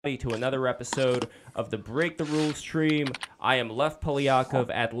to another episode of the Break the Rules stream. I am Lev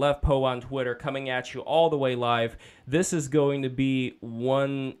Polyakov at LevPo on Twitter, coming at you all the way live. This is going to be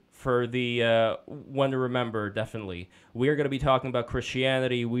one for the one to remember, definitely. We are going to be talking about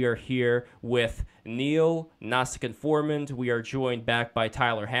Christianity. We are here with Neil, Gnostic Informant. We are joined back by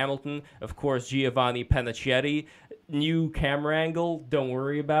Tyler Hamilton, of course, Giovanni Penacchetti. New camera angle, don't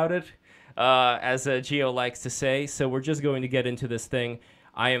worry about it, as Gio likes to say. So we're just going to get into this thing.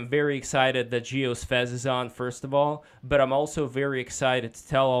 I am very excited that Gio's Fez is on, first of all, but I'm also very excited to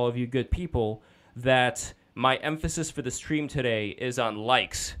tell all of you good people that my emphasis for the stream today is on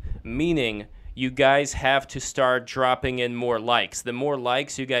likes, meaning you guys have to start dropping in more likes. The more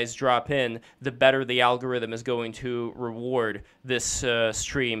likes you guys drop in, the better the algorithm is going to reward this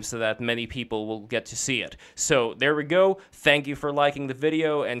stream so that many people will get to see it. So there we go. Thank you for liking the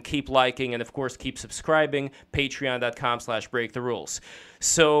video, and keep liking, and of course keep subscribing. Patreon.com/breaktherules.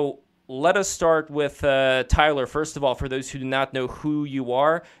 So let us start with Tyler. First of all, for those who do not know who you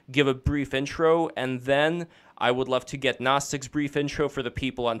are, give a brief intro, and then I would love to get Gnostic's brief intro for the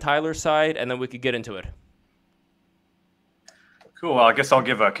people on Tyler's side, and then we could get into it. Cool. Well, I guess I'll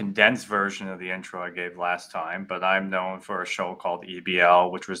give a condensed version of the intro I gave last time, but I'm known for a show called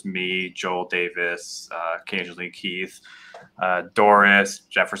EBL, which was me, Joel Davis, occasionally Keith, Doris,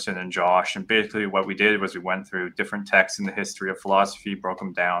 Jefferson, and Josh. And basically what we did was we went through different texts in the history of philosophy, broke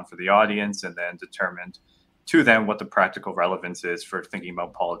them down for the audience, and then determined to them what the practical relevance is for thinking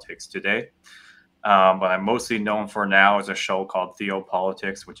about politics today. What I'm mostly known for now is a show called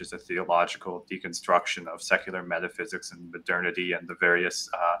Theopolitics, which is a theological deconstruction of secular metaphysics and modernity and the various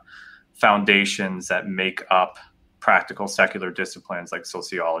foundations that make up practical secular disciplines like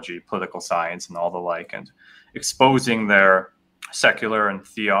sociology, political science, and all the like, and exposing their secular and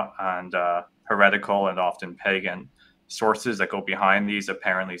heretical and often pagan sources that go behind these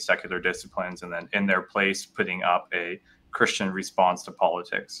apparently secular disciplines, and then in their place putting up a Christian response to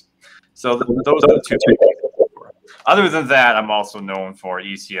politics. So those are the two things. Other than that, I'm also known for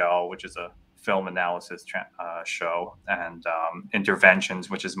ECL, which is a film analysis show, and Interventions,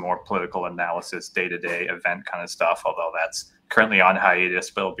 which is more political analysis, day-to-day event kind of stuff, although that's currently on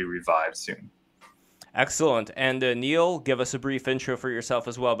hiatus, but it'll be revived soon. Excellent. And Neil, give us a brief intro for yourself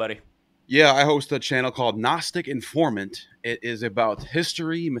as well, buddy. Yeah, I host a channel called Gnostic Informant. It is about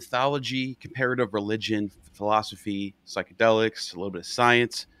history, mythology, comparative religion, philosophy, psychedelics, a little bit of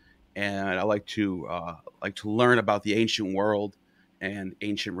science, and I like to learn about the ancient world and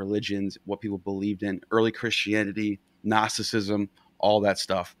ancient religions, what people believed in, early Christianity, Gnosticism, all that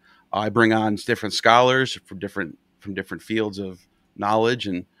stuff. I bring on different scholars from different fields of knowledge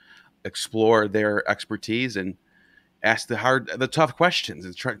and explore their expertise and ask the tough questions,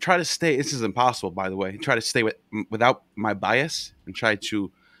 and try to stay. This is impossible, by the way. Try to stay without my bias, and try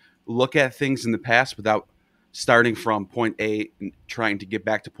to look at things in the past without starting from point A and trying to get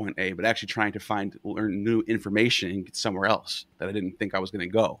back to point A, but actually trying to learn new information and get somewhere else that I didn't think I was going to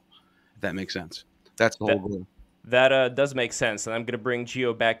go. If that makes sense. That's the whole goal. That does make sense, and I'm going to bring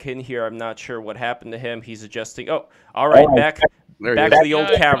Gio back in here. I'm not sure what happened to him. He's adjusting. Oh, all right, back to the old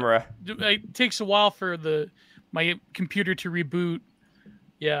camera. It takes a while for my computer to reboot.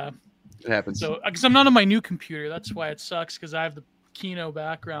 Yeah, it happens. So because I'm not on my new computer, that's why it sucks, because I have the Kino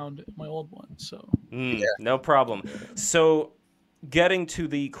background in my old one. So no problem. So getting to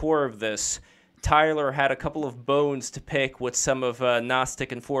the core of this, Tyler had a couple of bones to pick with some of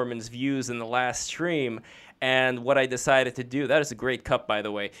Gnostic Informant's views in the last stream. And what I decided to do, that is a great cup, by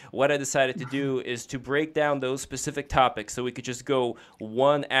the way. What I decided to do is to break down those specific topics so we could just go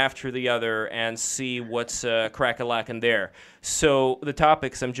one after the other and see what's crack-a-lackin' there. So the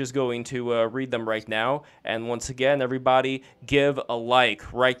topics, I'm just going to read them right now. And once again, everybody, give a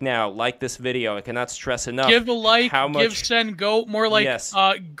like right now. Like this video. I cannot stress enough. Give a like, how much... give, send, go. More like yes.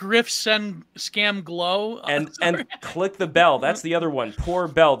 Griff, send, scam, glow. And click the bell. That's the other one. Poor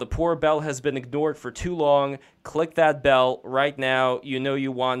bell. The poor bell has been ignored for too long. Click that bell right now. You know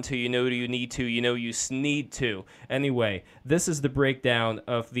you want to. You know you need to. You know you need to. Anyway, this is the breakdown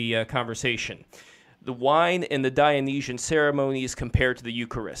of the conversation. The wine in the Dionysian ceremonies compared to the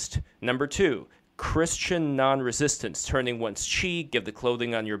Eucharist. Number 2, Christian non-resistance, turning one's cheek, give the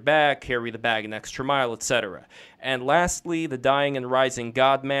clothing on your back, carry the bag an extra mile, etc. And lastly, the dying and rising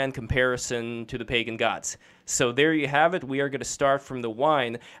God-man comparison to the pagan gods. So there you have it. We are going to start from the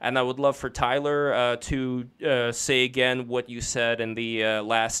wine, and I would love for Tyler to say again what you said in the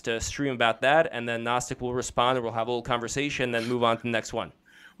last stream about that, and then Gnostic will respond, and we'll have a little conversation, and then move on to the next one.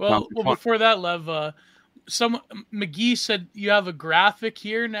 Well, before that, Lev, McGee said you have a graphic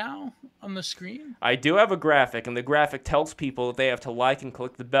here now on the screen. I do have a graphic, and the graphic tells people that they have to like and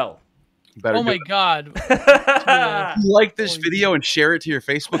click the bell. Better Oh my god! like this video and share it to your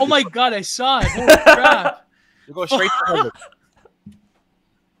Facebook. Oh my god, I saw it. Holy crap! You go straight to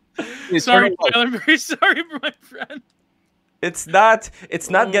heaven. Sorry, Tyler, I'm very sorry for my friend. It's not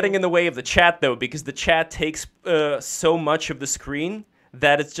getting in the way of the chat, though, because the chat takes so much of the screen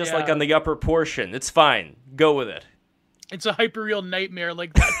that it's just like on the upper portion. It's fine. Go with it. It's a hyper-real nightmare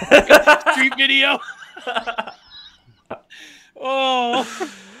like that street video. Oh.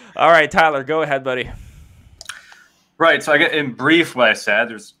 All right, Tyler, go ahead, buddy. Right. So I get in brief what I said.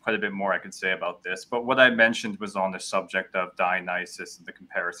 There's quite a bit more I could say about this, but what I mentioned was on the subject of Dionysus and the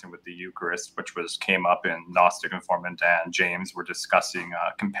comparison with the Eucharist, which came up in Gnostic Informant and James were discussing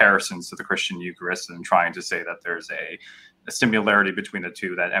comparisons to the Christian Eucharist and trying to say that there's a similarity between the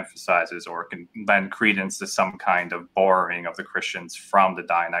two that emphasizes or can lend credence to some kind of borrowing of the Christians from the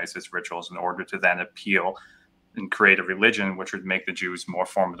Dionysus rituals in order to then appeal and create a religion which would make the Jews more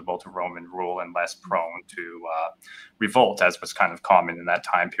formidable to Roman rule and less prone to revolt, as was kind of common in that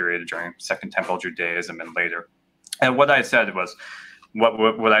time period during Second Temple Judaism and later. And what I said was,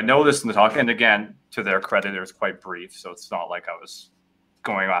 what I noticed in the talk, and again, to their credit, it was quite brief, so it's not like I was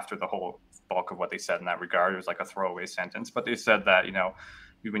going after the whole bulk of what they said in that regard. It was like a throwaway sentence, but they said that,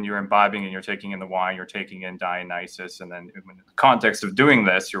 when you're imbibing and you're taking in the wine, you're taking in Dionysus, and then in the context of doing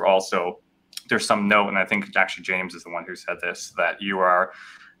this, you're also there's some note, and I think actually James is the one who said this, that you are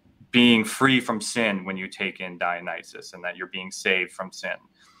being free from sin when you take in Dionysus and that you're being saved from sin.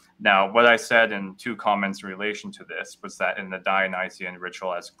 Now, what I said in two comments in relation to this was that in the Dionysian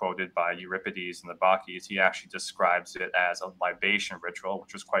ritual, as quoted by Euripides and the Bacchae, he actually describes it as a libation ritual,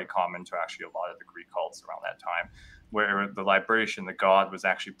 which was quite common to actually a lot of the Greek cults around that time, where the libation, the god, was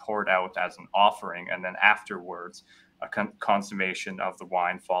actually poured out as an offering, and then afterwards, a consummation of the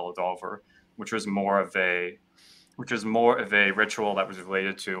wine followed over, which was more of a ritual that was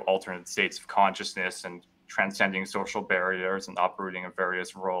related to alternate states of consciousness and transcending social barriers and uprooting of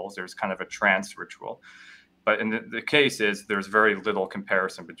various roles. There's kind of a trance ritual. But in the case is there's very little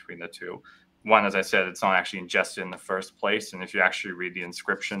comparison between the two. One, as I said, it's not actually ingested in the first place. And if you actually read the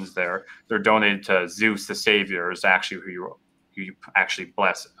inscriptions there, they're donated to Zeus, the savior, is actually who you actually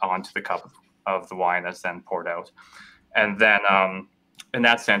bless onto the cup of the wine that's then poured out. And then in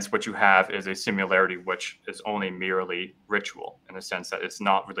that sense, what you have is a similarity which is only merely ritual, in the sense that it's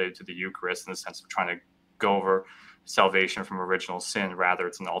not related to the Eucharist in the sense of trying to go over salvation from original sin. Rather,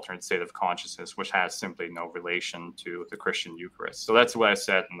 it's an alternate state of consciousness, which has simply no relation to the Christian Eucharist. So that's what I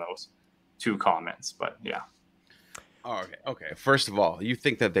said in those two comments. But yeah. Oh, okay. First of all, you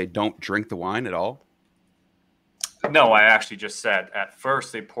think that they don't drink the wine at all? No, I actually just said at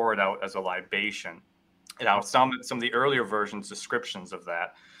first they pour it out as a libation. Now, some of the earlier versions, descriptions of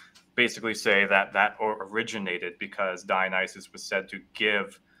that, basically say that originated because Dionysus was said to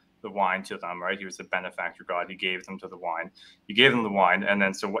give the wine to them, right? He was the benefactor god. He gave them the wine. And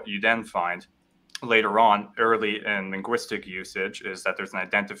then so what you then find later on, early in linguistic usage, is that there's an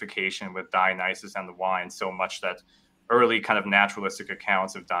identification with Dionysus and the wine, so much that early kind of naturalistic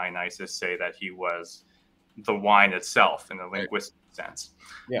accounts of Dionysus say that he was the wine itself in a linguistic sense.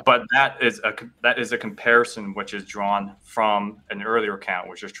 Yeah. But that is a comparison which is drawn from an earlier account,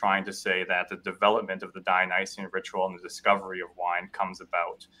 which is trying to say that the development of the Dionysian ritual and the discovery of wine comes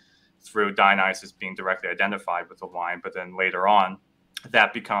about through Dionysus being directly identified with the wine. But then later on,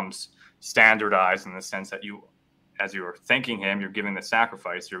 that becomes standardized in the sense that as you are thanking him, you're giving the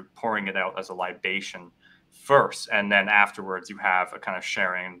sacrifice, you're pouring it out as a libation first. And then afterwards, you have a kind of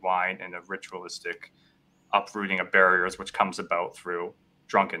sharing wine in a ritualistic uprooting of barriers, which comes about through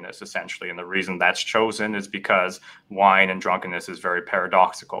drunkenness, essentially. And the reason that's chosen is because wine and drunkenness is very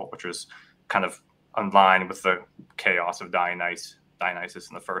paradoxical, which is kind of in line with the chaos of Dionysus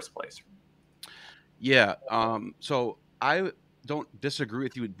in the first place. Yeah. So I don't disagree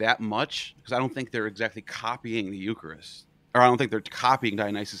with you that much, because I don't think they're exactly copying the Eucharist, or I don't think they're copying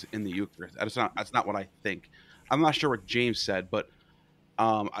Dionysus in the Eucharist. That's not what I think. I'm not sure what James said, but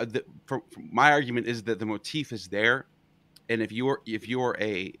my argument is that the motif is there, and if you're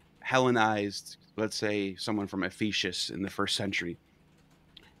a Hellenized, let's say someone from Ephesus in the first century,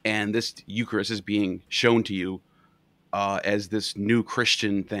 and this Eucharist is being shown to you as this new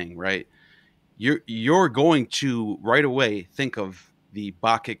Christian thing, right? You're going to right away think of the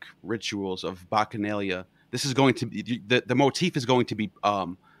Bacchic rituals of Bacchanalia. This is going to be the motif is going to be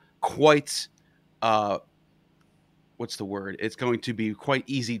quite. What's the word? It's going to be quite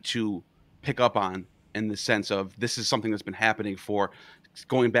easy to pick up on, in the sense of this is something that's been happening for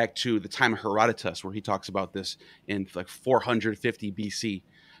going back to the time of Herodotus, where he talks about this in like 450 BC.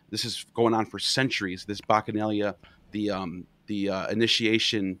 This is going on for centuries. This Bacchanalia, the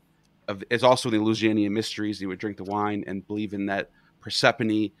initiation of, is also in the Eleusinian mysteries. He would drink the wine and believe in that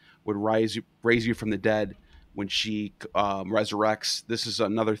Persephone would raise you from the dead when she resurrects. This is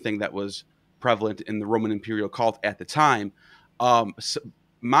another thing that was prevalent in the Roman imperial cult at the time. So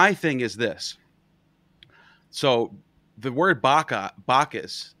my thing is this. So the word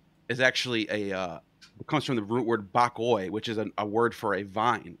Bacchus is actually it comes from the root word bakoi, which is a word for a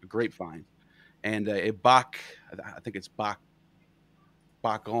vine, a grapevine. And a Bach, I think it's Bacchum,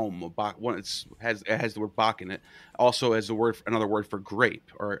 it has the word Bach in it. Also has another word for grape,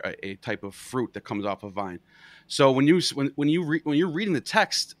 or a type of fruit that comes off a vine. So when you're reading the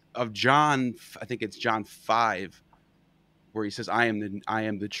text of John, I think it's John 5, where he says, I am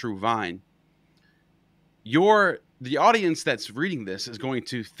the true vine. The audience that's reading this is going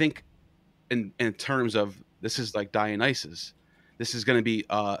to think in terms of, this is like Dionysus. This is going to be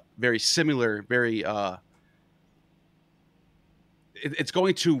very similar, very it's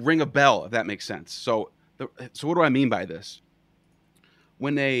going to ring a bell, if that makes sense. So what do I mean by this?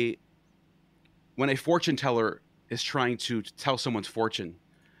 When a fortune teller is trying to tell someone's fortune,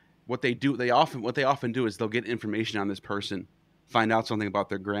 what they often do is they'll get information on this person, find out something about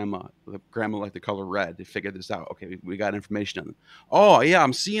their grandma. The grandma liked the color red. They figured this out. Okay, we got information on them. Oh yeah,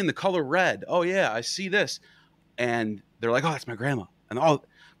 I'm seeing the color red. Oh yeah, I see this. And they're like, oh, that's my grandma. And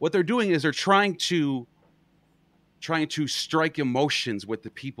what they're doing is they're trying to strike emotions with the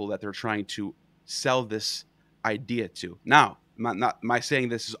people that they're trying to sell this idea to. Now, am I saying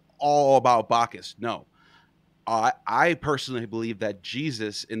this is all about Bacchus? No. I personally believe that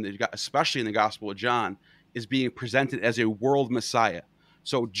Jesus, especially in the Gospel of John, is being presented as a world Messiah.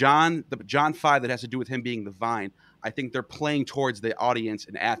 So John 5, that has to do with him being the vine, I think they're playing towards the audience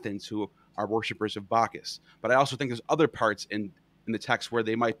in Athens who are worshipers of Bacchus. But I also think there's other parts in the text where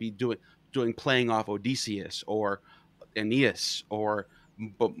they might be playing off Odysseus or Aeneas,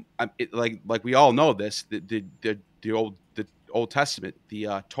 but like we all know this, the Old Testament,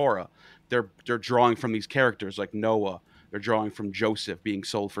 the Torah, they're drawing from these characters like Noah. They're drawing from Joseph being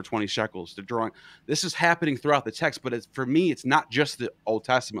sold for 20 shekels. This is happening throughout the text, but for me, it's not just the Old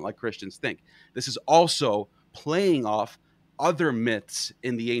Testament like Christians think. This is also playing off other myths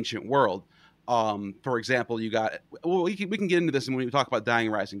in the ancient world. For example, we can get into this when we talk about dying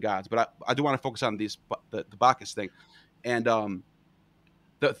and rising gods, but I do want to focus on the Bacchus thing. And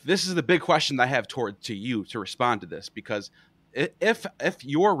this is the big question that I have to you to respond to this, because if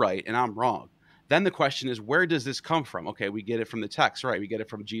you're right and I'm wrong, then the question is, where does this come from? Okay, we get it from the text, right? We get it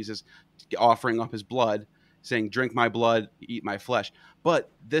from Jesus offering up his blood, saying, drink my blood, eat my flesh.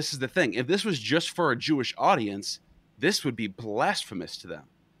 But this is the thing. If this was just for a Jewish audience, this would be blasphemous to them.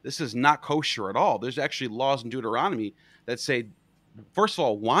 This is not kosher at all. There's actually laws in Deuteronomy that say, first of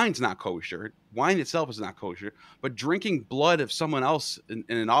all, wine's not kosher. Wine itself is not kosher. But drinking blood of someone else in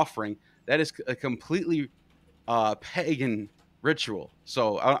an offering, that is a completely pagan ritual.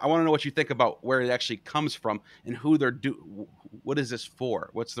 So I want to know what you think about where it actually comes from and who what is this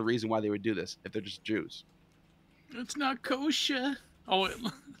for? What's the reason why they would do this if they're just Jews? It's not kosher. Oh,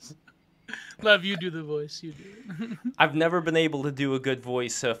 Lev, you do the voice. You do it. I've never been able to do a good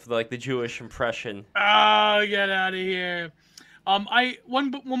voice of like the Jewish impression. Oh, get out of here.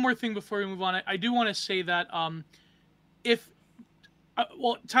 One more thing before we move on. I do want to say that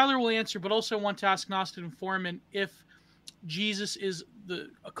Tyler will answer, but also want to ask Gnostic Informant if Jesus is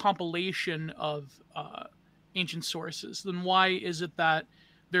a compilation of ancient sources, then why is it that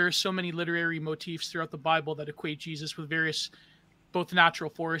there are so many literary motifs throughout the Bible that equate Jesus with various both natural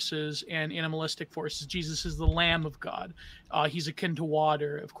forces and animalistic forces? Jesus is the Lamb of God. He's akin to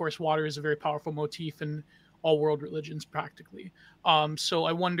water. Of course, water is a very powerful motif in all world religions practically. So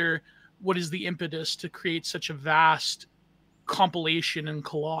I wonder, what is the impetus to create such a vast compilation and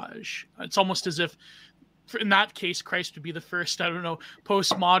collage? It's almost as if, in that case, Christ would be the first,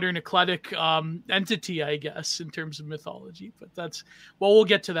 postmodern eclectic entity, I guess, in terms of mythology. But we'll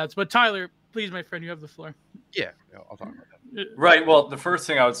get to that. But Tyler, please, my friend, you have the floor. Yeah, I'll talk about that. Right. Well, the first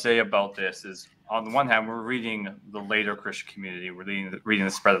thing I would say about this is, on the one hand, we're reading the later Christian community. We're reading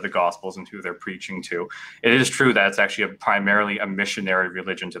the spread of the Gospels and who they're preaching to. It is true that it's actually primarily a missionary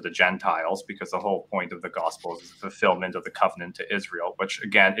religion to the Gentiles, because the whole point of the Gospels is the fulfillment of the covenant to Israel, which,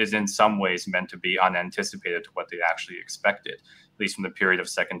 again, is in some ways meant to be unanticipated to what they actually expected, at least from the period of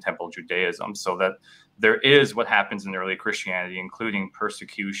Second Temple Judaism. So that there is what happens in early Christianity, including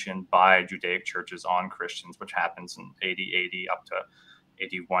persecution by Judaic churches on Christians, which happens in AD 80 up to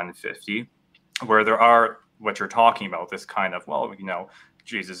AD 150. Where there are what you're talking about, this kind of, well,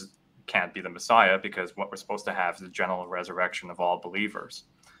 Jesus can't be the Messiah because what we're supposed to have is the general resurrection of all believers,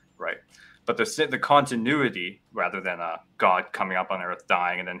 right? But the continuity, rather than God coming up on earth,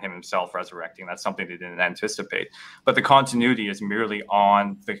 dying, and then him himself resurrecting, that's something they didn't anticipate. But the continuity is merely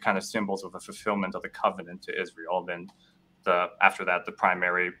on the kind of symbols of the fulfillment of the covenant to Israel. Then after that, the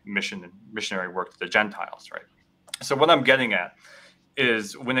primary missionary work to the Gentiles, right? So what I'm getting at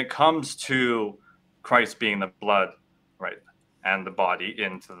is when it comes to Christ being the blood, right, and the body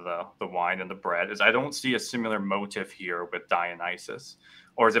into the wine and the bread, is I don't see a similar motive here with Dionysus,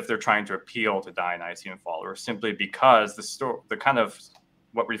 or as if they're trying to appeal to Dionysian followers, simply because the kind of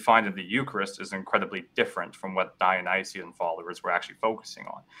what we find in the Eucharist is incredibly different from what Dionysian followers were actually focusing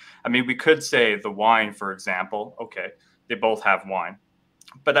on. I mean, we could say the wine, for example, okay, they both have wine,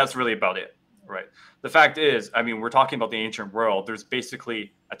 but that's really about it, right? The fact is, I mean, we're talking about the ancient world. There's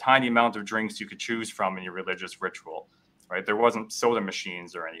basically a tiny amount of drinks you could choose from in your religious ritual, right? There wasn't soda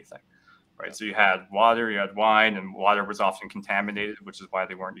machines or anything, right? So you had water, you had wine, and water was often contaminated, which is why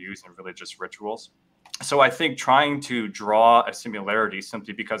they weren't used in religious rituals. So I think trying to draw a similarity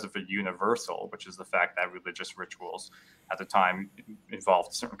simply because of a universal, which is the fact that religious rituals at the time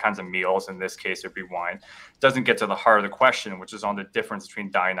involved certain kinds of meals, in this case it'd be wine, doesn't get to the heart of the question, which is on the difference between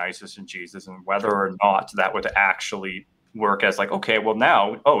Dionysus and Jesus, and whether or not that would actually work as like, okay, well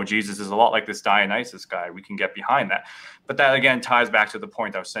now, Jesus is a lot like this Dionysus guy. We can get behind that. But that again ties back to the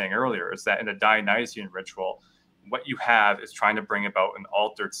point I was saying earlier, is that in a Dionysian ritual, what you have is trying to bring about an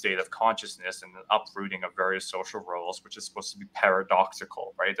altered state of consciousness and an uprooting of various social roles, which is supposed to be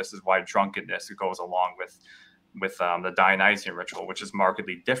paradoxical, right? This is why drunkenness goes along with the Dionysian ritual, which is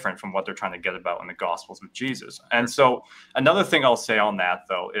markedly different from what they're trying to get about in the Gospels with Jesus. And so another thing I'll say on that,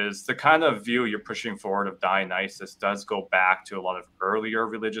 though, is the kind of view you're pushing forward of Dionysus does go back to a lot of earlier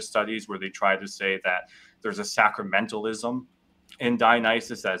religious studies where they try to say that there's a sacramentalism in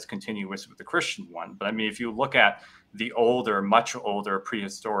Dionysus that is continuous with the Christian one. But I mean, if you look at the older, much older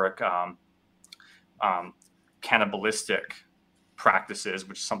prehistoric cannibalistic practices,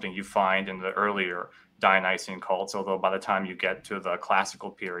 which is something you find in the earlier Dionysian cults, although by the time you get to the classical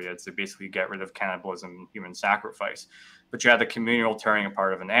periods, they basically get rid of cannibalism and human sacrifice. But you had the communal tearing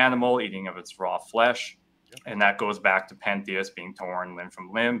apart of an animal, eating of its raw flesh. And that goes back to Pentheus being torn limb from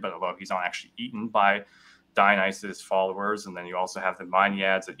limb, but although he's not actually eaten by Dionysus followers. And then you also have the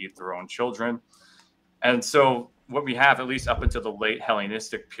Maenads that eat their own children. And so what we have, at least up until the late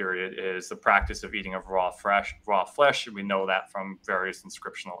Hellenistic period, is the practice of eating of raw flesh. And we know that from various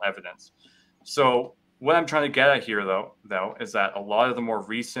inscriptional evidence. So what I'm trying to get at here, though, is that a lot of the more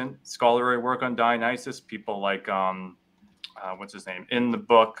recent scholarly work on Dionysus, people like, what's his name? In the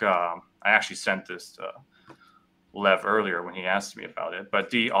book, I actually sent this to Lev earlier when he asked me about it, but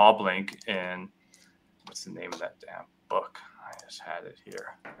D. Oblink in, what's the name of that damn book? I just had it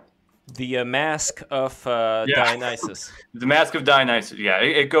here. The Mask of Dionysus. The Mask of Dionysus, yeah.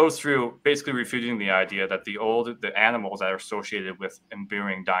 It goes through basically refuting the idea that the animals that are associated with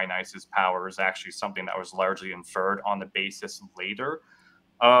imbuing Dionysus' power is actually something that was largely inferred on the basis later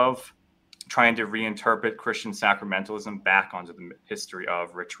of trying to reinterpret Christian sacramentalism back onto the history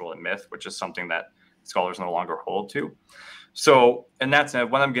of ritual and myth, which is something that scholars no longer hold to. So, and that's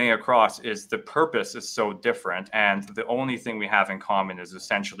what I'm getting across is the purpose is so different, and the only thing we have in common is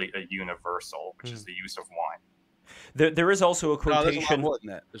essentially a universal, which is the use of wine. There is also a quotation. There's a lot more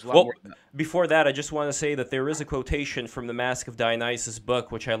than that. There's a lot more than that. Before that, I just want to say that there is a quotation from the Mask of Dionysus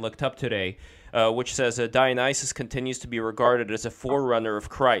book, which I looked up today, which says Dionysus continues to be regarded as a forerunner of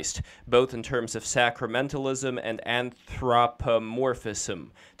Christ, both in terms of sacramentalism and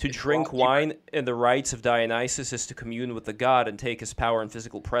anthropomorphism. To drink wine in the rites of Dionysus is to commune with the god and take his power and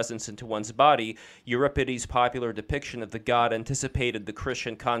physical presence into one's body. Euripides' popular depiction of the god anticipated the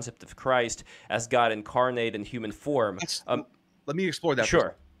Christian concept of Christ as God incarnate in human form. Let me explore that.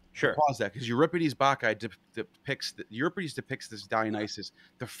 Sure. Pause that, because Euripides Bacchae Euripides depicts this Dionysus.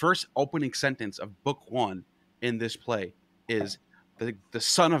 The first opening sentence of Book 1 in this play is the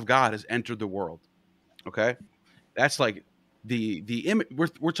Son of God has entered the world. Okay, that's like the image.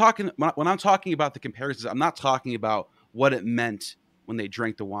 We're talking when I'm talking about the comparisons. I'm not talking about what it meant when they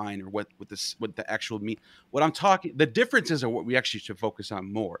drank the wine or what the actual meat. What I'm talking, the differences are what we actually should focus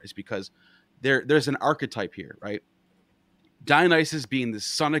on more, is because there's an archetype here, right? Dionysus being the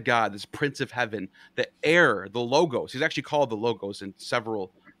son of God, this prince of heaven, the heir, the Logos. He's actually called the Logos in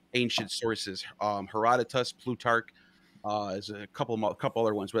several ancient sources. Herodotus, Plutarch, is a couple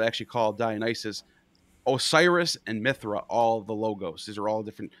other ones, but actually called Dionysus. Osiris and Mithra, all the Logos. These are all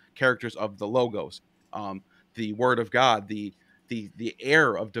different characters of the Logos. The Word of God, the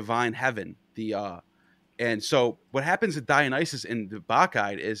heir of divine heaven, And so what happens to Dionysus in the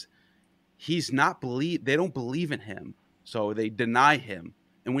Bacchae is they don't believe in him, so they deny him.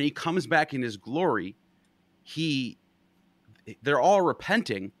 And when he comes back in his glory, they're all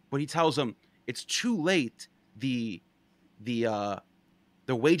repenting, but he tells them it's too late. The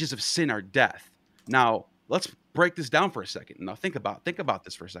wages of sin are death. Now let's break this down for a second. Now think about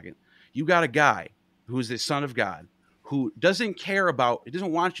this for a second. You got a guy who is the Son of God, who doesn't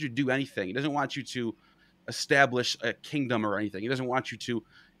want you to do anything. He doesn't want you to establish a kingdom or anything. He doesn't want you to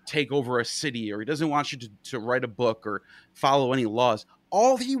take over a city, or he doesn't want you to write a book or follow any laws.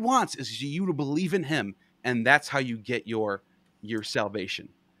 All he wants is you to believe in him, and that's how you get your salvation.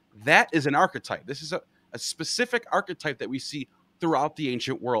 That is an archetype. This is a specific archetype that we see throughout the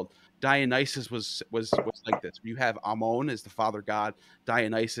ancient world. Dionysus was like this. You have Ammon as the father god,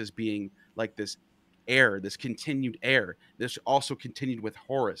 Dionysus being like this heir, this continued heir. This also continued with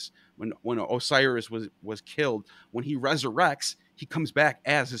Horus. When Osiris was killed, when he resurrects, he comes back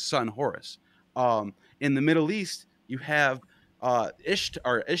as his son Horus. In the Middle East, you have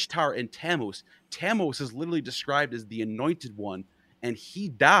Ishtar and Tammuz. Tammuz is literally described as the anointed one, and he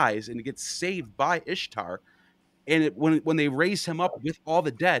dies and gets saved by Ishtar. And when they raise him up with all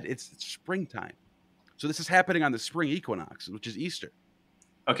the dead, it's springtime. So this is happening on the spring equinox, which is Easter.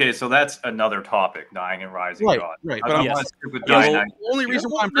 Okay, so that's another topic, dying and rising God. Right. I But don't yes. want to stick with the Dionysus. only reason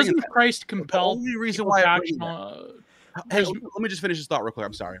why I'm bringing Doesn't Christ compel the only reason people why to I'm action? bringing Hey, let me just finish this thought real quick.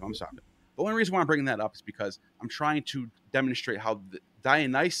 I'm sorry. The only reason why I'm bringing that up is because I'm trying to demonstrate how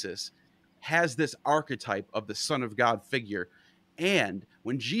Dionysus has this archetype of the Son of God figure. And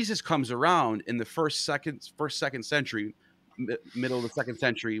when Jesus comes around in the second century, middle of the second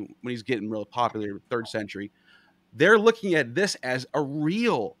century, when he's getting real popular, third century, they're looking at this as a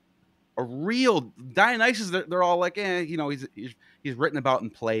real Dionysus. They're all like, he's written about in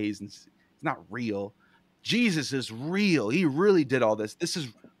plays, and it's not real. Jesus is real. He really did all this. This is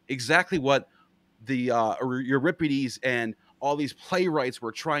exactly what the Euripides and all these playwrights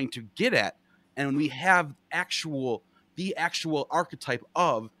were trying to get at. And we have the actual archetype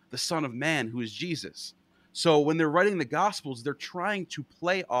of the Son of Man, who is Jesus. So when they're writing the Gospels, they're trying to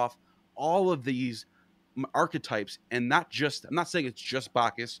play off all of these archetypes, and I'm not saying it's just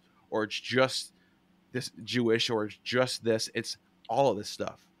Bacchus or it's just this Jewish or it's just this. It's all of this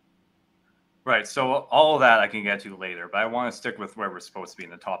stuff. Right, so all of that I can get to later, but I want to stick with where we're supposed to be in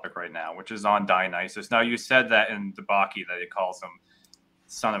the topic right now, which is on Dionysus. Now, you said that in the Bacchae that it calls him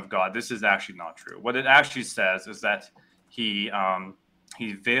Son of God. This is actually not true. What it actually says is that he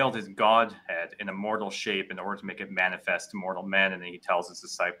veiled his godhead in a mortal shape in order to make it manifest to mortal men, and then he tells his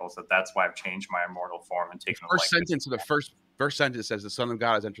disciples that that's why I've changed my immortal form and taken the sentence of the first sentence says the Son of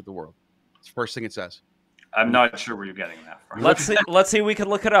God has entered the world. It's the first thing it says. I'm not sure where you're getting that from. Let's see. We can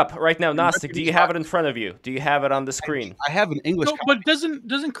look it up right now. Gnostic, do you have it in front of you? Do you have it on the screen? I have an English. No, but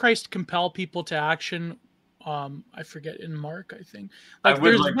doesn't Christ compel people to action? I forget, in Mark, I think.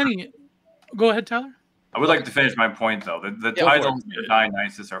 Many. Go ahead, Tyler. I would like to finish my point, though. The titles of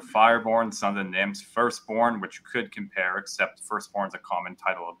Dionysus are Fireborn, Son of the Nymphs, Firstborn, which you could compare, except Firstborn is a common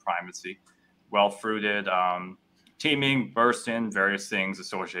title of primacy. Well-fruited, teeming, bursting, various things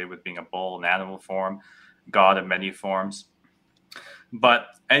associated with being a bull in animal form, God of many forms. But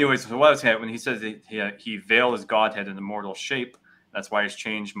anyways, so what I was saying, when he says he veiled his godhead in a mortal shape, that's why he's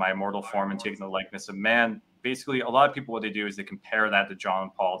changed my mortal form and taken the likeness of man. Basically, a lot of people, what they do is they compare that to John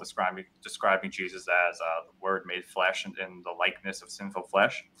Paul describing Jesus as the Word made flesh and in the likeness of sinful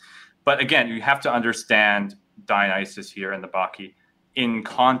flesh. But again, you have to understand Dionysus here in the Bacchae in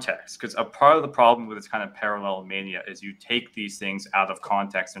context, because a part of the problem with this kind of parallel mania is you take these things out of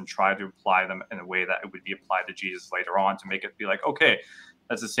context and try to apply them in a way that it would be applied to Jesus later on to make it be like, okay,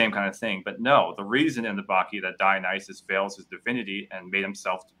 that's the same kind of thing. But no, the reason in the Bacchae that Dionysus veils his divinity and made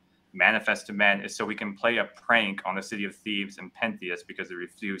himself manifest to men is so he can play a prank on the city of Thebes and Pentheus because they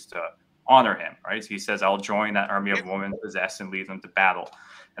refused to honor him, right? So he says, I'll join that army of women possessed and lead them to battle.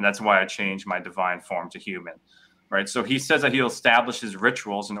 And that's why I changed my divine form to human, right? So he says that he'll establish his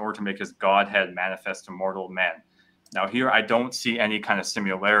rituals in order to make his godhead manifest to mortal men. Now here, I don't see any kind of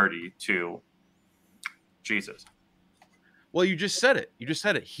similarity to Jesus. Well, you just said it.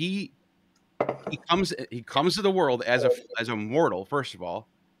 He comes to the world as a mortal, first of all,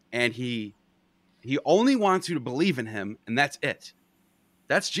 and he only wants you to believe in him, and that's it.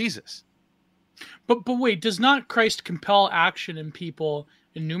 That's Jesus. But wait, does not Christ compel action in people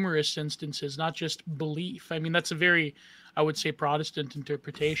in numerous instances, not just belief? I mean, that's a very, I would say, Protestant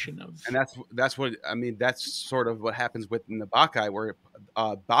interpretation of. And that's what I mean. That's sort of what happens within the Bacchae, where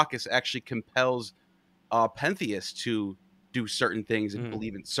Bacchus actually compels Pentheus to do certain things and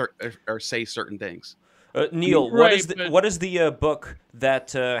believe in or say certain things. Neil, Right, but what is the book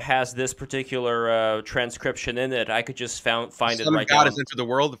that has this particular transcription in it? I could just find it Son of right God now. has entered the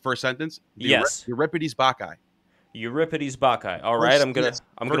world. The first sentence. Yes, Euripides Bacchae. Euripides Bacchae. All right, I'm Yes,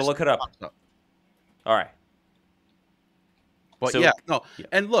 gonna first look it up. pops up. All right. But So yeah, no. yeah.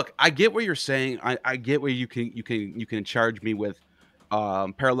 And look, I get what you're saying. I get where you can charge me with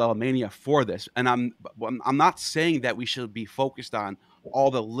parallel mania for this, and I'm not saying that we should be focused on all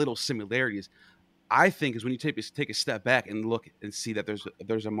the little similarities. I think is when you take a step back and look and see that there's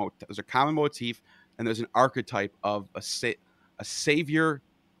a common motif and there's an archetype of a savior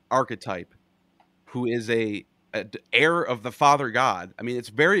archetype who is a heir of the Father God. I mean,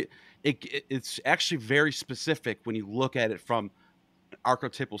 it's actually very specific when you look at it from an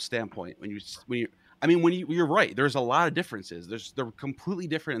archetypal standpoint. You're right. There's a lot of differences. They're completely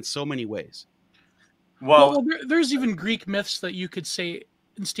different in so many ways. Well, there's even Greek myths that you could say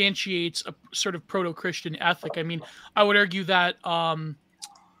instantiates a sort of proto-Christian ethic. I mean, I would argue that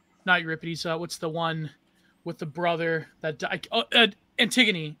not Euripides. What's the one with the brother that died?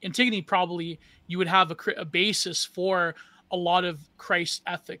 Antigone. Antigone, probably you would have a basis for a lot of Christ's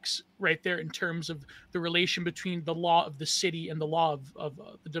ethics right there in terms of the relation between the law of the city and the law of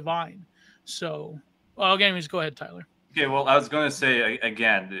the divine. So, well, anyways, go ahead, Tyler. okay, well, I was going to say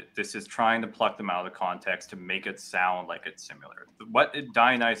again, this is trying to pluck them out of the context to make it sound like it's similar. What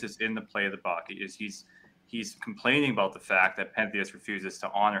Dionysus in the play of the Bacchae is he's complaining about the fact that Pentheus refuses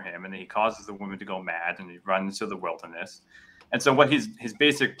to honor him, and then he causes the woman to go mad, and he runs to the wilderness. And so what his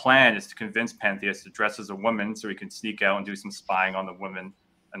basic plan is to convince Pentheus to dress as a woman so he can sneak out and do some spying on the woman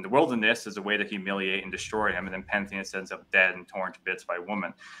in the wilderness as a way to humiliate and destroy him. And then Pentheus ends up dead and torn to bits by a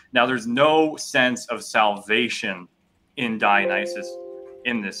woman. Now, there's no sense of salvation in Dionysus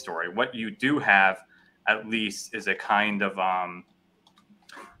in this story. What you do have, at least, is a kind of But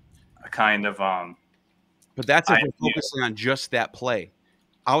that's if we're focusing on just that play.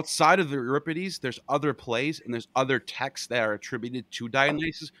 Outside of the Euripides, there's other plays and there's other texts that are attributed to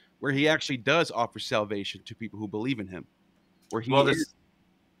Dionysus where he actually does offer salvation to people who believe in him. Where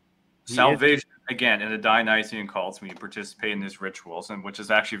salvation, again, in the Dionysian cults, when you participate in these rituals, and which is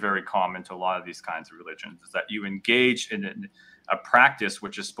actually very common to a lot of these kinds of religions, is that you engage in a practice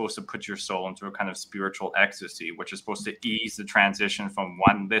which is supposed to put your soul into a kind of spiritual ecstasy, which is supposed to ease the transition from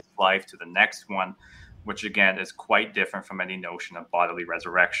this life to the next one, which again is quite different from any notion of bodily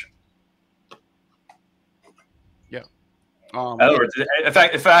resurrection. Yeah. In other words,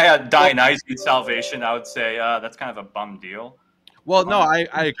 if I had Dionysian salvation, I would say that's kind of a bum deal. Well, no, I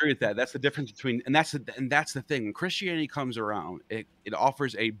agree with that. That's the difference between, and that's the thing. When Christianity comes around, it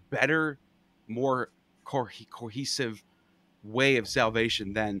offers a better, more cohesive way of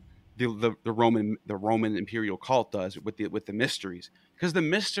salvation than the Roman imperial cult does with the mysteries, because the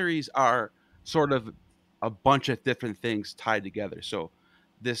mysteries are sort of a bunch of different things tied together. So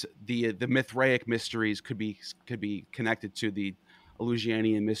the Mithraic mysteries could be connected to the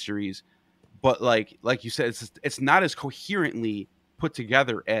Eleusinian mysteries, but like you said, it's not as coherently put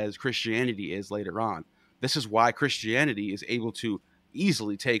together as Christianity is later on. This is why Christianity is able to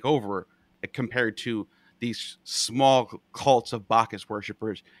easily take over compared to these small cults of Bacchus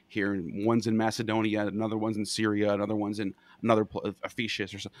worshippers here. One's in Macedonia, another one's in Syria, another one's in another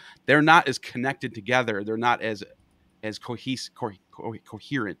Ephesus or something. They're not as connected together. They're not as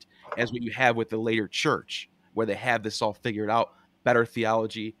coherent as what you have with the later church, where they have this all figured out, better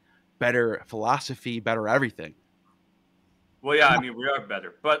theology, better philosophy, better everything. Well, yeah, I mean, we are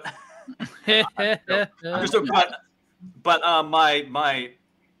better, but my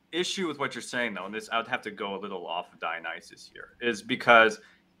issue with what you're saying, though, and this I would have to go a little off of Dionysus here, is because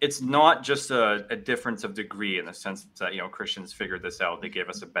it's not just a difference of degree in the sense that, Christians figured this out. They gave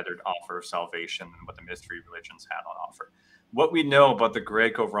us a better offer of salvation than what the mystery religions had on offer. What we know about the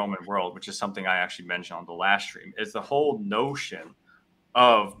Greco-Roman world, which is something I actually mentioned on the last stream, is the whole notion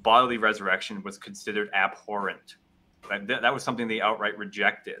of bodily resurrection was considered abhorrent. That was something they outright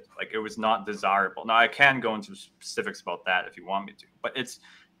rejected. Like, it was not desirable. Now, I can go into specifics about that if you want me to, but it's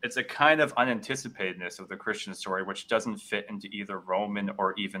a kind of unanticipatedness of the Christian story, which doesn't fit into either Roman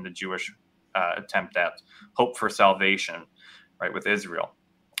or even the Jewish attempt at hope for salvation, right, with Israel.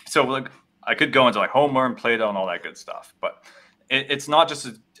 So, like, I could go into like Homer and Plato and all that good stuff, but it's not just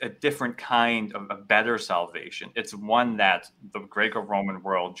a different kind of a better salvation. It's one that the Greco-Roman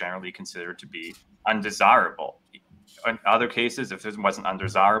world generally considered to be undesirable. In other cases, if it wasn't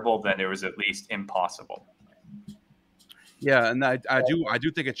undesirable, then it was at least impossible. Yeah, and I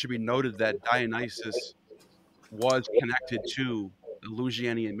do think it should be noted that Dionysus was connected to the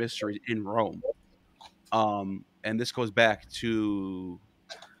Eleusinian mysteries in Rome, and this goes back to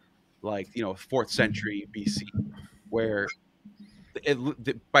like 4th century BC, where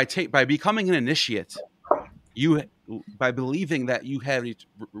by becoming an initiate, by believing that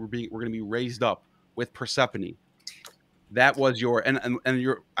we're going to be raised up with Persephone. That was your and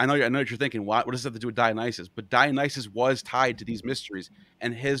your. I know what you're thinking. What does this have to do with Dionysus? But Dionysus was tied to these mysteries,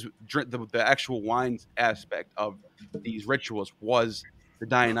 and the actual wine aspect of these rituals was the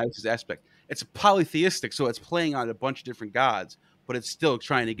Dionysus aspect. It's polytheistic, so it's playing on a bunch of different gods, but it's still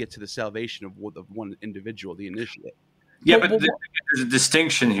trying to get to the salvation of one individual, the initiate. Yeah, but there's a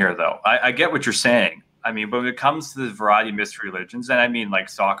distinction here, though. I get what you're saying. I mean, but when it comes to the variety of mystery religions, and I mean, like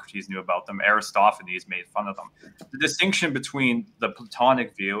Socrates knew about them, Aristophanes made fun of them. The distinction between the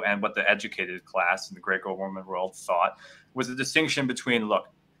Platonic view and what the educated class in the Greco-Roman world thought was the distinction between, look,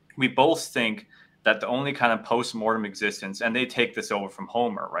 we both think that the only kind of post-mortem existence, and they take this over from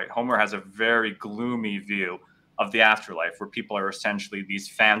Homer, right? Homer has a very gloomy view of the afterlife, where people are essentially these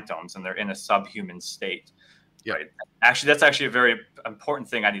phantoms and they're in a subhuman state. Yep. Right. Actually, that's actually a very important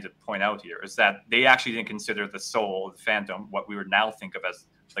thing I need to point out here, is that they actually didn't consider the soul, the phantom, what we would now think of as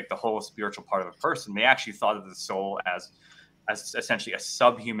like the whole spiritual part of a person. They actually thought of the soul as essentially a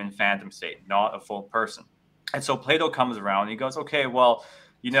subhuman phantom state, not a full person. And so Plato comes around and he goes, okay, well,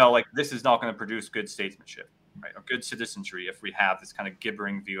 like this is not going to produce good statesmanship, right, or good citizenry if we have this kind of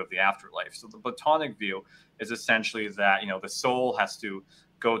gibbering view of the afterlife. So the Platonic view is essentially that, the soul has to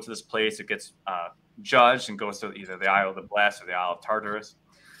go to this place, it gets judged and goes to either the Isle of the Blessed or the Isle of Tartarus.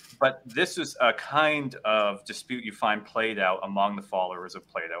 But this is a kind of dispute you find played out among the followers of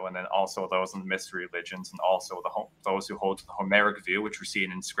Plato, and then also those in the mystery religions, and also those who hold to the Homeric view, which we see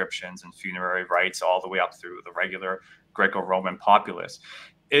in inscriptions and funerary rites all the way up through the regular Greco-Roman populace,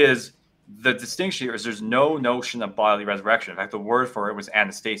 is the distinction here is there's no notion of bodily resurrection. In fact, the word for it was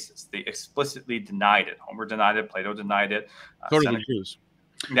anastasis. They explicitly denied it. Homer denied it. Plato denied it. So did the Jews.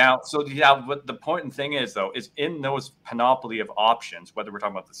 Now, what the important thing is, though, is in those panoply of options, whether we're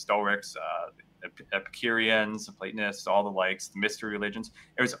talking about the Stoics, the Epicureans, the Platonists, all the likes, the mystery religions,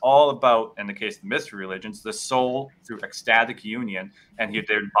 it was all about, in the case of the mystery religions, the soul through ecstatic union, and they'd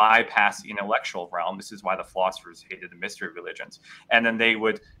bypass the intellectual realm. This is why the philosophers hated the mystery religions. And then they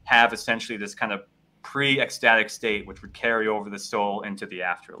would have essentially this kind of pre-ecstatic state, which would carry over the soul into the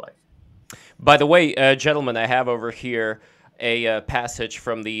afterlife. By the way, gentlemen, I have over here a passage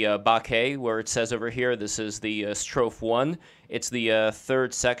from the Bacchae, where it says over here, this is the strophe 1. It's the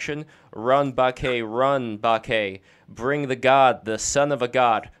third section. Run, Bacchae, bring the god, the son of a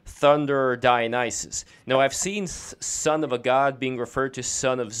god, thunderer Dionysus. Now, I've seen son of a god being referred to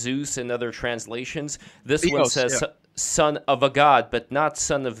son of Zeus in other translations. This one says son of a god, but not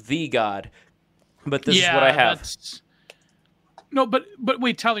son of the god. But this is what I have. No, but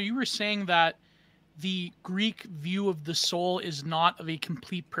wait, Tyler, you were saying that the Greek view of the soul is not of a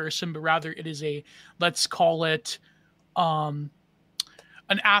complete person, but rather it is let's call it an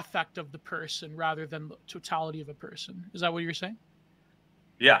affect of the person rather than the totality of a person. Is that what you're saying?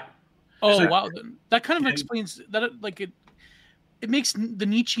 Yeah. Oh, wow. That kind of explains that. It makes the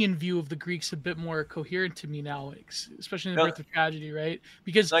Nietzschean view of the Greeks a bit more coherent to me now, especially in the Birth of Tragedy, right?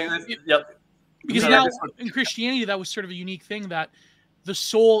 Because now in Christianity, that was sort of a unique thing, that the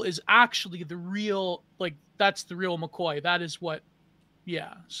soul is actually the real, that's the real McCoy. That is what,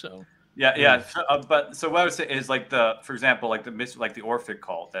 so. Yeah. But so what I would say is for example, the Orphic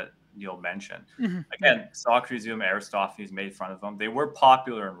cult that Neil mentioned. Mm-hmm. Again, Socrates and Aristophanes made fun of them. They were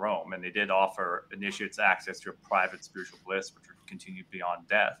popular in Rome, and they did offer initiates access to a private spiritual bliss, which would continue beyond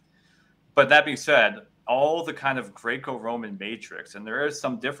death. But that being said, all the kind of Greco-Roman matrix, and there is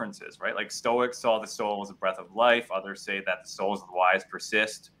some differences, right? Like Stoics saw the soul as a breath of life. Others say that the souls of the wise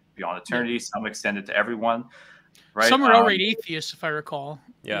persist beyond eternity. Some extend it to everyone, right? Some are outright atheists, if I recall.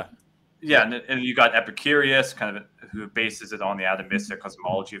 Yeah, and you got Epicurus, who bases it on the atomistic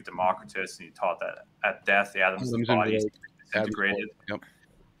cosmology of Democritus, and he taught that at death the atoms of the body is disintegrated. Yep.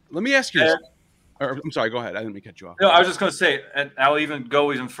 Let me ask you. I'm sorry, go ahead. I didn't mean to cut you off. No, I was just going to say, and I'll even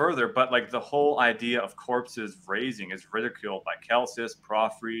go even further, but the whole idea of corpses raising is ridiculed by Celsus,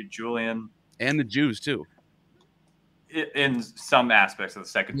 Porphyry, Julian. And the Jews, too. In some aspects of the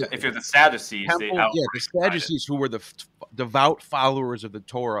second. Yeah. If you're the Sadducees, the Sadducees, who were the devout followers of the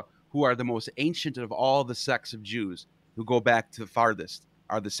Torah, who are the most ancient of all the sects of Jews, who go back to the farthest,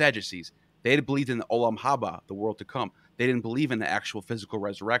 are the Sadducees. They believed in the Olam Haba, the world to come. They didn't believe in the actual physical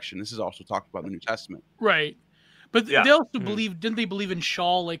resurrection. This is also talked about in the New Testament. Right. But they also didn't they believe in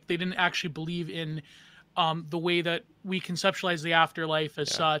Shal? They didn't actually believe in the way that we conceptualize the afterlife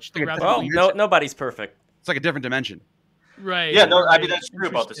as such. Nobody's perfect. It's like a different dimension. Right. Yeah, no, I mean right. that's true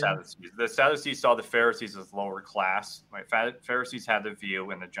about the Interesting. Sadducees. The Sadducees saw the Pharisees as lower class. Right? Pharisees had the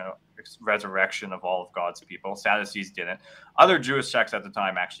view in the general resurrection of all of God's people. Sadducees didn't. Other Jewish sects at the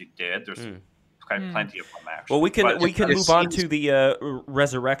time actually did. There's plenty of them actually. Well, we can But move on to the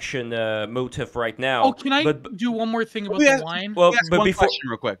resurrection motive right now. Oh, can I But do one more thing about we the ask- wine? well, Let me ask but one before question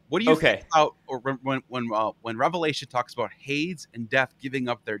real quick. What do you Okay. think about or when Revelation talks about Hades and death giving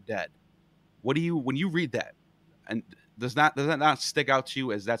up their dead? What do you when you read that? And does that not stick out to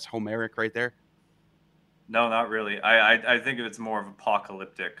you as that's Homeric right there? no, not really. I think it's more of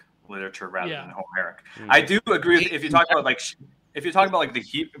apocalyptic literature rather Yeah. than Homeric. I do agree with if you talk about like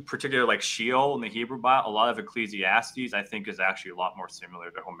the particular like Sheol in the Hebrew Bible, a lot of Ecclesiastes I think is actually a lot more similar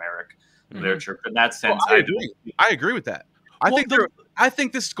to Homeric literature. But in that sense, I agree with that. Well, I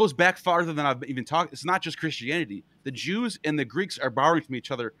think this goes back farther than I've even talked. It's not just Christianity. The Jews and the Greeks are borrowing from each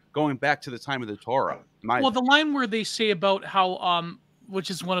other, going back to the time of the Torah. Well, the line where they say about how,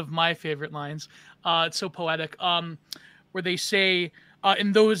 which is one of my favorite lines, it's so poetic, where they say,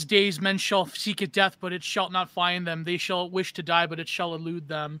 in those days men shall seek at death, but it shall not find them. They shall wish to die, but it shall elude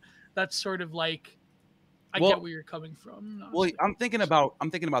them. That's sort of like, I get where you're coming from. Well, I'm thinking about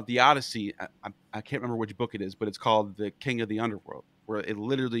the Odyssey. I can't remember which book it is, but it's called The King of the Underworld, where it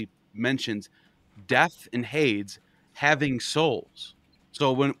literally mentions death and Hades having souls.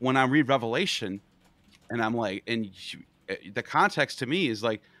 So when I read Revelation, and I'm like, the context to me is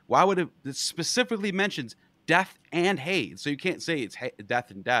like, why would it specifically mentions death and Hades? So you can't say it's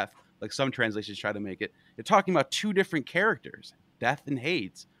death and death like some translations try to make it. You're talking about two different characters, death and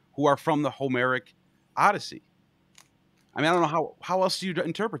Hades, who are from the Homeric Odyssey. I mean, I don't know how else do you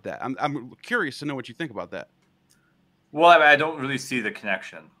interpret that. I'm curious to know what you think about that. Well, I don't really see the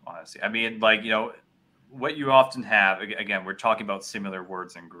connection, honestly. I mean, like, what you often have, again, we're talking about similar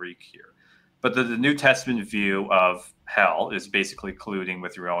words in Greek here, but the New Testament view of hell is basically colluding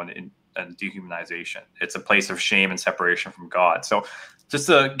with your own dehumanization. It's a place of shame and separation from God. So just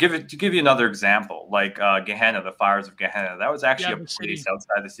to give you another example, like Gehenna, the fires of Gehenna, that was actually a place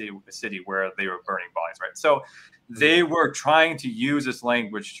outside the city where they were burning bodies, right? So they were trying to use this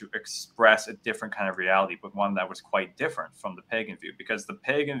language to express a different kind of reality, but one that was quite different from the pagan view, because the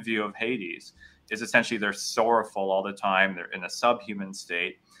pagan view of Hades is essentially they're sorrowful all the time. They're in a subhuman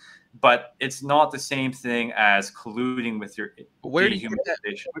state, but it's not the same thing as colluding with your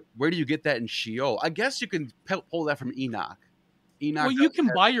dehumanization. Where do you get that in Sheol? I guess you can pull that from Enoch. Well, you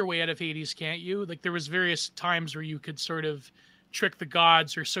can buy your way out of Hades, can't you? Like there was various times where you could sort of trick the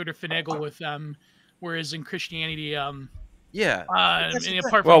gods or sort of finagle with them, whereas in Christianity, yeah.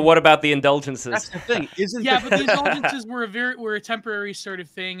 What about the indulgences? That's the thing, but the indulgences were a temporary sort of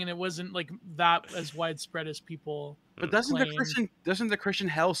thing, and it wasn't like that as widespread as people. But doesn't the Christian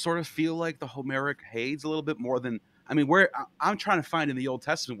hell sort of feel like the Homeric Hades a little bit more than? I mean, where I'm trying to find in the Old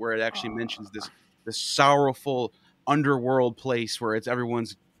Testament where it actually mentions this sorrowful underworld place where it's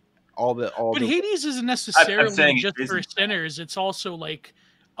everyone's all the. But Hades isn't necessarily just for sinners. It's also like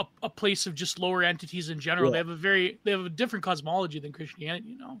a place of just lower entities in general. Yeah. They have a different cosmology than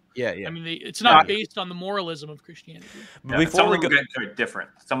Christianity, Yeah. I mean, it's not based on the moralism of Christianity. Yeah, some of them get quite different.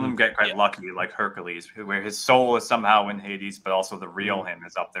 Some of them get quite lucky, like Hercules, where his soul is somehow in Hades, but also the real him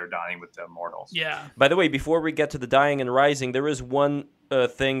is up there dying with the immortals. Yeah. By the way, before we get to the dying and rising, there is one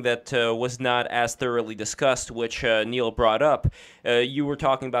thing that was not as thoroughly discussed, which Neil brought up. You were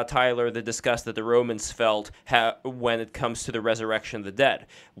talking about, Tyler, the disgust that the Romans felt when it comes to the resurrection of the dead.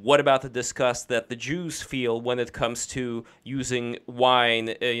 What about the disgust that the Jews feel when it comes to using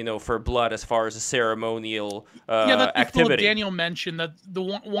wine, for blood as far as a ceremonial that's activity? Philip Daniel mentioned that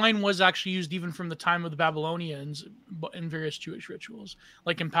the wine was actually used even from the time of the Babylonians in various Jewish rituals,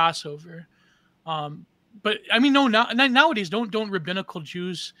 like in Passover. But I mean, no, nowadays don't rabbinical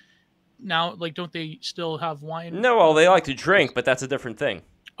Jews now don't they still have wine? No, well, they like to drink, but that's a different thing.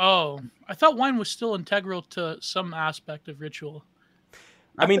 Oh, I thought wine was still integral to some aspect of ritual.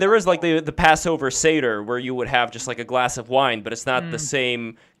 I mean, there is like the Passover Seder where you would have just like a glass of wine, but it's not the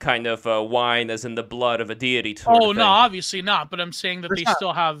same kind of wine as in the blood of a deity. No, obviously not. But I'm saying that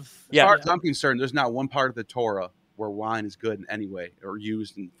still have. As far as I'm concerned, there's not one part of the Torah where wine is good in any way or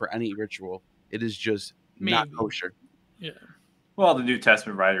used for any ritual. It is just not kosher. Yeah. Well, the New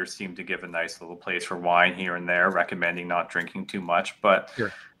Testament writers seem to give a nice little place for wine here and there, recommending not drinking too much. But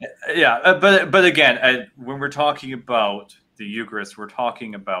but again, when we're talking about the Eucharist, we're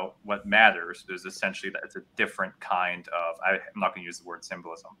talking about what matters is essentially that it's a different kind of, I'm not going to use the word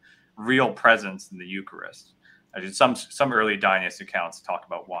symbolism, real presence in the Eucharist. Some early Dionysius accounts talk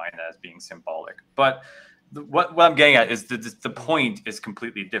about wine as being symbolic. But what I'm getting at is the point is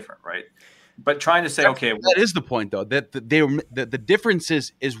completely different, right? But trying to say, okay, that is the point, though. That the difference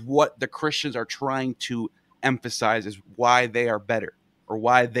is what the Christians are trying to emphasize is why they are better, or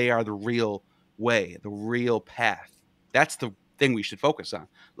why they are the real way, the real path. That's the thing we should focus on.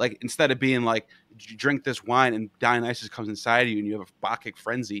 Like, instead of being like, you drink this wine and Dionysus comes inside of you and you have a Bacchic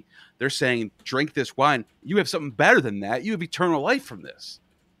frenzy, they're saying, drink this wine. You have something better than that. You have eternal life from this.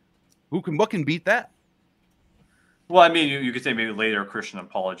 What can beat that? Well, I mean, you could say maybe later Christian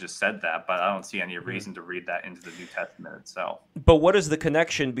apologists said that, but I don't see any reason to read that into the New Testament itself. But what is the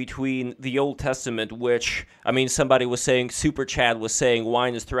connection between the Old Testament, which, I mean, somebody was saying, Super Chad was saying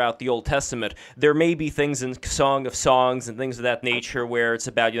wine is throughout the Old Testament. There may be things in Song of Songs and things of that nature where it's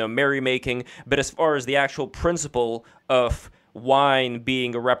about, merrymaking, but as far as the actual principle of wine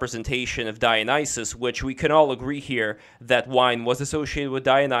being a representation of Dionysus, which we can all agree here that wine was associated with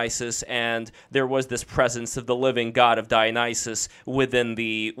Dionysus, and there was this presence of the living god of Dionysus within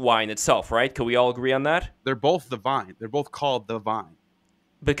the wine itself, right? Can we all agree on that? They're both the vine. They're both called the vine.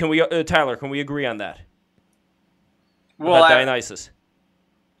 But can we, Tyler, can we agree on that? Well, about Dionysus?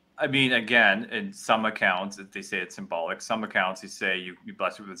 I mean, again, in some accounts, they say it's symbolic. Some accounts, you say you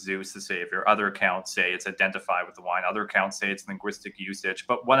bless it with Zeus, the savior. Other accounts say it's identified with the wine. Other accounts say it's linguistic usage.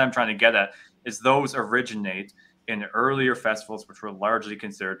 But what I'm trying to get at is those originate in earlier festivals, which were largely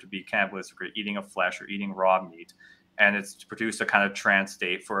considered to be cannibalistic, or eating of flesh or eating raw meat. And it's to produce a kind of trance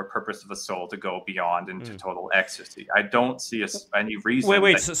state for a purpose of a soul to go beyond into total ecstasy. I don't see any reason.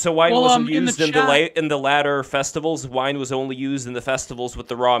 Wait. So wine wasn't used in the latter festivals? Wine was only used in the festivals with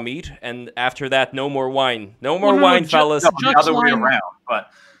the raw meat, and after that, no more wine. No more wine, fellas. No, the other way around.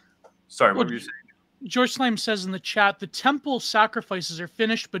 But sorry, what were you saying? George Slime says in the chat, the temple sacrifices are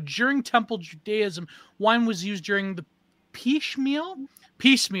finished, but during temple Judaism, wine was used during the piecemeal.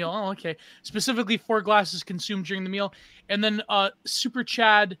 Oh, okay. Specifically, 4 glasses consumed during the meal. And then Super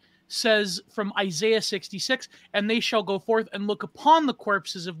Chad says from Isaiah 66, and they shall go forth and look upon the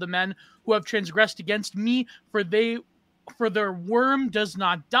corpses of the men who have transgressed against me, for their worm does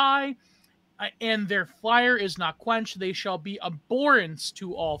not die, and their fire is not quenched. They shall be abhorrence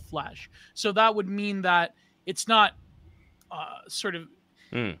to all flesh. So that would mean that it's not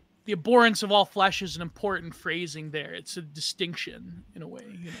the abhorrence of all flesh is an important phrasing there. It's a distinction in a way.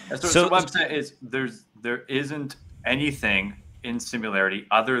 So what I'm saying is there isn't anything in similarity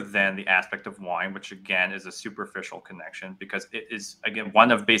other than the aspect of wine, which again is a superficial connection, because it is, again, one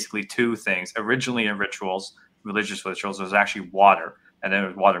of basically 2 things. Originally in religious rituals, there was actually water, and then it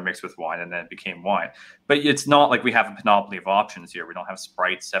was water mixed with wine, and then it became wine. But it's not like we have a panoply of options here. We don't have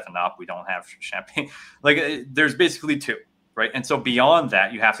Sprite, 7-Up, we don't have champagne. There's basically 2. Right. And so beyond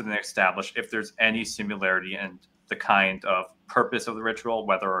that, you have to then establish if there's any similarity in the kind of purpose of the ritual,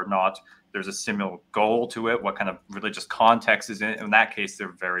 whether or not there's a similar goal to it, what kind of religious context is in it. In that case,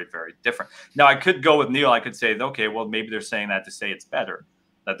 they're very, very different. Now, I could go with Neil. I could say, okay, well, maybe they're saying that to say it's better,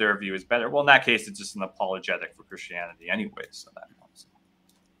 that their view is better. Well, in that case, it's just an apologetic for Christianity anyway. So that helps.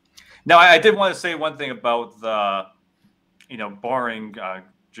 Now, I did want to say one thing about the, borrowing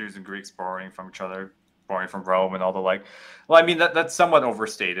Jews and Greeks borrowing from each other, borrowing from Rome and all the like. Well, I mean, that's somewhat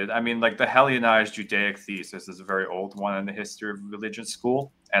overstated. I mean, the Hellenized Judaic thesis is a very old one in the history of religion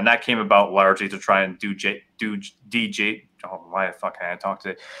school. And that came about largely to try and do Judaize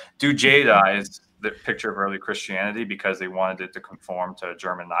the picture of early Christianity, because they wanted it to conform to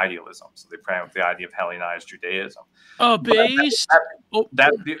German idealism. So they framed with the idea of Hellenized Judaism.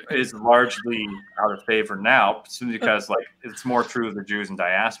 That is largely out of favor now, simply because it's more true of the Jews in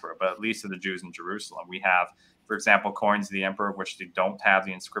diaspora, but at least of the Jews in Jerusalem. We have, for example, coins of the emperor, which they don't have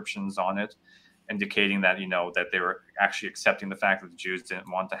the inscriptions on it, indicating that, that they were actually accepting the fact that the Jews didn't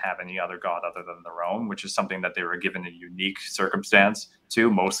want to have any other god other than their own, which is something that they were given a unique circumstance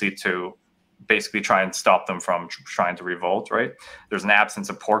to, mostly to basically try and stop them from trying to revolt, right? There's an absence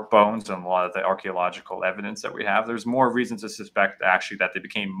of pork bones and a lot of the archaeological evidence that we have. There's more reason to suspect actually that they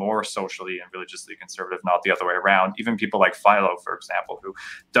became more socially and religiously conservative, not the other way around. Even people like Philo, for example, who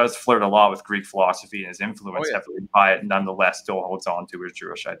does flirt a lot with Greek philosophy and is influenced heavily by it, nonetheless still holds on to his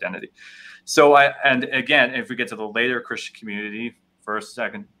Jewish identity. So, and again, if we get to the later Christian community, 1st,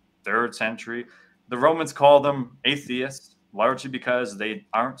 2nd, 3rd century, the Romans call them atheists, largely because they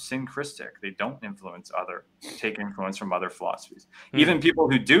aren't syncretic. They don't take influence from other philosophies. Even people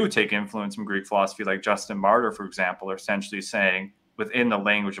who do take influence from Greek philosophy, like Justin Martyr, for example, are essentially saying within the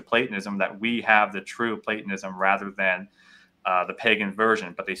language of Platonism that we have the true Platonism rather than the pagan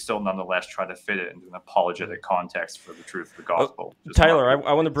version, but they still nonetheless try to fit it into an apologetic context for the truth of the gospel. Tyler,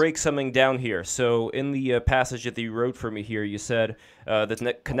 I want to break something down here. So in the passage that you wrote for me here, you said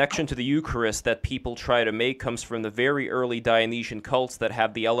the connection to the Eucharist that people try to make comes from the very early Dionysian cults that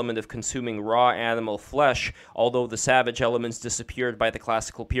have the element of consuming raw animal flesh, although the savage elements disappeared by the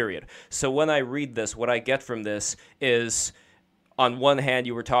classical period. So when I read this, what I get from this is, on one hand,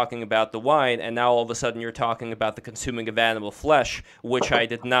 you were talking about the wine, and now all of a sudden you're talking about the consuming of animal flesh, which I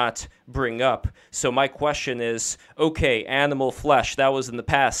did not bring up. So my question is, okay, animal flesh, that was in the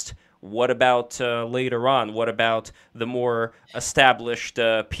past. What about later on? What about the more established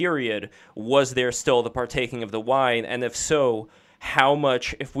period? Was there still the partaking of the wine? And if so, how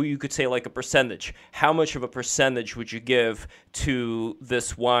much, if you could say like a percentage, how much of a percentage would you give to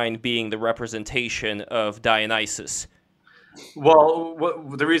this wine being the representation of Dionysus? Well,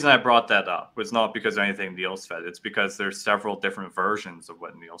 the reason I brought that up was not because of anything Neil said. It's because there's several different versions of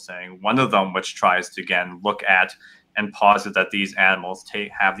what Neil's saying. One of them, which tries to, again, look at and posit that these animals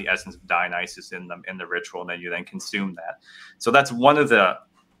have the essence of Dionysus in them in the ritual, and then you then consume that. So that's one of the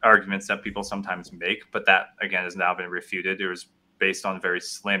arguments that people sometimes make, but that, again, has now been refuted. It was based on very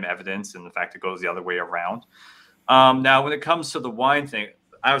slim evidence, and the fact it goes the other way around. Now, when it comes to the wine thing,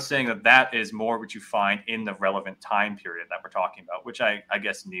 I was saying that is more what you find in the relevant time period that we're talking about, which I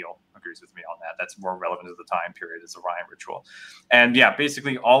guess Neil agrees with me on that. That's more relevant to the time period as the Ryan ritual. And yeah,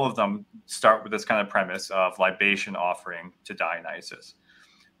 basically all of them start with this kind of premise of libation offering to Dionysus,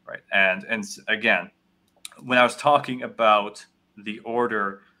 right? And again, when I was talking about the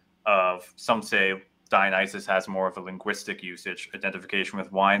order of, some say Dionysus has more of a linguistic usage, identification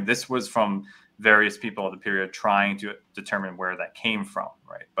with wine. This was from various people of the period trying to determine where that came from,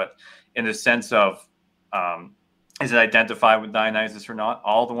 right? But in the sense of, is it identified with Dionysus or not?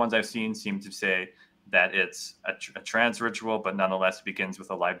 All the ones I've seen seem to say that it's a trans ritual, but nonetheless begins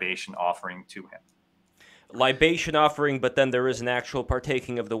with a libation offering to him. Libation offering, but then there is an actual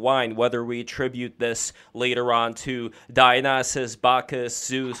partaking of the wine, whether we attribute this later on to Dionysus, Bacchus,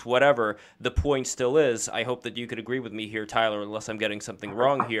 Zeus, whatever. The point still is, I hope that you could agree with me here, Tyler, unless I'm getting something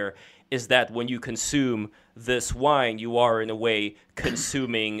wrong here, is that when you consume this wine, you are in a way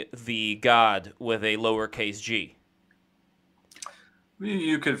consuming the god with a lowercase g.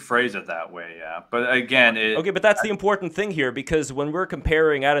 You could phrase it that way, yeah. But again, okay, but that's the important thing here, because when we're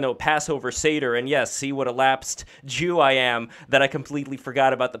comparing, I don't know, Passover Seder, and yes, see what a lapsed Jew I am that I completely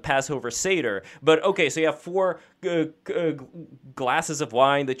forgot about the Passover Seder. But okay, so you have 4 glasses of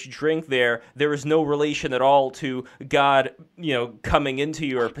wine that you drink there. There is no relation at all to God, coming into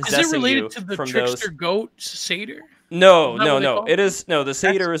you or possessing you. Is it related to the trickster goat Seder? No. It is the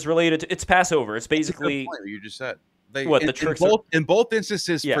Seder is related to, it's Passover. It's basically you just said. In both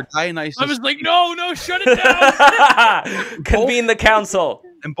instances, for Dionysus, I was like, no, shut it down. Convene the council.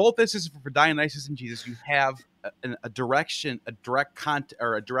 In both instances, for Dionysus and Jesus, you have a direct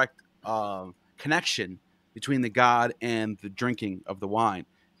connection between the god and the drinking of the wine.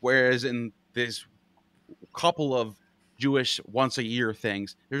 Whereas in this couple of Jewish once a year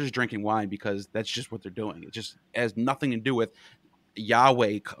things, they're just drinking wine because that's just what they're doing. It just has nothing to do with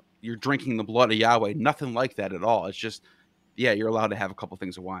Yahweh. You're drinking the blood of Yahweh. Nothing like that at all. It's just, you're allowed to have a couple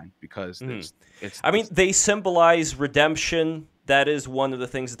things of wine because they symbolize redemption. That is one of the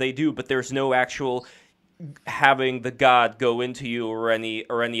things that they do, but there's no actual having the god go into you or any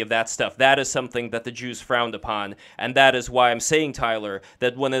of that stuff. That is something that the Jews frowned upon, and that is why I'm saying, Tyler,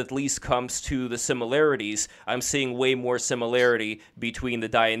 that when it at least comes to the similarities, I'm seeing way more similarity between the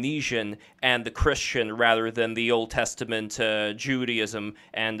Dionysian and the Christian rather than the Old Testament Judaism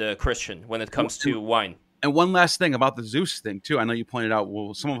and Christian when it comes to wine. And one last thing about the Zeus thing too. I know you pointed out,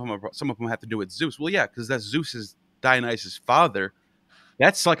 well, some of them have to do with Zeus. Well, yeah, because that's Zeus's Dionysus' father.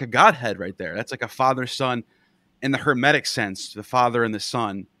 That's like a godhead right there. That's like a father-son in the Hermetic sense, the father and the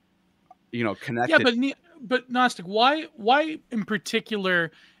son, connected. Yeah, but Gnostic, why in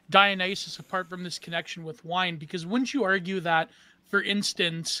particular Dionysus apart from this connection with wine? Because wouldn't you argue that, for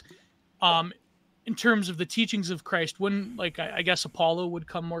instance, in terms of the teachings of Christ, wouldn't, I guess Apollo would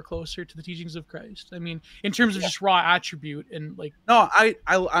come more closer to the teachings of Christ? I mean, in terms of just raw attribute and No,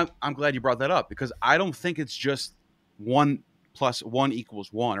 I'm glad you brought that up, because I don't think it's just 1 + 1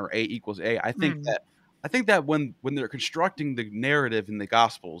 = 1 or A = A. I think that when they're constructing the narrative in the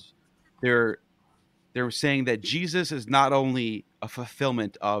Gospels, they're saying that Jesus is not only a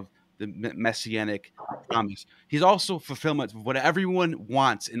fulfillment of the messianic promise, he's also fulfillment of what everyone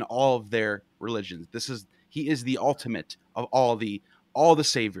wants in all of their religions. He is the ultimate of all the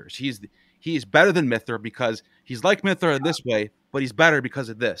saviors. He is better than Mithra because he's like Mithra in this way, but he's better because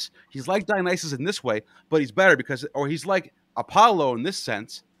of this. He's like Dionysus in this way, but he's better he's like Apollo in this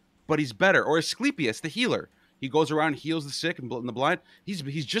sense, but he's better. Or Asclepius, the healer. He goes around, heals the sick and the blind.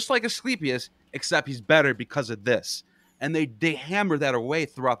 He's just like Asclepius, except he's better because of this. And they hammer that away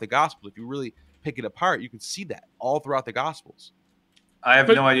throughout the gospel. If you really pick it apart, you can see that all throughout the gospels. I have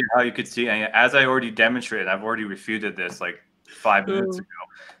no idea how you could see. And as I already demonstrated, I've already refuted this like 5 minutes ago.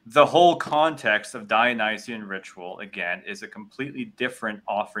 The whole context of Dionysian ritual, again, is a completely different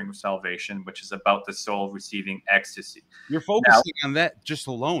offering of salvation, which is about the soul receiving ecstasy. You're focusing on that just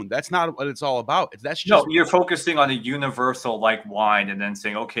alone. That's not what it's all about. That's just you're focusing on a universal like wine and then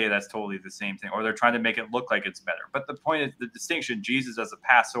saying, okay, that's totally the same thing. Or they're trying to make it look like it's better. But the point is the distinction, Jesus as a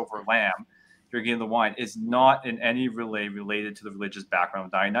Passover lamb, drinking the wine, is not in any way related to the religious background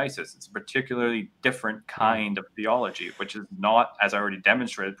of Dionysus. It's a particularly different kind of theology, which is not, as I already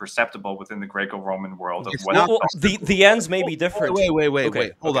demonstrated, perceptible within the Greco-Roman world. Of the ends may be different.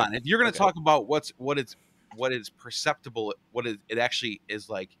 Wait. Hold on. If you're going to talk about what is perceptible, it actually is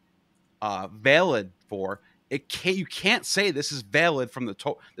like valid for, you can't say this is valid from the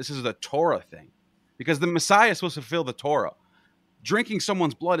Torah. This is the Torah thing, because the Messiah is supposed to fulfill the Torah. Drinking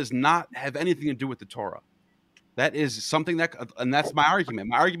someone's blood does not have anything to do with the Torah. That is something and that's my argument.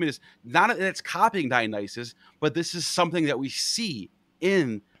 My argument is not that it's copying Dionysus, but this is something that we see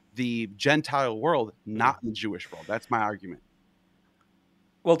in the Gentile world, not in the Jewish world. That's my argument.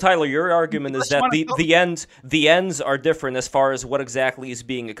 Well, Tyler, your argument is that the ends are different as far as what exactly is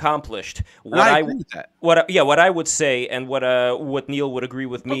being accomplished. I agree with that. What I would say, and what Neil would agree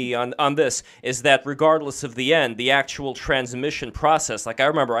with me on this, is that regardless of the end, the actual transmission process. Like I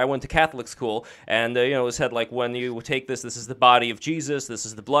remember, I went to Catholic school, and it was said like when you take this is the body of Jesus, this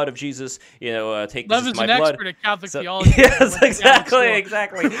is the blood of Jesus. Take this is my blood. Levin's an expert at Catholic theology. Yes, exactly.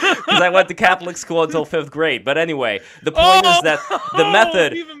 Because I went to Catholic school until 5th grade. But anyway, the point is that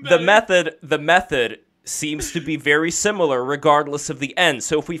the method seems to be very similar regardless of the end.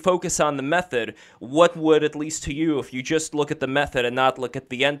 So if we focus on the method, what would, at least to you, if you just look at the method and not look at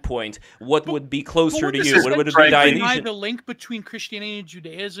the end point, what would be closer to you? What would it be Dionysian? The link between Christianity and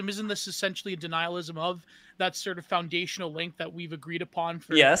Judaism, isn't this essentially a denialism of that sort of foundational link that we've agreed upon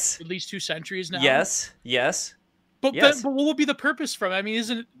for at least 2 centuries now? Yes. But what would be the purpose from it? I mean,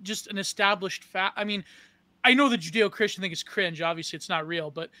 isn't it just an established fact? I mean, I know the Judeo-Christian thing is cringe. Obviously, it's not real.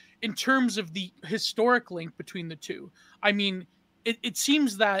 But in terms of the historic link between the two, I mean, it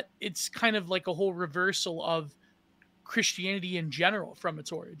seems that it's kind of like a whole reversal of Christianity in general from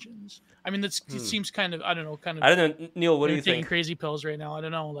its origins. I mean, it seems kind of, I don't know, Neil, what do you think? Taking crazy pills right now. I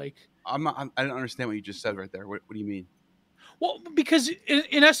don't know. Like, I don't understand what you just said right there. What do you mean? Well, because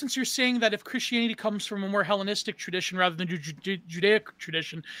in essence, you're saying that if Christianity comes from a more Hellenistic tradition rather than Judaic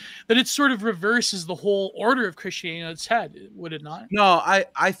tradition, that it sort of reverses the whole order of Christianity on its head, would it not? No,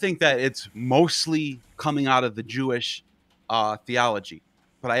 I think that it's mostly coming out of the Jewish theology.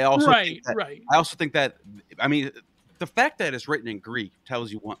 But I also think that, I mean, the fact that it's written in Greek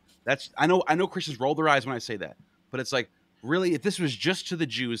tells you one. I know Christians roll their eyes when I say that, but it's like, really, if this was just to the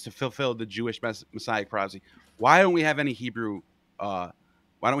Jews to fulfill the Jewish Messianic prophecy, why don't we have any Hebrew? Why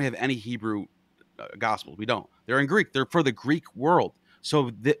don't we have any Hebrew gospels? We don't. They're in Greek. They're for the Greek world. So,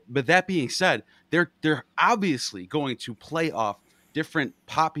 but that being said, they're obviously going to play off different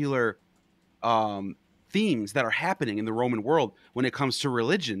popular themes that are happening in the Roman world when it comes to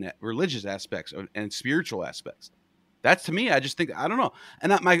religious aspects and spiritual aspects. That's, to me, I just think, I don't know.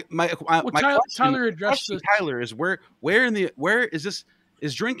 And my Tyler addressed this. Tyler is where is this?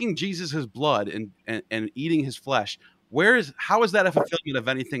 Is drinking Jesus' blood and eating his flesh? How is that a fulfillment of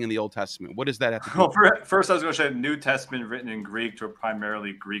anything in the Old Testament? What does that have to do? Well, first I was going to say New Testament written in Greek to a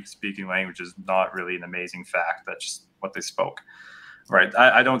primarily Greek-speaking language is not really an amazing fact. That's just what they spoke, right?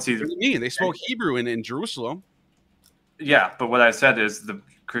 I don't see. What do you mean? They spoke Hebrew in Jerusalem. Yeah, but what I said is the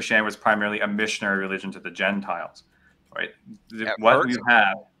Christianity was primarily a missionary religion to the Gentiles. Right. What you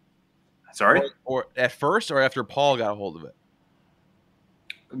have. Sorry? Or at first or after Paul got a hold of it?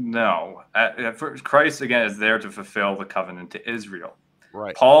 No. Christ, again, is there to fulfill the covenant to Israel.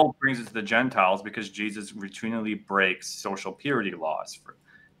 Right. Paul brings it to the Gentiles because Jesus routinely breaks social purity laws.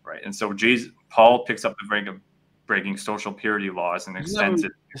 Right. And so Paul picks up the breaking social purity laws and extends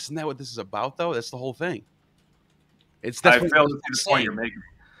it. Isn't that what this is about, though? That's the whole thing. I feel the point you're making.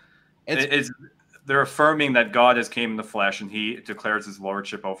 They're affirming that God has came in the flesh and he declares his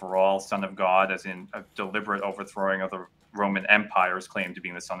lordship over all, Son of God, as in a deliberate overthrowing of the Roman Empire's claim to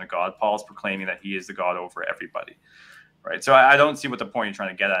being the Son of God. Paul's proclaiming that he is the God over everybody. Right. So I don't see what the point you're trying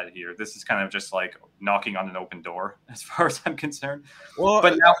to get at here. This is kind of just like knocking on an open door as far as I'm concerned. Well,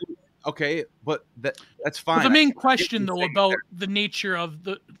 but now, okay, but that's fine. But the main question, though, about the nature of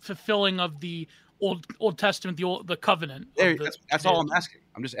the fulfilling of the Old Testament, the covenant. That's all I'm asking.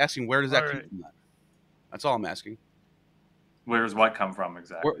 I'm just asking, where does that come from? That's all I'm asking. Where does what come from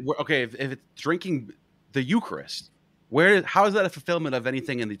exactly? Okay, if it's drinking the Eucharist, how is that a fulfillment of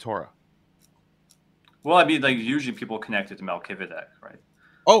anything in the Torah? Well, I mean, like usually people connect it to Melchizedek, right?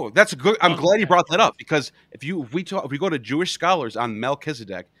 Oh, that's good. I'm glad you brought that up, because if we go to Jewish scholars on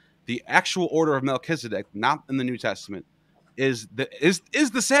Melchizedek, the actual order of Melchizedek, not in the New Testament, is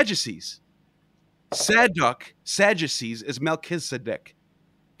the Sadducees. Sadducees is Melchizedek.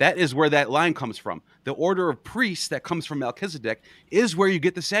 That is where that line comes from. The order of priests that comes from Melchizedek is where you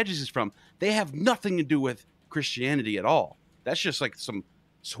get the Sadducees from. They have nothing to do with Christianity at all. That's just like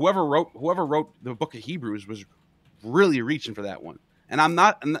whoever wrote the book of Hebrews was really reaching for that one. And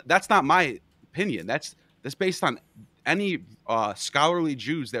that's not my opinion. That's based on any scholarly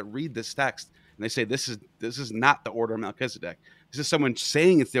Jews that read this text, and they say this is not the order of Melchizedek. This is someone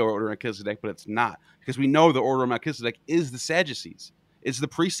saying it's the order of Melchizedek, but it's not, because we know the order of Melchizedek is the Sadducees. It's the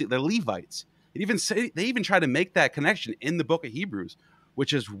priests, the Levites. They even try to make that connection in the book of Hebrews,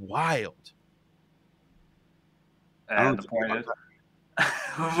 which is wild. And the point is,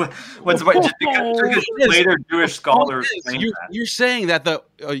 what's just because later Jewish scholars you're saying that the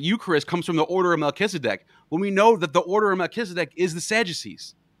Eucharist comes from the order of Melchizedek, when we know that the order of Melchizedek is the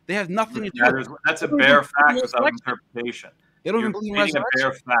Sadducees. They have nothing to do with it. That's a bare fact without interpretation. They don't even believe in resurrection. A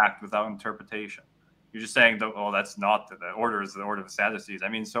bare fact without interpretation. You're just saying, that's not the order is the order of the Sadducees. I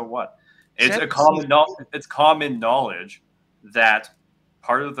mean, so what? It's common knowledge that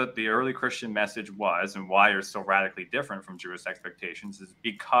part of the early Christian message was, and why you're so radically different from Jewish expectations, is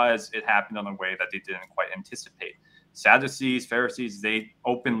because it happened in a way that they didn't quite anticipate. Sadducees, Pharisees, they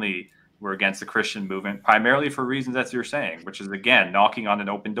openly were against the Christian movement, primarily for reasons that you're saying, which is, again, knocking on an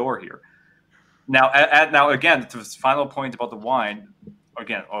open door here. Now, again, to this final point about the wine,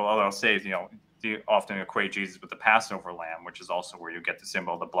 again, all I'll say is, they often equate Jesus with the Passover lamb, which is also where you get the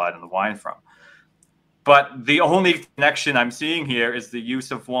symbol of the blood and the wine from. But the only connection I'm seeing here is the use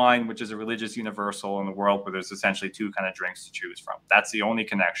of wine, which is a religious universal in the world where there's essentially two kind of drinks to choose from. That's the only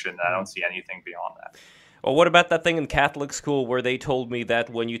connection. I don't see anything beyond that. Well, what about that thing in Catholic school where they told me that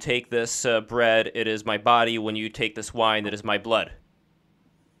when you take this bread, it is my body. When you take this wine, it is my blood?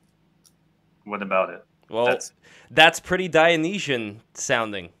 What about it? Well, that's pretty Dionysian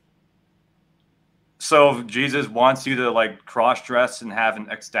sounding. So Jesus wants you to cross-dress and have an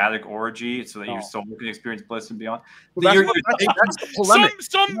ecstatic orgy so that your soul can experience bliss and beyond. Well, that's the polemic.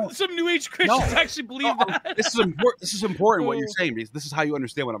 Some New Age Christians actually believe that. This is important what you're saying, because this is how you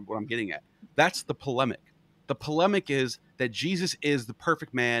understand what I'm getting at. That's the polemic. The polemic is that Jesus is the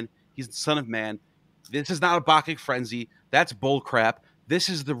perfect man. He's the Son of Man. This is not a Bacchic frenzy. That's bull crap. This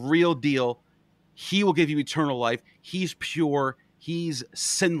is the real deal. He will give you eternal life. He's pure. He's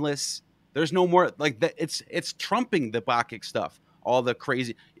sinless. There's no more like that. It's trumping the Bacchic stuff, all the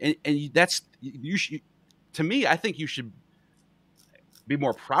crazy, and that's you should. To me, I think you should be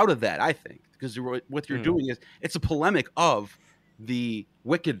more proud of that. I think, because what you're doing is it's a polemic of the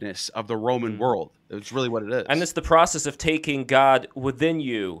wickedness of the Roman world. It's really what it is. And it's the process of taking God within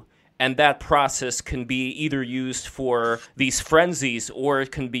you. And that process can be either used for these frenzies, or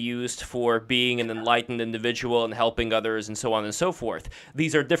it can be used for being an enlightened individual and helping others and so on and so forth.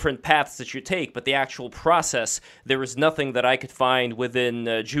 These are different paths that you take, but the actual process, there is nothing that I could find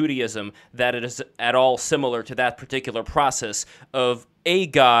within Judaism that it is at all similar to that particular process of a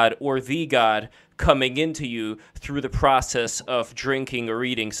God or the God coming into you through the process of drinking or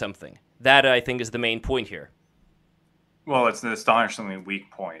eating something. That, I think, is the main point here. Well, it's an astonishingly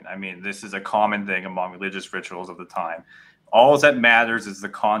weak point. I mean, this is a common thing among religious rituals of the time. All that matters is the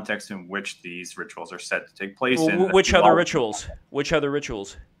context in which these rituals are said to take place in. Which other rituals? Which other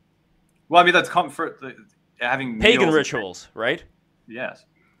rituals? Well, I mean, that's comfort. Having pagan rituals, right? Yes.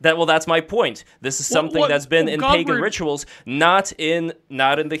 That's my point. This is something that's been in pagan rituals, not in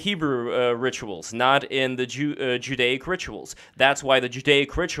the Hebrew rituals, not in the Judaic rituals. That's why the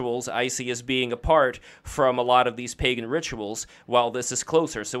Judaic rituals I see as being apart from a lot of these pagan rituals, while this is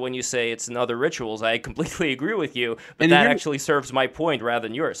closer. So when you say it's in other rituals, I completely agree with you, but that actually serves my point rather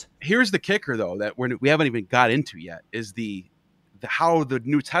than yours. Here's the kicker, though, that we haven't even got into yet, is how the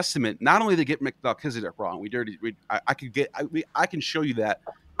New Testament, not only they get Melchizedek wrong, I can show you that.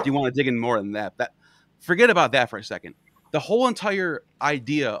 Do you want to dig in more than that? Forget about that for a second. The whole entire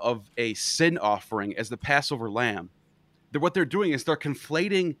idea of a sin offering as the Passover lamb, what they're doing is they're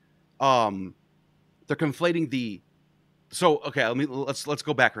conflating the. So okay, let's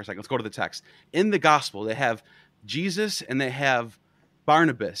go back for a second. Let's go to the text. In the gospel, they have Jesus and they have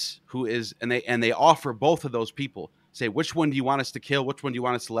Barnabas, who is, and they offer both of those people. Say, which one do you want us to kill? Which one do you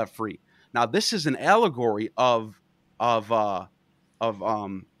want us to let free? Now, this is an allegory of what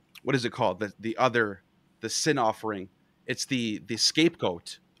is it called? The sin offering. It's the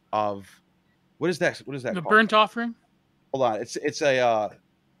scapegoat of what is that? What is that The called? burnt offering. Hold on. It's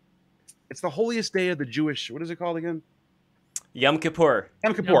the holiest day of the Jewish. What is it called again? Yom Kippur.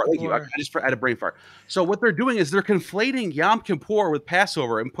 Yom Kippur. Yom Thank you. I Kippur. just had a brain fart. So what they're doing is they're conflating Yom Kippur with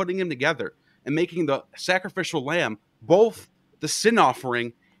Passover and putting them together and making the sacrificial lamb both the sin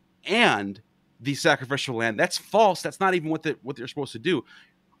offering and the sacrificial lamb. That's false. That's not even what they're supposed to do.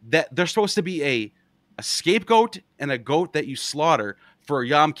 That they're supposed to be a scapegoat and a goat that you slaughter for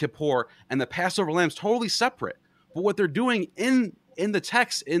Yom Kippur, and the Passover lamb's totally separate. But what they're doing in the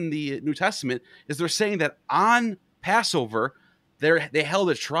text in the New Testament is they're saying that on Passover they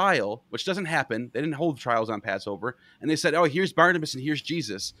held a trial, which doesn't happen. They didn't hold trials on Passover, and they said, "Oh, here's Barnabas and here's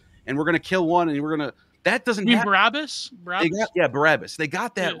Jesus, and we're going to kill one, and we're going to." That doesn't You mean happen. Barabbas? Barabbas. They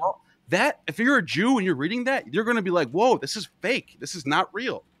got that. Yeah. Well, that if you're a Jew and you're reading that, you're going to be like, "Whoa, this is fake. This is not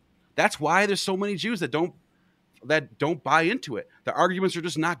real." That's why there's so many Jews that don't buy into it. The arguments are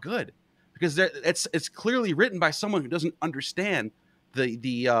just not good because it's clearly written by someone who doesn't understand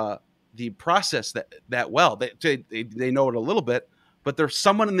the process that well. They know it a little bit, but there's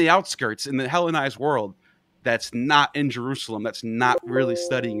someone in the outskirts in the Hellenized world that's not in Jerusalem, that's not really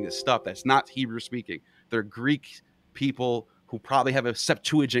studying this stuff, that's not Hebrew speaking. They're Greek people who probably have a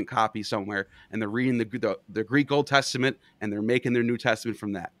Septuagint copy somewhere, and they're reading the Greek Old Testament, and they're making their New Testament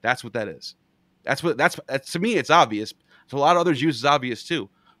from that. That's what that is. That's to me, it's obvious. To a lot of other Jews, it's obvious too,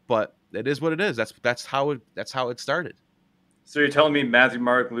 but it is what it is. That's how it started. So you're telling me Matthew,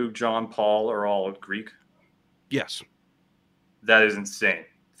 Mark, Luke, John, Paul are all Greek? Yes. That is insane.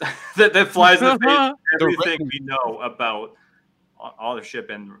 that flies in the face of everything we know about authorship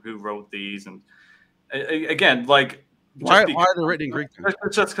and who wrote these. And again, like why are they written in Greek?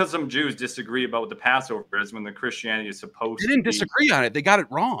 Just because some Jews disagree about what the Passover is when the Christianity is supposed to be. They didn't disagree on it. They got it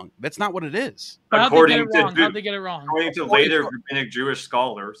wrong. That's not what it is. How'd they get it wrong? According to later rabbinic Jewish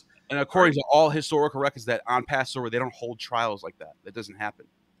scholars. And according to all historical records, that on Passover, they don't hold trials like that. That doesn't happen.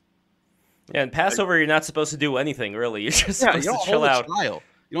 Yeah, and Passover, you're not supposed to do anything, really. You're just supposed to chill out. Trial.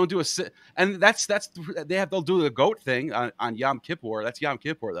 You don't do and they'll do the goat thing on Yom Kippur. That's Yom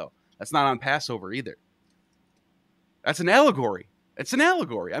Kippur, though. That's not on Passover either. That's an allegory. It's an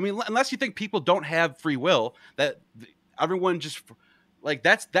allegory. I mean, unless you think people don't have free will, that everyone just like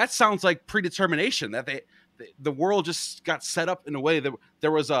that sounds like predetermination, that the world just got set up in a way that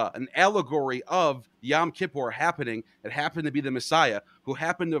there was an allegory of Yom Kippur happening. It happened to be the Messiah who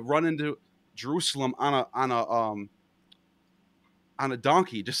happened to run into Jerusalem on a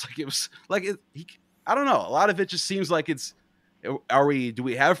donkey, just like it was like I don't know. A lot of it just seems like do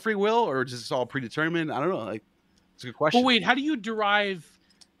we have free will, or is this all predetermined? I don't know. Like, it's a good question. Well, wait, how do you derive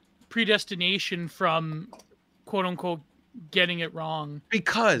predestination from quote unquote getting it wrong?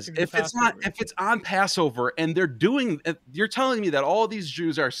 Because if it's on Passover and you're telling me that all these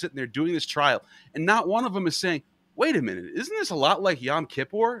Jews are sitting there doing this trial, and not one of them is saying, "Wait a minute, isn't this a lot like Yom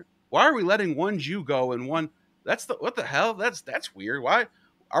Kippur? Why are we letting one Jew go and one? What the hell? That's weird. Why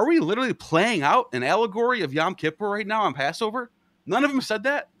are we literally playing out an allegory of Yom Kippur right now on Passover?" None of them said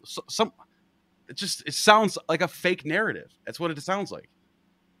that. It sounds like a fake narrative. That's what it sounds like.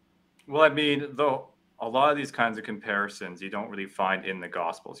 Well, I mean, though, a lot of these kinds of comparisons you don't really find in the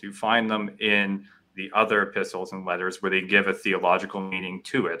Gospels. You find them in the other epistles and letters where they give a theological meaning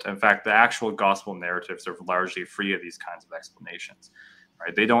to it. In fact, the actual Gospel narratives are largely free of these kinds of explanations.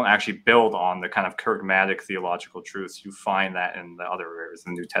 Right? They don't actually build on the kind of charismatic theological truths. You find that in the other areas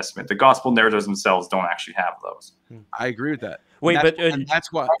in the New Testament. The Gospel narratives themselves don't actually have those. I agree with that. Wait, and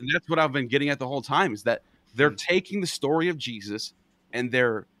that's what I've been getting at the whole time, is that they're taking the story of Jesus and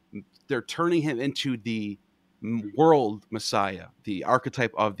they're turning him into the world Messiah, the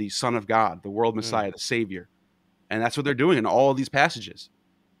archetype of the Son of God, the world Messiah, the Savior. And that's what they're doing in all these passages.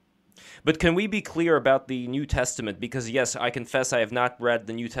 But can we be clear about the New Testament? Because, yes, I confess I have not read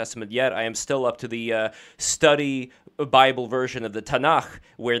the New Testament yet. I am still up to the study Bible version of the Tanakh,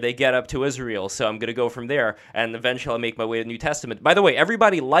 where they get up to Israel. So I'm going to go from there, and eventually I'll make my way to the New Testament. By the way,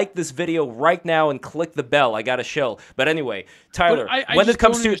 everybody like this video right now and click the bell. I got to show. But anyway, Tyler, when it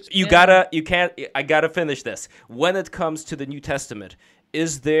comes to I gotta finish this. When it comes to the New Testament,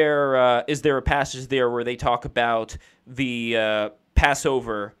 is there a passage there where they talk about the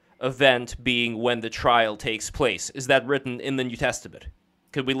Passover event being when the trial takes place? Is that written in the New Testament?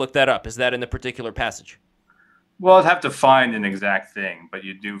 Could we look that up? Is that in a particular passage? Well, I'd have to find an exact thing, but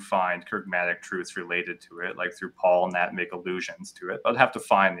you do find charismatic truths related to it, like through Paul and that make allusions to it. But I'd have to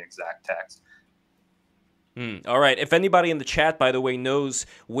find the exact text. All right. If anybody in the chat, by the way, knows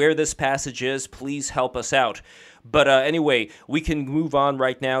where this passage is, please help us out. But anyway, we can move on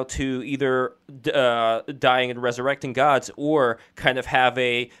right now to either dying and resurrecting gods, or kind of have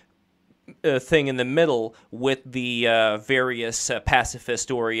a thing in the middle with the various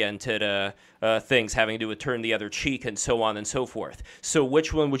pacifist-oriented things having to do with turn the other cheek and so on and so forth. So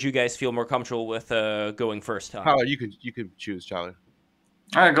which one would you guys feel more comfortable with going first, Tom? Tyler, you can choose, Tyler.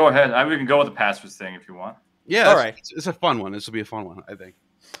 All right, go ahead. We can go with the pacifist thing if you want. Yeah, all right. It's a fun one. This will be a fun one, I think.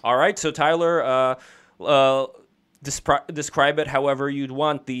 All right, so Tyler, describe it however you'd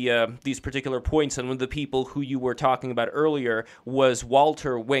want these particular points. And one of the people who you were talking about earlier was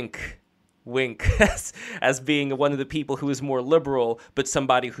Walter Wink as being one of the people who is more liberal, but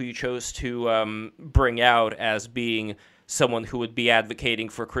somebody who you chose to bring out as being someone who would be advocating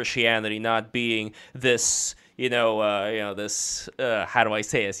for Christianity, not being this, this, how do I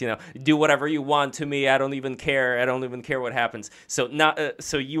say this? Do whatever you want to me. I don't even care. I don't even care what happens. So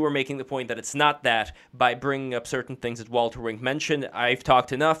so you were making the point that it's not that by bringing up certain things that Walter Wink mentioned. I've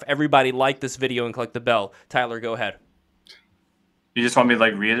talked enough. Everybody like this video and click the bell. Tyler, go ahead. You just want me to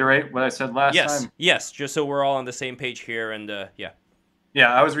reiterate what I said last time? Yes, just so we're all on the same page here, and yeah.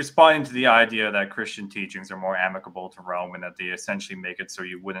 Yeah, I was responding to the idea that Christian teachings are more amicable to Rome and that they essentially make it so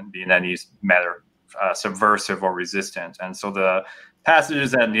you wouldn't be in any manner subversive or resistant. And so the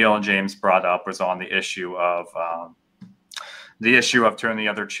passages that Neil and James brought up was on the issue of turn the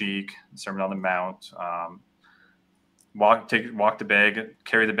other cheek, Sermon on the Mount, walk the bag,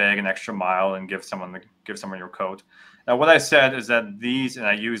 carry the bag an extra mile, and give someone your coat. Now, what I said is that and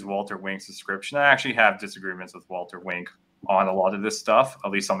I use Walter Wink's description. I actually have disagreements with Walter Wink on a lot of this stuff,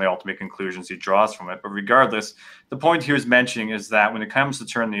 at least on the ultimate conclusions he draws from it. But regardless, the point he was mentioning is that when it comes to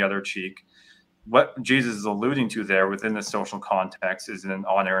turn the other cheek, what Jesus is alluding to there within the social context is an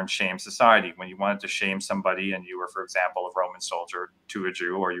honor and shame society. When you wanted to shame somebody and you were, for example, a Roman soldier to a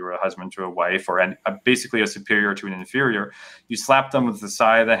Jew, or you were a husband to a wife, or basically a superior to an inferior, you slapped them with the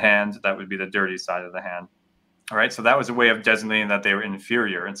side of the hand. That would be the dirty side of the hand. All right, so that was a way of designating that they were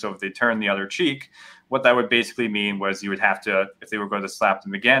inferior. And so if they turned the other cheek, what that would basically mean was you would have to, if they were going to slap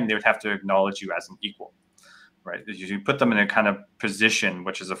them again, they would have to acknowledge you as an equal, right? You put them in a kind of position,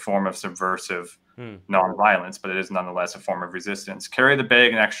 which is a form of subversive nonviolence, but it is nonetheless a form of resistance. Carry the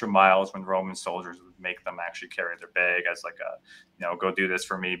bag an extra mile is when Roman soldiers would make them actually carry their bag as go do this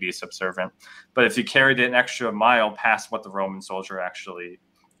for me, be subservient. But if you carried it an extra mile past what the Roman soldier actually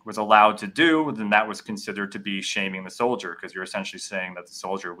was allowed to do, then that was considered to be shaming the soldier, because you're essentially saying that the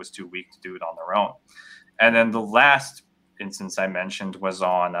soldier was too weak to do it on their own. And then the last instance I mentioned was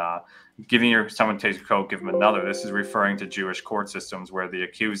on giving someone takes your coat, give them another. This is referring to Jewish court systems where the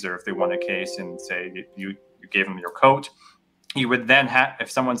accuser, if they won a case and say you gave them your coat, you would then have, if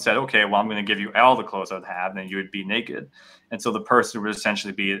someone said, okay, well, I'm going to give you all the clothes I'd have, then you would be naked. And so the person would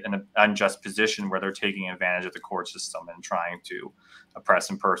essentially be in an unjust position where they're taking advantage of the court system and trying to oppress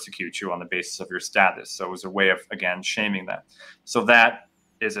and persecute you on the basis of your status. So it was a way of, again, shaming that. So that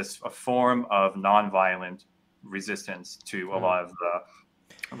is a form of nonviolent resistance to a lot of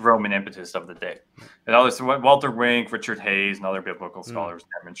the Roman impetus of the day. And also what Walter Wink, Richard Hayes, and other biblical scholars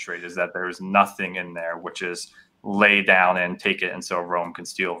demonstrate is that there is nothing in there which is lay down and take it, and so Rome can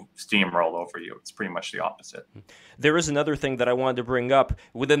steamroll over you. It's pretty much the opposite. There is another thing that I wanted to bring up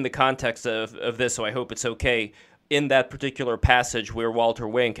within the context of this, so I hope it's okay. In that particular passage where Walter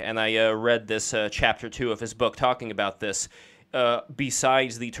Wink, and I read this chapter 2 of his book talking about this,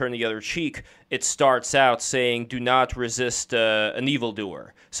 besides the turn the other cheek, it starts out saying, do not resist an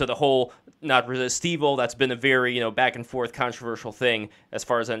evildoer. So the whole not resist evil, that's been a very, back and forth controversial thing, as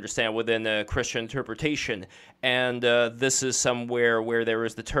far as I understand, within Christian interpretation. And this is somewhere where there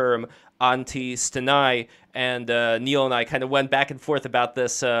is the term anti-stenai, and Neil and I kind of went back and forth about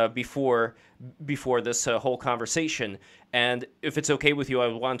this before this whole conversation. And if it's okay with you, I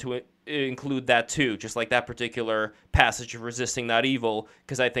would want to include that too, just like that particular passage of resisting not evil,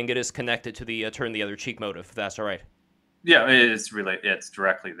 because I think it is connected to the turn the other cheek motive, if that's all right. Yeah, it's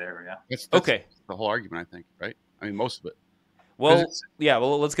directly there, yeah. That's okay. The whole argument, I think, right? I mean, most of it. Well,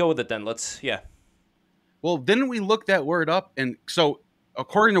 let's go with it then. Well, didn't we look that word up? And so,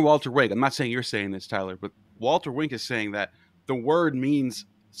 according to Walter Wink, I'm not saying you're saying this, Tyler, but Walter Wink is saying that the word means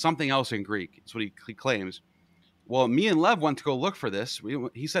something else in Greek. That's what he claims. Well, me and Lev went to go look for this.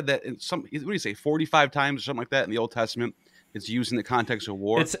 He said that what do you say, 45 times or something like that in the Old Testament, it's used in the context of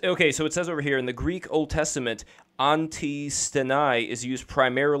war. It's okay. So it says over here in the Greek Old Testament, anti-stenai is used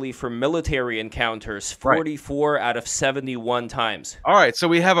primarily for military encounters, 44 out of 71 times. All right, so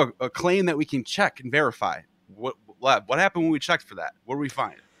we have a claim that we can check and verify. What happened when we checked for that? What did we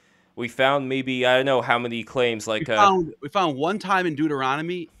find? We found maybe, I don't know how many claims, like... We found one time in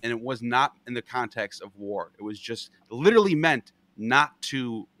Deuteronomy, and it was not in the context of war. It was just literally meant not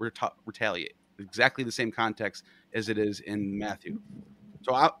to retaliate. Exactly the same context as it is in Matthew.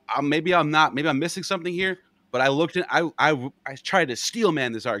 So maybe I'm missing something here, but I looked at, I tried to steel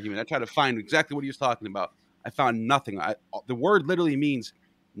man this argument. I tried to find exactly what he was talking about. I found nothing. The word literally means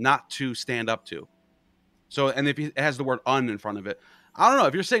not to stand up to. So, and if it has the word "un" in front of it, I don't know.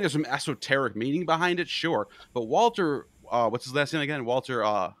 If you're saying there's some esoteric meaning behind it, sure. But Walter, what's his last name again? Walter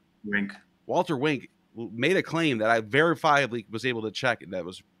Wink. Walter Wink made a claim that I verifiably was able to check that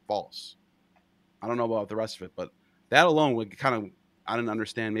was false. I don't know about the rest of it, but that alone would kind of, I didn't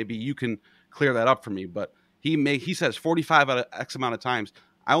understand. Maybe you can clear that up for me. But he says 45 out of X amount of times.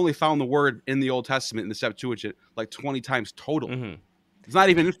 I only found the word in the Old Testament in the Septuagint like 20 times total. Mm-hmm. It's not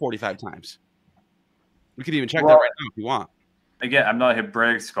even in 45 times. We could even check that right now if you want. Again, I'm not a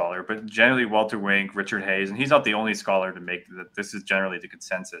Hebraic scholar, but generally Walter Wink, Richard Hayes, and he's not the only scholar to make that. This is generally the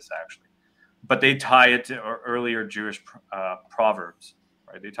consensus, actually. But they tie it to earlier Jewish proverbs,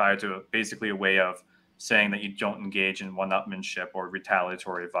 right? They tie it to basically a way of saying that you don't engage in one-upmanship or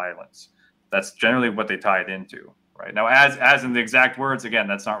retaliatory violence. That's generally what they tie it into. Right now, as in the exact words, again,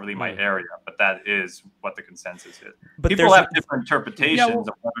 that's not really my area, but that is what the consensus is. But people have different interpretations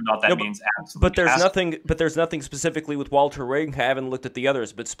of whether or not that means absolutely. But there's nothing specifically with Walter Wink. I haven't looked at the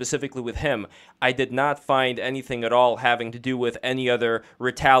others, but specifically with him, I did not find anything at all having to do with any other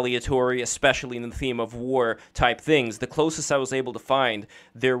retaliatory, especially in the theme of war type things. The closest I was able to find,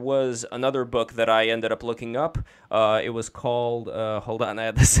 there was another book that I ended up looking up. It was called. Hold on, I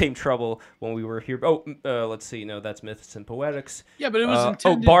had the same trouble when we were here. Let's see. No, that's Myths and Poetics. Yeah, but it was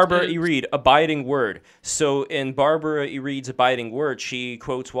intended. Barbara E. Reed, Abiding Word. So in Barbara E. Reed's Abiding Word, she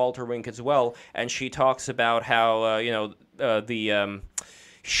quotes Walter Wink as well, and she talks about how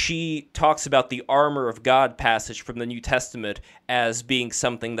she talks about the armor of God passage from the New Testament as being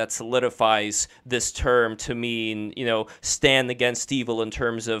something that solidifies this term to mean, stand against evil in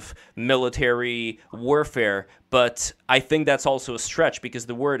terms of military warfare. But I think that's also a stretch because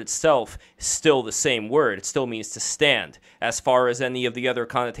the word itself is still the same word. It still means to stand. As far as any of the other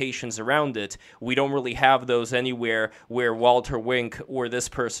connotations around it, we don't really have those anywhere where Walter Wink or this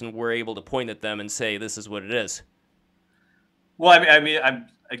person were able to point at them and say, this is what it is. Well,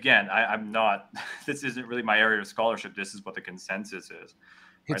 I'm not. This isn't really my area of scholarship. This is what the consensus is.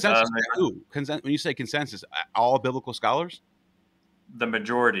 Consensus? Who? When you say consensus, all biblical scholars? The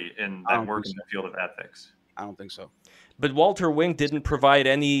majority that works in the field of ethics. I don't think so. But Walter Wink didn't provide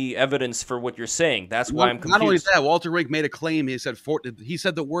any evidence for what you're saying. That's why I'm confused. Not only that, Walter Wink made a claim. He said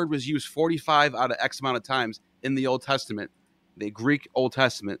the word was used 45 out of X amount of times in the Old Testament, the Greek Old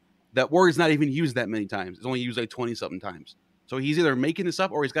Testament. That word is not even used that many times. It's only used like 20-something times. So he's either making this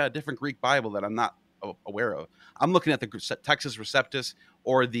up or he's got a different Greek Bible that I'm not aware of. I'm looking at the Textus Receptus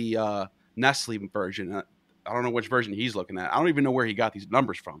or the Nestle version. I don't know which version he's looking at. I don't even know where he got these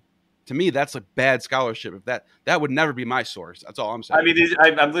numbers from. To me, that's a bad scholarship. If that would never be my source. That's all I'm saying. I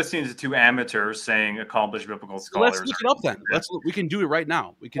mean, I'm listening to two amateurs saying accomplished biblical scholars. Let's look it up then. We can do it right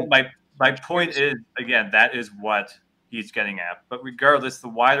now. We can. My point is, again, that is what he's getting at. But regardless, the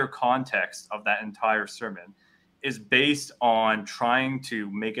wider context of that entire sermon is based on trying to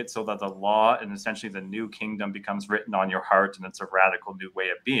make it so that the law and essentially the new kingdom becomes written on your heart, and it's a radical new way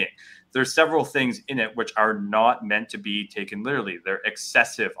of being. There's several things in it which are not meant to be taken literally. They're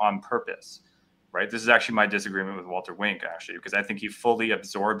excessive on purpose, right? This is actually my disagreement with Walter Wink, actually, because I think he fully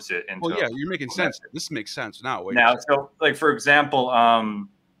absorbs it into... Well, yeah, you're making sense. This makes sense now. So, for example,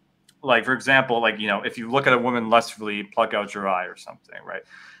 if you look at a woman lustfully, pluck out your eye or something, right?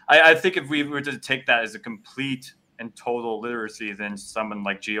 I think if we were to take that as a complete and total literacy, then someone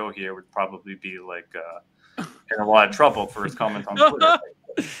like Gio here would probably be in a lot of trouble for his comments on Twitter.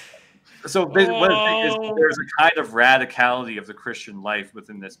 So what I think is there's a kind of radicality of the Christian life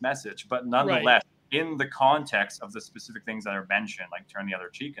within this message, but nonetheless, in the context of the specific things that are mentioned, like turn the other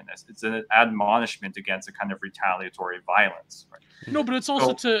cheek in this, it's an admonishment against a kind of retaliatory violence. Right? No, but it's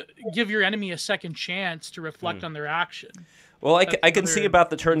also to give your enemy a second chance to reflect on their action. Well, I can see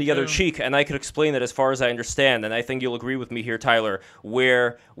about the turn the other cheek, and I could explain it as far as I understand, and I think you'll agree with me here, Tyler,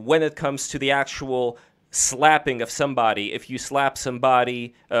 where when it comes to the actual slapping of somebody, if you slap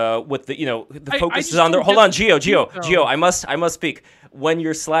somebody with the, the I focus just is on the, don't hold get on, the Geo, though. I must speak. When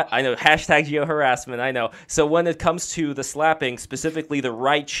you're I know, hashtag Geo harassment, I know. So when it comes to the slapping, specifically the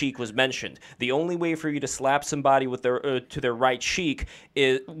right cheek was mentioned. The only way for you to slap somebody with their to their right cheek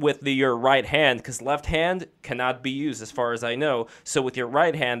is with your right hand, because left hand cannot be used as far as I know. So with your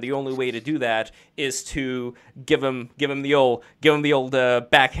right hand, the only way to do that is to give him the old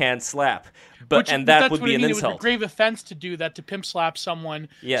backhand slap. But that that's would what be I an mean. It was a insult. grave offense to do that, to pimp slap someone.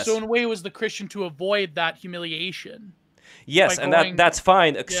 Yes. So in a way, it was the Christian to avoid that humiliation. Yes, by and going- that's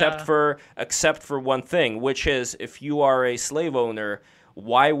fine, except Yeah. for one thing, which is if you are a slave owner,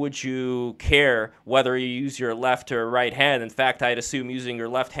 why would you care whether you use your left or right hand? In fact, I'd assume using your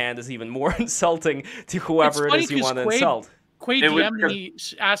left hand is even more insulting to whoever it funny is you 'cause want to insult. Quaid It was DM'd me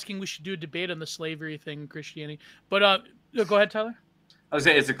asking we should do a debate on the slavery thing in Christianity. But go ahead, Tyler. I would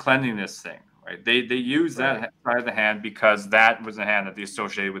say it's a cleanliness thing, right? They use that side of the hand because that was a hand that they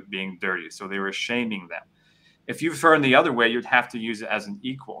associated with being dirty, so they were shaming them. If you prefer in the other way, you'd have to use it as an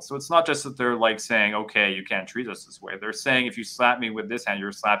equal. So it's not just that they're like saying, okay, you can't treat us this way. They're saying if you slap me with this hand,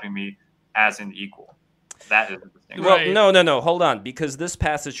 you're slapping me as an equal. That is the thing. Well, Right. no, hold on, because this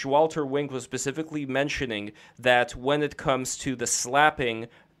passage, Walter Wink was specifically mentioning that when it comes to the slapping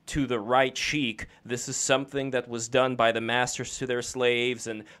to the right cheek, this is something that was done by the masters to their slaves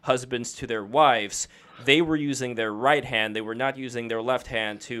and husbands to their wives. They were using their right hand. They were not using their left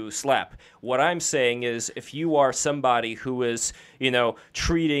hand to slap. What I'm saying is if you are somebody who is,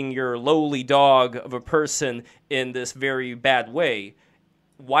 treating your lowly dog of a person in this very bad way,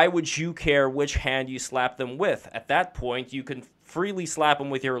 why would you care which hand you slap them with? At that point, you can freely slap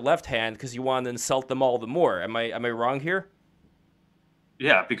them with your left hand because you want to insult them all the more. Am I wrong here?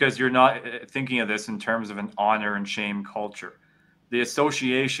 Yeah, because you're not thinking of this in terms of an honor and shame culture. The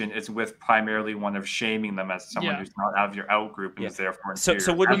association is with primarily one of shaming them as someone who's not out of your out group and is therefore inferior.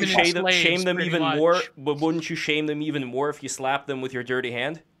 So wouldn't you Feminine shame them slaves, even pretty more? much. But wouldn't you shame them even more if you slap them with your dirty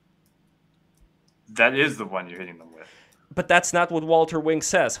hand? That is the one you're hitting them with. But that's not what Walter Wink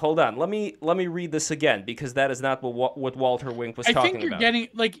says. Hold on, let me read this again because that is not what Walter Wink was talking about. I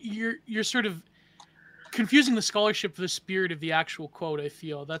think you're getting you're sort of confusing the scholarship for the spirit of the actual quote. I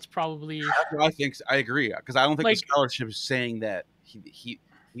feel that's probably. I agree because I don't think Like- the scholarship is saying that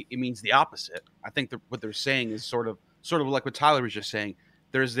it means the opposite. I think what they're saying is sort of like what Tyler was just saying.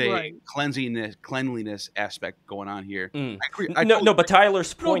 There's a Right. cleanliness aspect going on here. Mm. I agree. No, but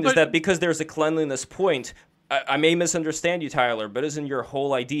Tyler's point is but- that because there's a cleanliness point, I may misunderstand you, Tyler, but isn't your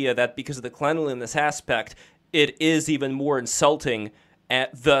whole idea that because of the cleanliness aspect, it is even more insulting, and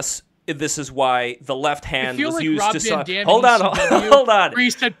thus this is why the left hand feel was like used Rob to Van Dam in hold on, ECW, hold on. Where he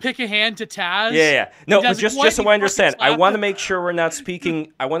said, "Pick a hand to Taz." Yeah. No, He but does just it so twice, I he understand, fucking I want to slapped make sure we're not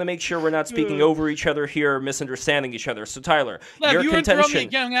speaking. I want to make sure we're not speaking over each other here, or misunderstanding each other. So, Tyler, Lev, your you interrupt me contention.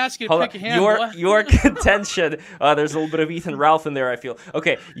 again. I'm gonna ask you to Hold pick a on. hand. boy. Your contention. There's a little bit of Ethan Ralph in there, I feel.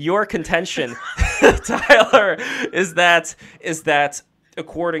 Okay, your contention, Tyler, is that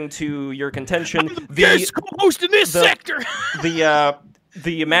according to your contention, Guest co-host in this the- sector.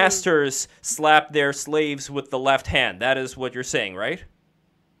 the masters slap their slaves with the left hand. That is what you're saying, right?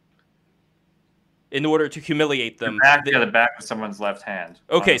 In order to humiliate them. The back of someone's left hand.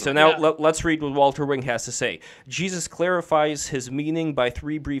 Okay, so now Yeah. let's read what Walter Wink has to say. Jesus clarifies his meaning by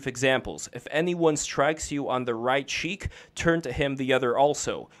 3 brief examples. If anyone strikes you on the right cheek, turn to him the other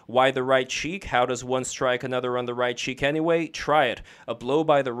also. Why the right cheek? How does one strike another on the right cheek anyway? Try it. A blow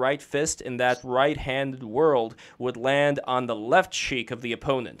by the right fist in that right-handed world would land on the left cheek of the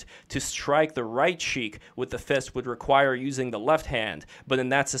opponent. To strike the right cheek with the fist would require using the left hand, but in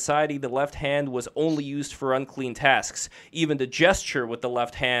that society the left hand was only used for unclean tasks. Even the gesture with the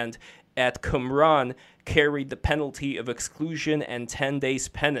left hand at Qumran carried the penalty of exclusion and 10 days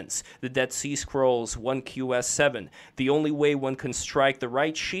penance. The Dead Sea Scrolls 1QS7. The only way one can strike the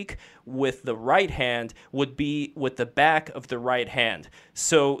right cheek with the right hand would be with the back of the right hand.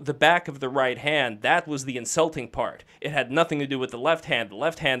 So the back of the right hand, that was the insulting part. It had nothing to do with the left hand. The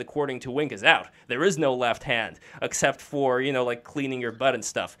left hand, according to Wink, is out. There is no left hand except for, like cleaning your butt and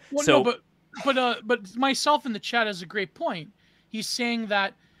stuff. Well, so no, but myself in the chat has a great point. He's saying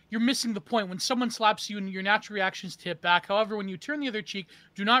that you're missing the point. When someone slaps you, and your natural reaction is to hit back. However, when you turn the other cheek,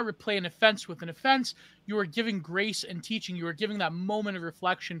 do not replay an offense with an offense. You are giving grace and teaching. You are giving that moment of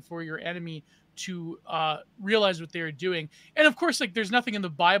reflection for your enemy to realize what they are doing. And of course, there's nothing in the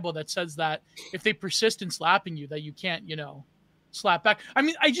Bible that says that if they persist in slapping you, that you can't, slap back. I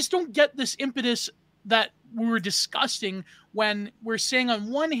mean, I just don't get this impetus that we were discussing when we're saying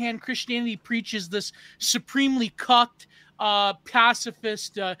on one hand Christianity preaches this supremely cucked,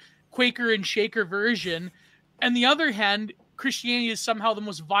 pacifist, Quaker and Shaker version. And the other hand, Christianity is somehow the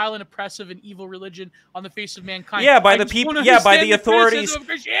most violent, oppressive, and evil religion on the face of mankind. Yeah, by the people. Yeah, by the authorities. Of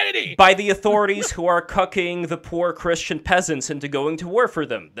Christianity. By the authorities who are cucking the poor Christian peasants into going to war for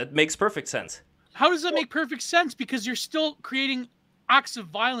them. That makes perfect sense. How does that make perfect sense? Because you're still creating acts of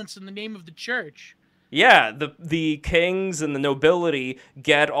violence in the name of the church. Yeah, the kings and the nobility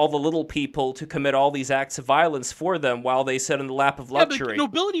get all the little people to commit all these acts of violence for them while they sit in the lap of luxury. Yeah, but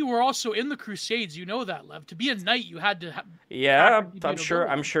nobility were also in the Crusades. You know that, Lev. To be a knight, you had to.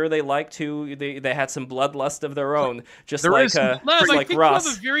 I'm sure they like to. They had some bloodlust of their own, just There like is some- Lev, I like think Russ. you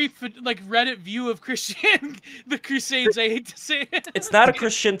have a very Reddit view of the Crusades. I hate to say it. It's not a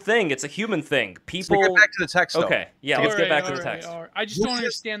Christian thing; it's a human thing. People. So get back to the text, though. Okay, yeah, let's get back to the text. All right. I just This don't is-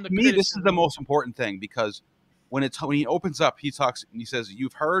 understand the. To me, this is criticism. the most important thing, because when he opens up, he talks and he says,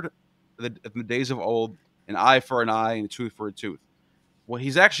 "You've heard in the days of old, an eye for an eye and a tooth for a tooth." What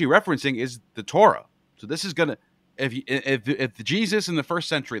he's actually referencing is the Torah. So this is gonna, if Jesus in the first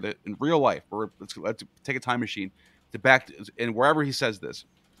century, in real life, or let's take a time machine to back and wherever he says this,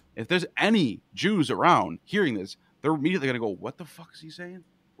 if there's any Jews around hearing this, they're immediately gonna go, "What the fuck is he saying?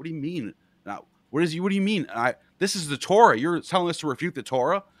 What do you mean? Now, what do you mean? This is the Torah. You're telling us to refute the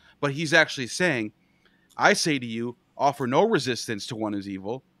Torah?" But he's actually saying, "I say to you, offer no resistance to one who's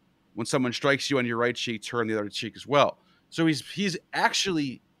evil. When someone strikes you on your right cheek, turn the other cheek as well." So he's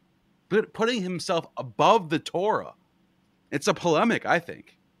actually putting himself above the Torah. It's a polemic, I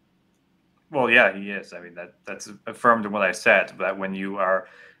think. Well, yeah, he is. I mean, that's affirmed in what I said, that when you are,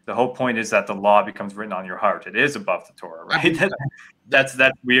 the whole point is that the law becomes written on your heart. It is above the Torah, right? That's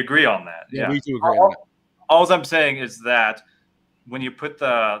we agree on that. Yeah, we do agree on that. All I'm saying is that when you put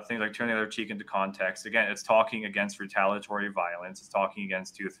the things like turn the other cheek into context, again, it's talking against retaliatory violence. It's talking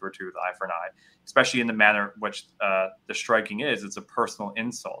against tooth for tooth, eye for an eye, especially in the manner which the striking is. It's a personal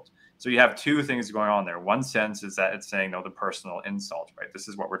insult. So you have two things going on there. One sense is that it's saying, no, the personal insult, right? This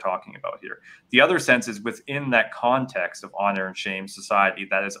is what we're talking about here. The other sense is within that context of honor and shame society,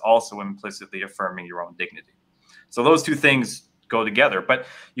 that is also implicitly affirming your own dignity. So those two things go together, but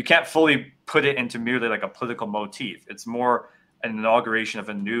you can't fully put it into merely like a political motif. It's more an inauguration of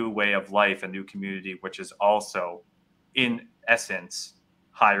a new way of life, a new community, which is also, in essence,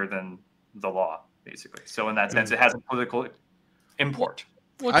 higher than the law, basically. So in that sense, it has a political import.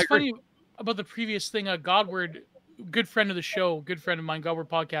 What's funny about the previous thing, Godward, good friend of the show, good friend of mine, Godward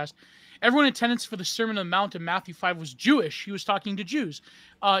podcast, everyone in attendance for the Sermon on the Mount in Matthew 5 was Jewish. He was talking to Jews,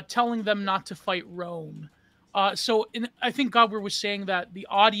 telling them not to fight Rome. I think Godward was saying that the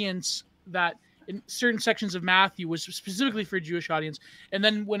audience that in certain sections of Matthew was specifically for a Jewish audience. And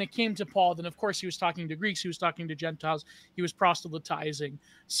then when it came to Paul, then of course he was talking to Greeks, he was talking to Gentiles, he was proselytizing.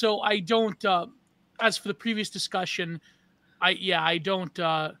 So I don't, as for the previous discussion, I don't,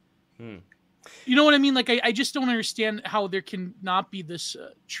 you know what I mean? Like, I just don't understand how there can not be this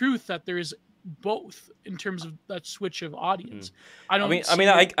truth that there is both in terms of that switch of audience.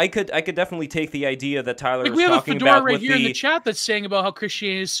 I could definitely take the idea that Tyler was we have talking a Fedora about right with here in the chat that's saying about how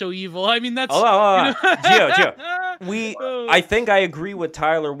Christianity is so evil. I mean, that's Gio. I think I agree with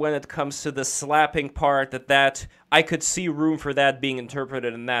Tyler when it comes to the slapping part, that I could see room for that being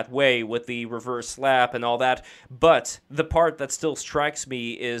interpreted in that way with the reverse slap and all that. But the part that still strikes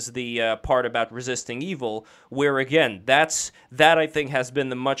me is the part about resisting evil, where again, that I think has been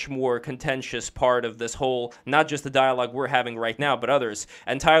the much more contentious part of this whole, not just the dialogue we're having right now, but others.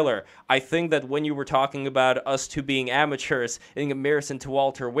 And Tyler, I think that when you were talking about us two being amateurs in comparison to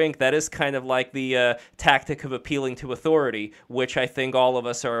Walter Wink, that is kind of like the tactic of appealing to authority, which I think all of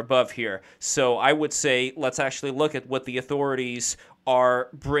us are above here. So I would say let's actually look at what the authorities are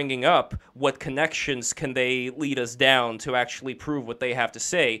bringing up. What connections can they lead us down to actually prove what they have to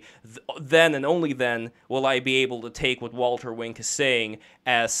say? Then and only then will I be able to take what Walter Wink is saying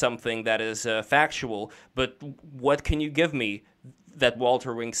as something that is factual. But what can you give me that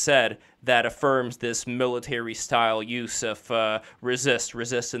Walter Wink said that affirms this military-style use of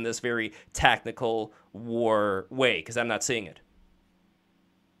resist in this very tactical war way? Because I'm not seeing it.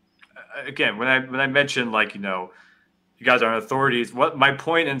 Again, when I mentioned, like, you guys aren't authorities, what my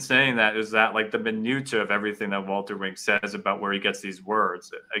point in saying that is that, like, the minutiae of everything that Walter Wink says about where he gets these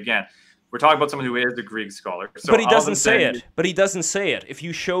words, again, we're talking about someone who is a Greek scholar. So but he doesn't say it. If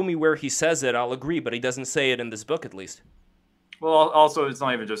you show me where he says it, I'll agree, but he doesn't say it in this book, at least. Well, also, it's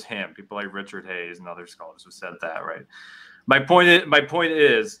not even just him. People like Richard Hayes and other scholars have said that, right? My point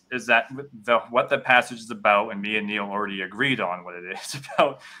is that what the passage is about, and me and Neil already agreed on what it is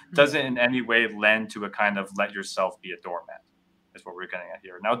about, doesn't in any way lend to a kind of let yourself be a doormat, is what we're getting at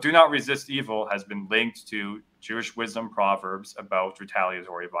here. Now, do not resist evil has been linked to Jewish wisdom proverbs about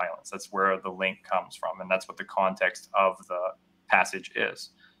retaliatory violence. That's where the link comes from, and that's what the context of the passage is.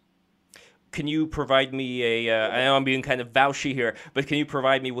 Can you provide me I know I'm being kind of vouchy here, but can you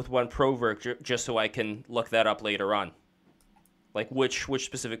provide me with one proverb just so I can look that up later on? Like which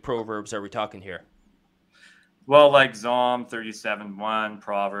specific proverbs are we talking here? Well, like Psalm 37:1,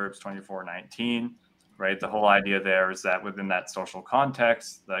 Proverbs 24:19, right? The whole idea there is that within that social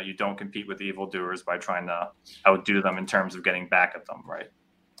context, that you don't compete with evildoers by trying to outdo them in terms of getting back at them, right?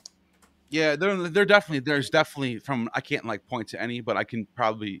 Yeah, there's definitely from I can't like point to any, but I can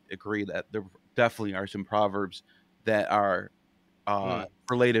probably agree that there definitely are some proverbs that are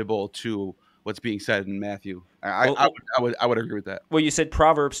relatable to what's being said in Matthew. I would agree with that. Well, you said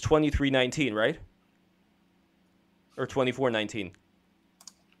Proverbs 23:19, right? Or 24:19.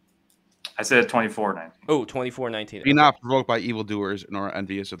 I said 24:19. Oh, 24:19. Be not provoked by evildoers nor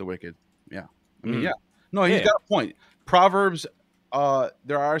envious of the wicked. Yeah. I mean, yeah. No, he's got a point. Proverbs,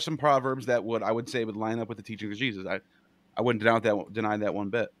 there are some proverbs that I would say would line up with the teachings of Jesus. I wouldn't deny that one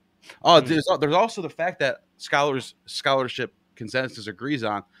bit. There's also the fact that scholarship consensus agrees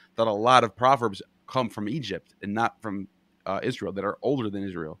on that a lot of proverbs come from Egypt and not from Israel, that are older than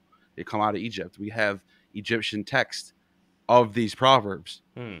Israel. They come out of Egypt. We have Egyptian text of these proverbs.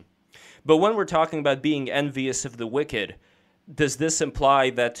 But when we're talking about being envious of the wicked, does this imply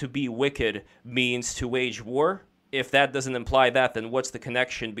that to be wicked means to wage war? If that doesn't imply that, then what's the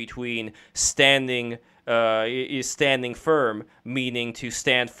connection between standing firm, meaning to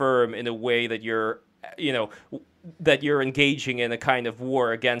stand firm in a way that you're engaging in a kind of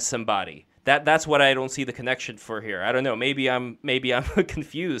war against somebody? That's what I don't see the connection for here. I don't know. Maybe I'm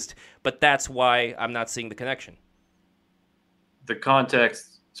confused, but that's why I'm not seeing the connection. The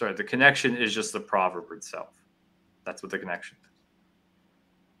connection is just the proverb itself. That's what the connection is.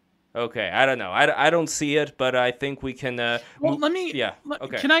 Okay, I don't know. I don't see it, but I think we can.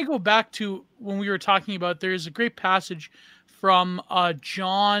 Okay. Can I go back to when we were talking about? There's a great passage from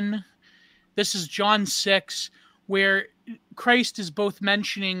John. This is John 6, where Christ is both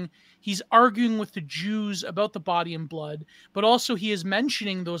mentioning. He's arguing with the Jews about the body and blood, but also he is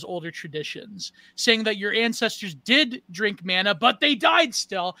mentioning those older traditions, saying that your ancestors did drink manna, but they died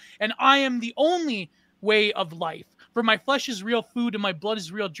still, and I am the only way of life. For my flesh is real food and my blood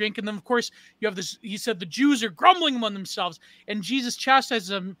is real drink. And then, of course, you have this, he said, the Jews are grumbling among themselves. And Jesus chastises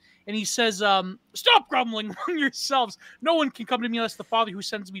them, and he says, stop grumbling among yourselves. No one can come to me unless the Father who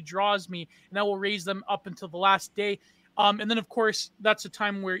sends me draws me, and I will raise them up until the last day. And then, of course, that's a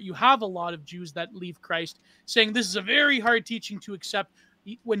time where you have a lot of Jews that leave Christ, saying this is a very hard teaching to accept.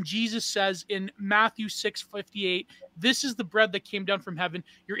 When Jesus says in Matthew 6:58, this is the bread that came down from heaven.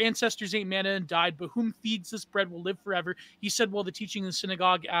 Your ancestors ate manna and died, but whom feeds this bread will live forever. He said, well, the teaching in the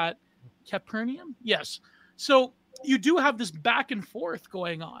synagogue at Capernaum? Yes. So you do have this back and forth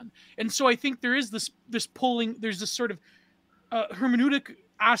going on. And so I think there is this pulling, there's this sort of hermeneutic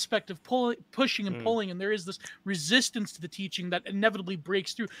aspect of pushing and pulling, and there is this resistance to the teaching that inevitably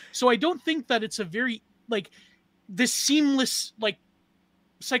breaks through. So I don't think that it's a very, this seamless,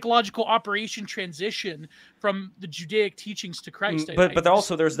 psychological operation transition from the Judaic teachings to Christ. But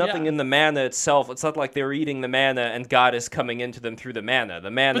also there's nothing in the manna itself. It's not like they're eating the manna and God is coming into them through the manna.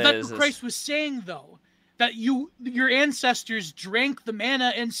 The manna but that's what Christ was saying, though, that your ancestors drank the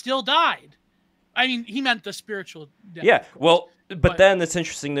manna and still died. I mean, he meant the spiritual death. Yeah, well, but then it's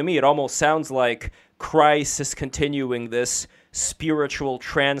interesting to me. It almost sounds like Christ is continuing this spiritual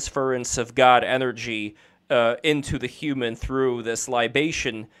transference of God energy into the human through this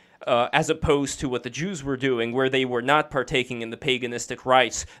libation, as opposed to what the Jews were doing, where they were not partaking in the paganistic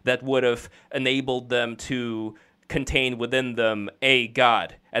rites that would have enabled them to contain within them a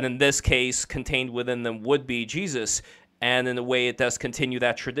God. And in this case, contained within them would be Jesus. And in a way, it does continue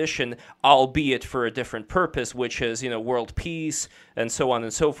that tradition, albeit for a different purpose, which is, world peace and so on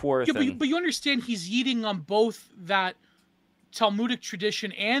and so forth. Yeah, but you understand he's eating on both that Talmudic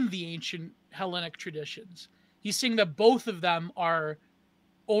tradition and the ancient Hellenic traditions. He's saying that both of them are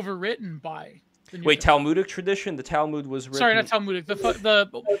overwritten by the New Testament. Talmudic tradition? The Talmud was written... Sorry, not Talmudic.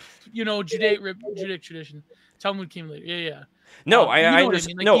 The Judaic tradition. Talmud came later. Yeah. No, I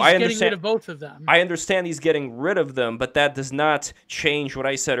understand. I mean? I understand. Getting rid of both of them. I understand he's getting rid of them, but that does not change what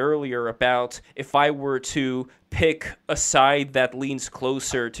I said earlier about if I were to pick a side that leans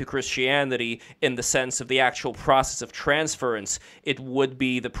closer to Christianity in the sense of the actual process of transference, it would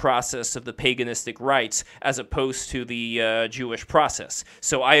be the process of the paganistic rites as opposed to the Jewish process.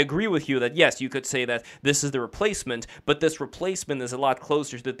 So I agree with you that, yes, you could say that this is the replacement, but this replacement is a lot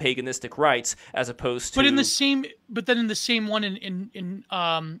closer to the paganistic rites as opposed to... But then in the same one one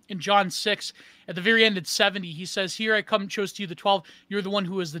in John 6 at the very end at 70. He says, "Here I come, chose to you the 12. You're the one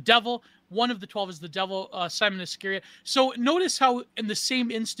who is the devil. One of the 12 is the devil, Simon Iscariot." So notice how in the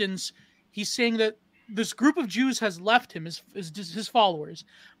same instance he's saying that this group of Jews has left him, his followers,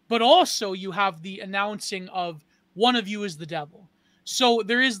 but also you have the announcing of one of you is the devil. So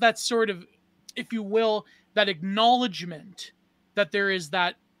there is that sort of, if you will, that acknowledgement that there is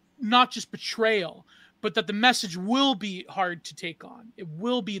that not just betrayal, but that the message will be hard to take on. It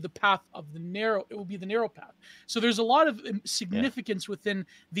will be the path of the narrow. It will be the narrow path. So there's a lot of significance within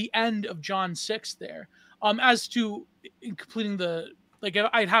the end of John 6 there. As to completing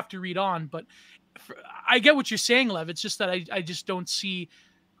I'd have to read on, but I get what you're saying, Lev. It's just that I just don't see.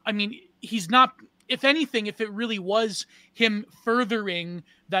 I mean, he's not. If anything, if it really was him furthering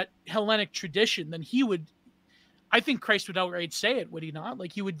that Hellenic tradition, then he would. I think Christ would outright say it, would he not?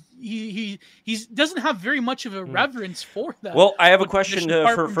 Like he would. He doesn't have very much of a reverence for that. Well, I have a question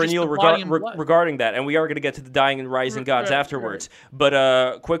for Neil regarding regarding that, and we are going to get to the dying and rising gods afterwards. Right.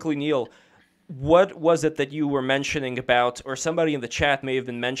 But quickly, Neil, what was it that you were mentioning about, or somebody in the chat may have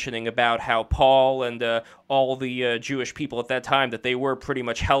been mentioning about how Paul and all the Jewish people at that time, that they were pretty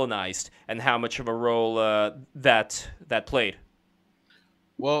much Hellenized, and how much of a role that played?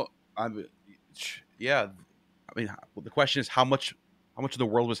 Well, yeah. I mean, the question is how much of the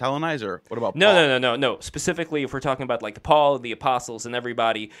world was Hellenized, or what about Paul? No. Specifically, if we're talking about like Paul, the apostles, and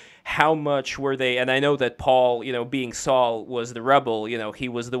everybody, how much were they? And I know that Paul, being Saul, was the rebel. He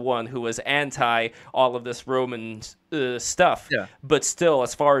was the one who was anti all of this Roman stuff. Yeah. But still,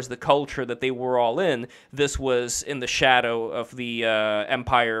 as far as the culture that they were all in, this was in the shadow of the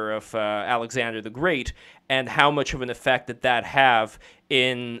empire of Alexander the Great. And how much of an effect did that have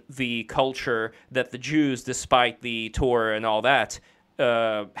in the culture that the Jews, despite the Torah and all that,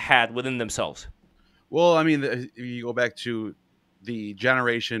 had within themselves? Well, I mean, if you go back to the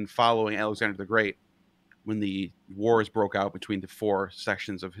generation following Alexander the Great, when the wars broke out between the four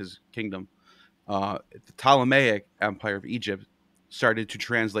sections of his kingdom, the Ptolemaic Empire of Egypt started to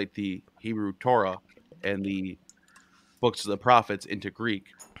translate the Hebrew Torah and the books of the prophets into Greek,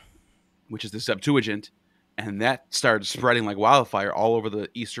 which is the Septuagint. And that started spreading like wildfire all over the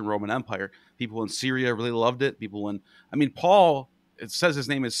Eastern Roman Empire. People in Syria really loved it. Paul, it says his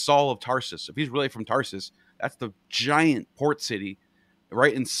name is Saul of Tarsus. If he's really from Tarsus, that's the giant port city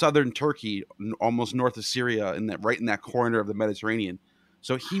right in southern Turkey, almost north of Syria, right in that corner of the Mediterranean.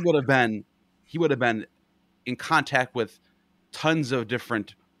 So he would have been in contact with tons of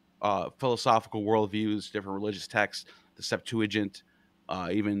different philosophical worldviews, different religious texts, the Septuagint.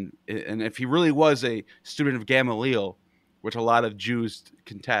 And if he really was a student of Gamaliel, which a lot of Jews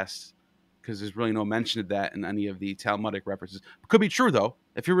contest, because there's really no mention of that in any of the Talmudic references. It could be true though.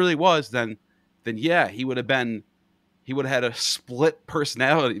 If he really was, then yeah, he would have had a split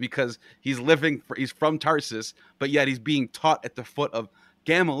personality, because he's from Tarsus, but yet he's being taught at the foot of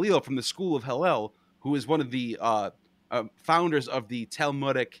Gamaliel from the school of Hillel, who is one of the founders of the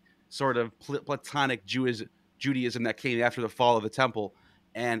Talmudic sort of Platonic Judaism that came after the fall of the temple.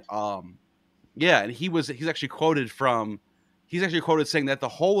 And and he's actually quoted saying that the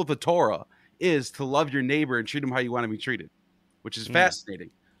whole of the Torah is to love your neighbor and treat him how you want to be treated, which is fascinating.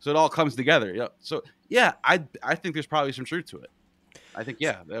 So it all comes together. So I think there's probably some truth to it. I think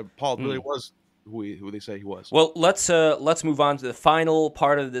Paul really was who they say he was. Well, let's move on to the final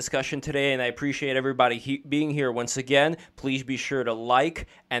part of the discussion today, and I appreciate everybody being here once again. Please be sure to like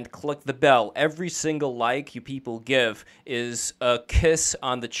and click the bell. Every single like you people give is a kiss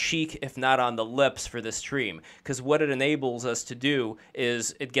on the cheek, if not on the lips, for this stream, because what it enables us to do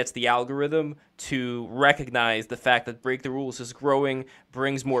is it gets the algorithm to recognize the fact that Break the Rules is growing,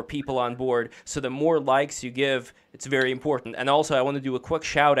 brings more people on board. So the more likes you give, it's very important. And also, I want to do a quick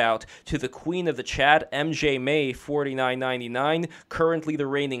shout out to the queen of the chat, MJ May 4999, currently the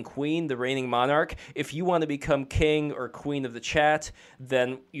reigning queen, the reigning monarch. If you want to become king or queen of the chat,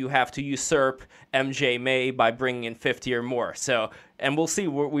 then you have to usurp MJ May by bringing in 50 or more. So, and we'll see,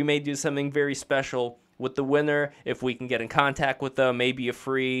 we may do something very special with the winner, if we can get in contact with them, maybe a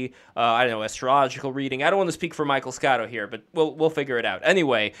free, astrological reading. I don't want to speak for Michael Scotto here, but we'll figure it out.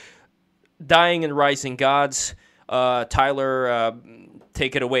 Anyway, dying and rising gods. Tyler,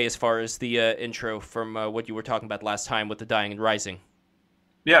 take it away as far as the intro from what you were talking about last time with the dying and rising.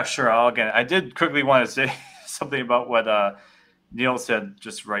 Yeah, sure. I did quickly want to say something about what Neil said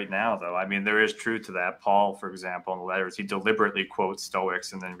just right now, though. I mean, there is truth to that. Paul, for example, in the letters, he deliberately quotes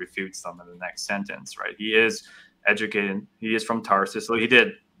Stoics and then refutes them in the next sentence, right? He is educated. He is from Tarsus, so he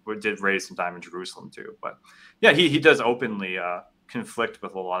did raise some time in Jerusalem too. But yeah, he does openly conflict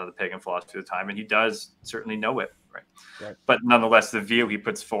with a lot of the pagan philosophy of the time, and he does certainly know it, right? Right. But nonetheless, the view he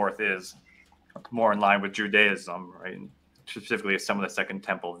puts forth is more in line with Judaism, right? And specifically some of the Second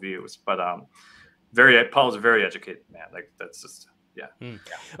Temple views. But Paul's a very educated man. Like that's just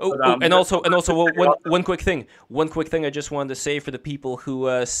and also one quick thing I just wanted to say for the people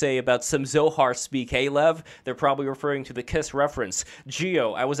who say about some Zohar speak, hey Lev, they're probably referring to the kiss reference.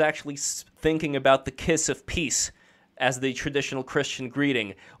 Gio, I was actually thinking about the kiss of peace as the traditional Christian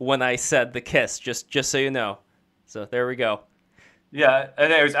greeting when I said the kiss, just so you know. So there we go. Yeah,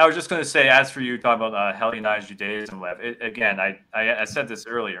 anyways, I was just going to say, as for you talking about Hellenized Judaism, Lev, I said this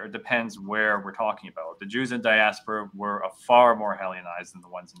earlier, it depends where we're talking about. The Jews in diaspora were far more Hellenized than the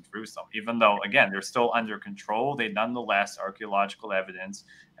ones in Jerusalem, even though, again, they're still under control. They nonetheless, archaeological evidence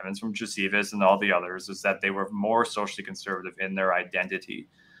from Josephus and all the others, is that they were more socially conservative in their identity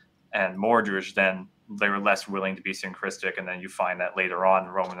and more Jewish than they were less willing to be syncretistic. And then you find that later on,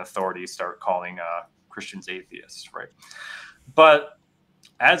 Roman authorities start calling Christians atheists, right? But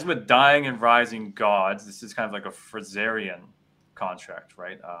as with dying and rising gods, this is kind of like a Frazerian contract,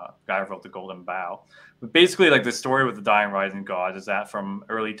 right? Guy who wrote the Golden Bough. But basically, like the story with the dying and rising gods is that from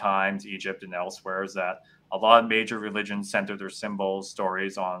early times, Egypt and elsewhere, is that a lot of major religions center their symbols,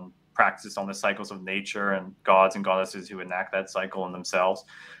 stories on practice on the cycles of nature and gods and goddesses who enact that cycle in themselves.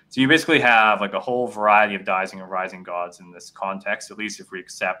 So you basically have like a whole variety of dying and rising gods in this context, at least if we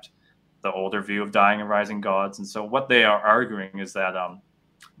accept the older view of dying and rising gods. And so what they are arguing is that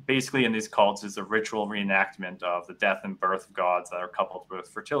basically in these cults is a ritual reenactment of the death and birth of gods that are coupled with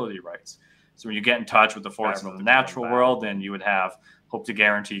fertility rites. So when you get in touch with the forces of the natural world, then you would have hope to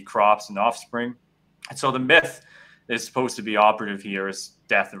guarantee crops and offspring. And so the myth is supposed to be operative here is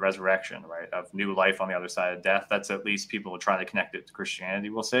death and resurrection, right? Of new life on the other side of death. That's at least people who try to connect it to Christianity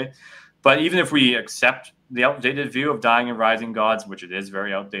will say. But even if we accept the outdated view of dying and rising gods, which it is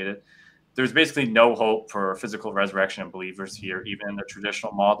very outdated, there's basically no hope for physical resurrection of believers here, even in the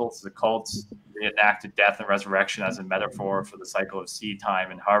traditional models. The cults reenacted death and resurrection as a metaphor for the cycle of seed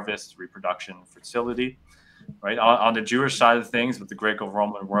time and harvest, reproduction, fertility. Right on the Jewish side of things, with the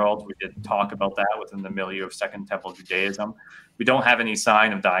Greco-Roman world, we did talk about that within the milieu of Second Temple Judaism. We don't have any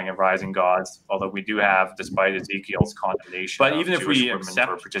sign of dying and rising gods, although we do have, despite Ezekiel's condemnation. But even if we accept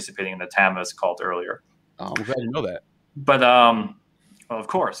for participating in the Tammuz cult earlier, I'm glad you know that. But well, of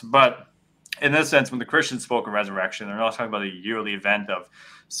course, but in this sense, when the Christians spoke of resurrection, they're not talking about a yearly event of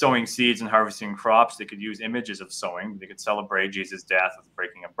sowing seeds and harvesting crops. They could use images of sowing. They could celebrate Jesus' death with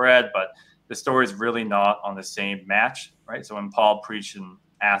breaking of bread, but the story is really not on the same match, right? So when Paul preached in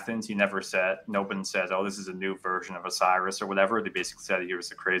Athens, he never said, no one says, oh, this is a new version of Osiris or whatever. They basically said he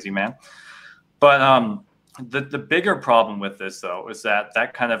was a crazy man. But the bigger problem with this, though, is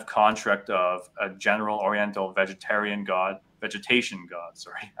that kind of construct of a general Oriental vegetation god,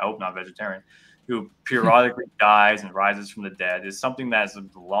 I hope not vegetarian, who periodically dies and rises from the dead is something that has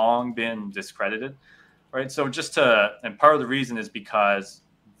long been discredited, right? So and part of the reason is because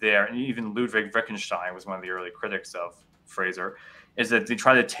and even Ludwig Wittgenstein was one of the early critics of Frazer, is that they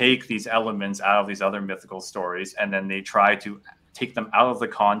try to take these elements out of these other mythical stories and then they try to take them out of the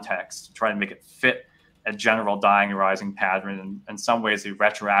context, try to make it fit a general dying and rising pattern. And in some ways, they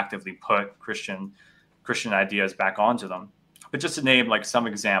retroactively put Christian ideas back onto them. But just to name like some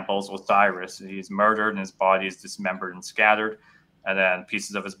examples, Osiris, he's murdered and his body is dismembered and scattered. And then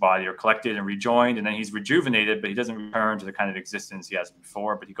pieces of his body are collected and rejoined. And then he's rejuvenated, but he doesn't return to the kind of existence he has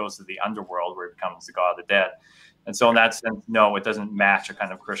before, but he goes to the underworld where he becomes the god of the dead. And so in that sense, no, it doesn't match a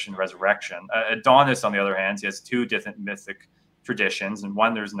kind of Christian resurrection. Adonis, on the other hand, he has two different mythic traditions. And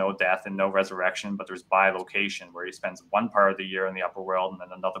one, there's no death and no resurrection, but there's bilocation where he spends one part of the year in the upper world and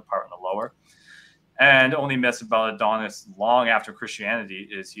then another part in the lower. And only myths about Adonis long after Christianity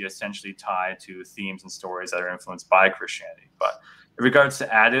is he essentially tied to themes and stories that are influenced by Christianity. But in regards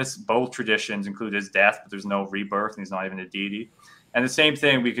to Attis, both traditions include his death, but there's no rebirth, and he's not even a deity. And the same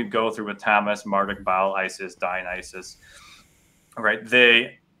thing we could go through with Tammuz, Marduk, Baal, Isis, Dionysus. Right?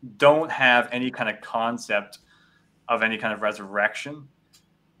 They don't have any kind of concept of any kind of resurrection.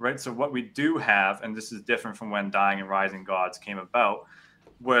 Right? So what we do have, and this is different from when dying and rising gods came about,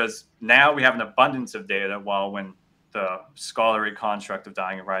 was now we have an abundance of data, while when the scholarly construct of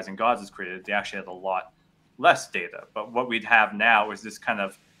dying and rising gods was created, they actually had a lot less data. But what we'd have now is this kind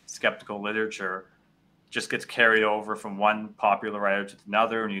of skeptical literature just gets carried over from one popular writer to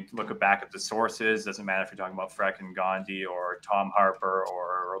another. And you look back at the sources, doesn't matter if you're talking about Freck and Gandhi or Tom Harper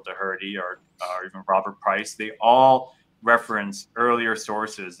or Earl Doherty or even Robert Price, they all reference earlier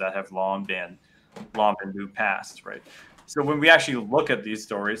sources that have long been moved past, right? So when we actually look at these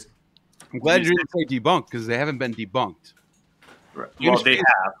stories, I'm glad you didn't say debunked, because they haven't been debunked. Well, they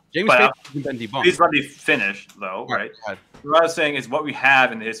have. James But Faith hasn't been debunked. please let me finish, though, right? Right. What I was saying is what we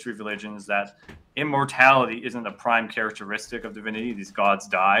have in the history of religion is that immortality isn't a prime characteristic of divinity. These gods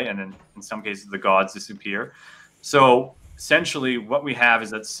die, and then in some cases the gods disappear. So essentially what we have is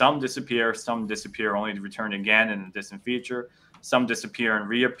that some disappear only to return again in the distant future. Some disappear and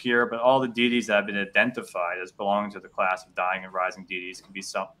reappear, but all the deities that have been identified as belonging to the class of dying and rising deities can be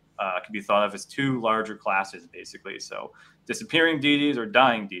thought of as two larger classes, basically. So disappearing deities or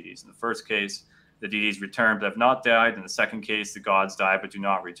dying deities. In the first case, the deities return but have not died. In the second case, the gods die but do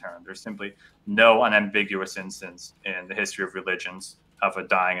not return. There's simply no unambiguous instance in the history of religions of a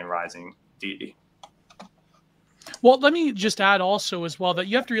dying and rising deity. Well, let me just add also as well that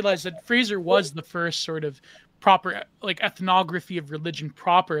you have to realize that Fraser was the first sort of proper like ethnography of religion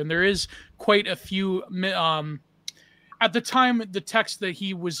proper, and there is quite a few at the time the text that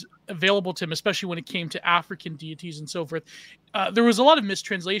he was available to him, especially when it came to African deities and so forth, there was a lot of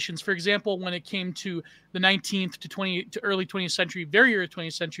mistranslations. For example, when it came to the 19th to early 20th century, very early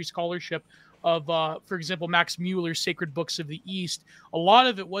 20th century scholarship of, for example, Max Muller's Sacred Books of the East, a lot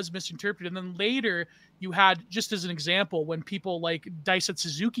of it was misinterpreted. And then later you had, just as an example, when people like Daisaku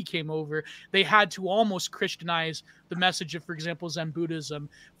Suzuki came over, they had to almost Christianize the message of, for example, Zen Buddhism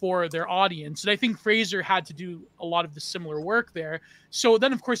for their audience. And I think Fraser had to do a lot of the similar work there. So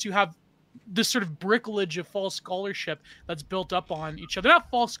then, of course, you have this sort of bricolage of false scholarship that's built up on each other. Not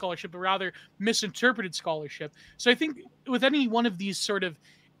false scholarship, but rather misinterpreted scholarship. So I think with any one of these sort of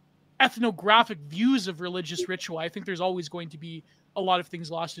ethnographic views of religious ritual, I think there's always going to be a lot of things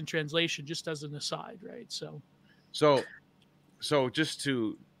lost in translation, just as an aside, right? So just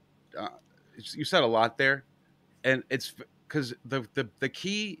to, you said a lot there, and it's because the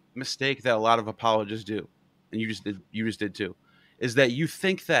key mistake that a lot of apologists do, and you just did too, is that you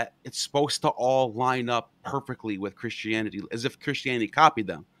think that it's supposed to all line up perfectly with Christianity, as if Christianity copied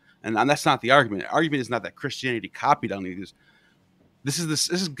them, and that's not the argument. The argument is not that Christianity copied on these. This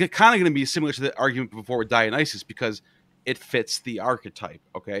is kind of going to be similar to the argument before with Dionysus, because it fits the archetype.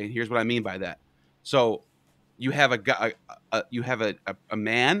 Okay, and here's what I mean by that. So you have a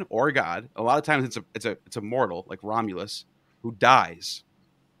man or a god. A lot of times it's a mortal like Romulus who dies.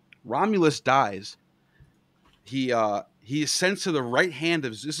 Romulus dies. He is sent to the right hand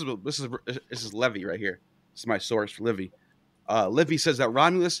of this is Livy right here. This is my source for Livy. Livy says that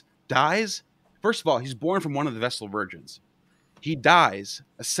Romulus dies. First of all, he's born from one of the Vestal Virgins. He dies,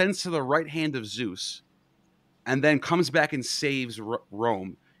 ascends to the right hand of Zeus, and then comes back and saves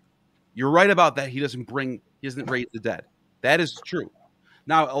Rome. You're right about that. He doesn't raise the dead. That is true.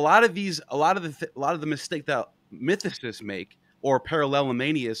 Now, a lot of the mistake that mythicists make, or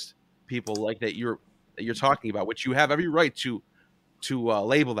parallelomanias people like that you're talking about, which you have every right to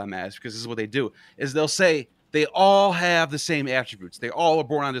label them as, because this is what they do, is they'll say they all have the same attributes. They all are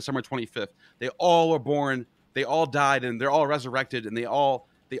born on December 25th. They all are born. They all died, and they're all resurrected, and they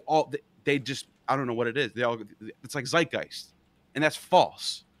just, I don't know what it is. It's like zeitgeist, and that's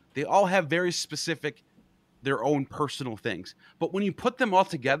false. They all have very specific, their own personal things. But when you put them all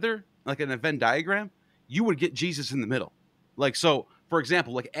together, like an Venn diagram, you would get Jesus in the middle. Like, so, for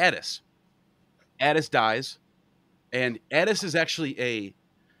example, like Attis. Attis dies, and Attis is actually a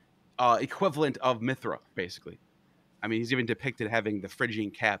equivalent of Mithra, basically. I mean, he's even depicted having the Phrygian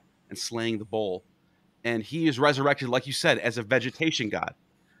cap and slaying the bull. And he is resurrected, like you said, as a vegetation god.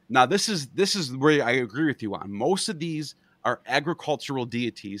 Now, this is where I agree with you on. Most of these are agricultural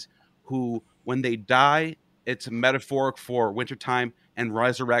deities who, when they die, it's metaphoric for wintertime, and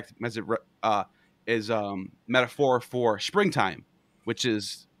resurrect is metaphor for springtime, which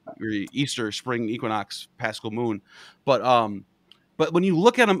is Easter, spring equinox, Paschal moon. But when you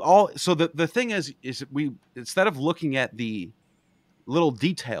look at them all, so the thing is we, instead of looking at the little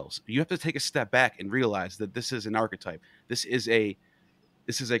details, you have to take a step back and realize that this is an archetype. This is a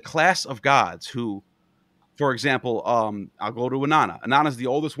class of gods who, for example, I'll go to Inanna. Inanna is the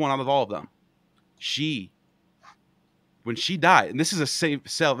oldest one out of all of them. When she died, and this is a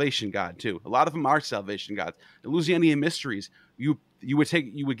salvation god too. A lot of them are salvation gods. The Lusitanian mysteries, you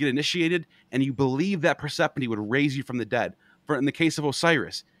would get initiated, and you believe that Persephone would raise you from the dead. For in the case of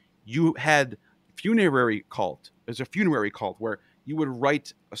Osiris, you had funerary cult. There's a funerary cult where you would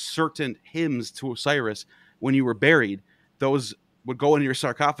write a certain hymns to Osiris when you were buried. Those would go into your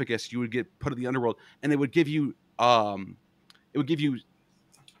sarcophagus. You would get put in the underworld, and it would give you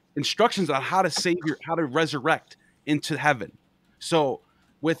instructions on how to resurrect into heaven. So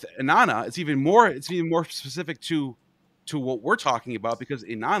with Inanna, it's even more specific to what we're talking about, because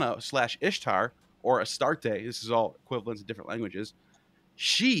Inanna / Ishtar or Astarte, this is all equivalents in different languages,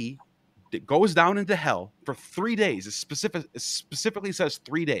 she goes down into hell for 3 days. It specifically says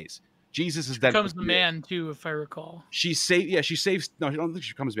 3 days. Jesus is dead. Becomes the man too, if I recall. She saves. No, I don't think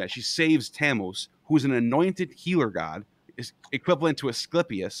she becomes man. She saves Tammuz, who's an anointed healer god, is equivalent to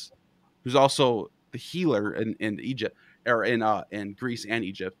Asclepius, who's also the healer in Egypt or in Greece and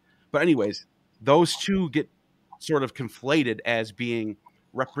Egypt. But anyways, those two get sort of conflated as being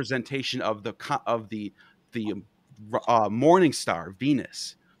representation of the morning star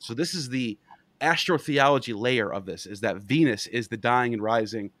Venus. So this is the astrotheology layer of this: is that Venus is the dying and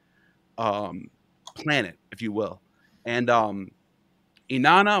rising planet, if you will. And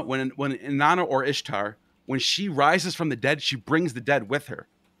Inanna, when Inanna or Ishtar, when she rises from the dead, she brings the dead with her.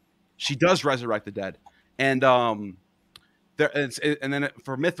 She does resurrect the dead. And then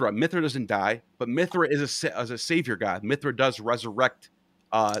for Mithra doesn't die, but Mithra is a savior god. Mithra does resurrect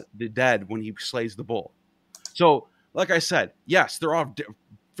the dead when he slays the bull. So, like I said, yes, there are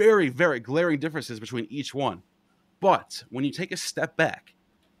very, very glaring differences between each one. But when you take a step back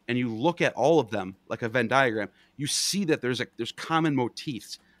and you look at all of them like a Venn diagram, you see that there's common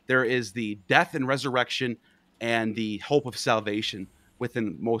motifs. There is the death and resurrection and the hope of salvation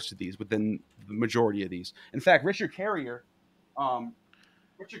within most of these, within the majority of these. In fact, Richard Carrier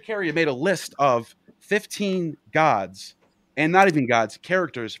made a list of 15 gods, and not even gods,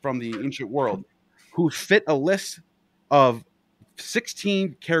 characters from the ancient world who fit a list of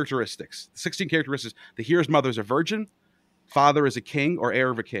 16 characteristics. 16 characteristics. The hero's mother is a virgin, father is a king or heir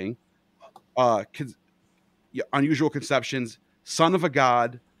of a king, unusual conceptions, son of a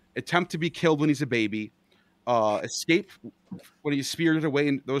god, attempt to be killed when he's a baby, escape when he's spirited away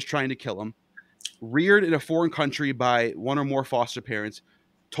and those trying to kill him, reared in a foreign country by one or more foster parents,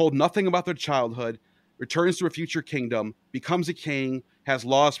 told nothing about their childhood, returns to a future kingdom, becomes a king, has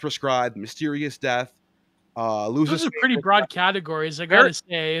laws prescribed, mysterious death, loses. Those are pretty broad categories, I gotta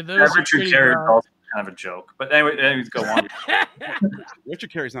say. Those are pretty Carrier broad. is also kind of a joke. But anyways, go on.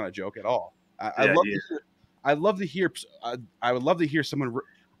 Richard Carey's not a joke at all. I would love to hear someone.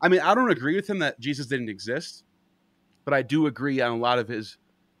 I mean, I don't agree with him that Jesus didn't exist, but I do agree on a lot of his.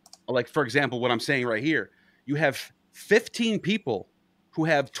 Like, for example, what I'm saying right here, you have 15 people who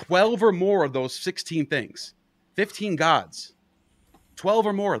have 12 or more of those 16 things. 15 gods, 12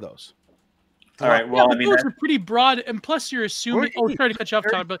 or more of those. All right. Well, yeah, those are pretty broad, and plus you're assuming. Oh, sorry to cut you off,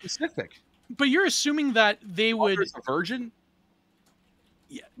 Todd, but specific. But you're assuming that they would. A virgin.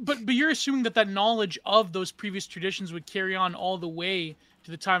 Yeah, but you're assuming that knowledge of those previous traditions would carry on all the way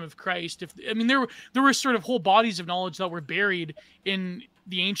to the time of Christ. There were sort of whole bodies of knowledge that were buried in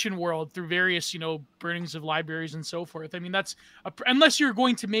the ancient world through various, burnings of libraries and so forth. I mean, unless you're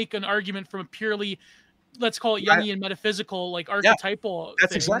going to make an argument from a purely, let's call it Jungian metaphysical, like archetypal.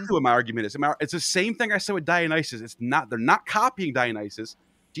 That's thing. exactly what my argument is. It's the same thing I said with Dionysus. They're not copying Dionysus.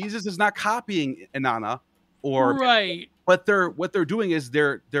 Jesus is not copying Inanna, right. But what they're doing is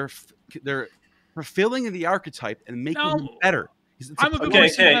they're fulfilling the archetype and making him better. I'm a bit more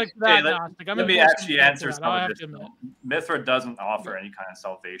sympathetic to that. Let me actually answer some of this. Mithra doesn't offer any kind of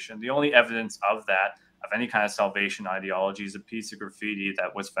salvation. The only evidence of any kind of salvation ideology, is a piece of graffiti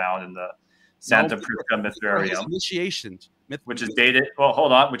that was found in the Santa Prisca Mithraeum, initiations, which is dated. Well,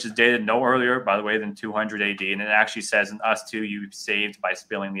 hold on, which is dated no earlier, by the way, than 200 AD, and it actually says, "In us too, you saved by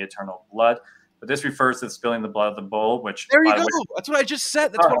spilling the eternal blood." But this refers to spilling the blood of the bull, which there you go. That's what I just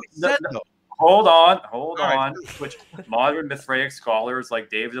said. That's what I said. No. Hold on. Which modern Mithraic scholars like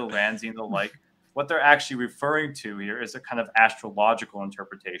David Delancey and the like, what they're actually referring to here is a kind of astrological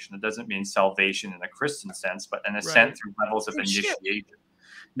interpretation. It doesn't mean salvation in a Christian sense, but an ascent through levels of initiation.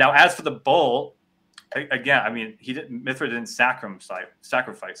 Now, as for the bull, again, Mithra didn't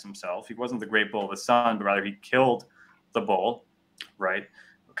sacrifice himself. He wasn't the great bull of the sun, but rather he killed the bull, right?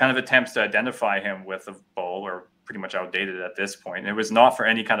 Kind of attempts to identify him with a bull are pretty much outdated at this point. It was not for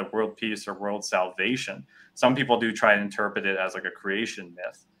any kind of world peace or world salvation. Some people do try and interpret it as like a creation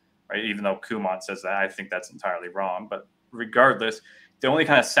myth, right? Even though Kumon says that, I think that's entirely wrong. But regardless, the only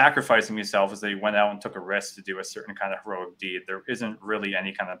kind of sacrificing himself is that he went out and took a risk to do a certain kind of heroic deed. There isn't really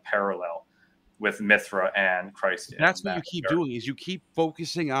any kind of parallel with Mithra and Christ. That's what you keep doing, is you keep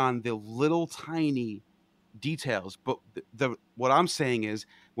focusing on the little tiny details. But what I'm saying is,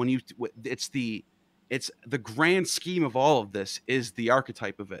 it's the grand scheme of all of this is the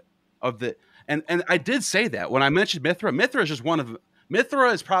archetype of it, and I did say that when I mentioned Mithra. Mithra is just one of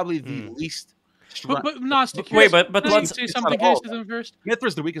Mithra is probably the least. But Gnostic. Wait, but let's say something. Can I say something first? Mithra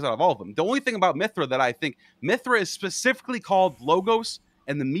is the weakest out of all of them. The only thing about Mithra that I think Mithra is specifically called Logos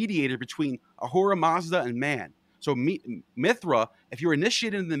and the mediator between Ahura Mazda and man. So Mithra, if you're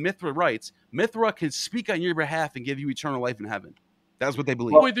initiated in the Mithra rites, Mithra can speak on your behalf and give you eternal life in heaven. That's what they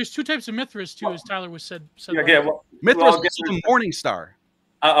believe. Oh, wait, there's two types of Mithras too, as Tyler was said. Yeah, well, Mithras is the morning star.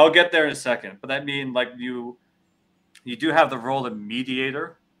 I'll get there in a second, but that means like you do have the role of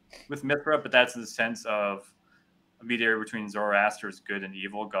mediator with Mithra, but that's in the sense of a mediator between Zoroaster's good and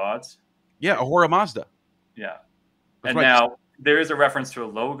evil gods. Yeah, Ahura Mazda. Yeah. That's and right. Now there is a reference to a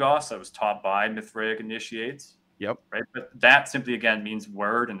logos that was taught by Mithraic initiates. Yep. Right, but that simply again means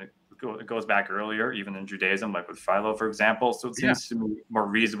word, and it goes back earlier, even in Judaism, like with Philo, for example. So it seems to me more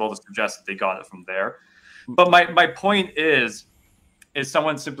reasonable to suggest that they got it from there. But my point is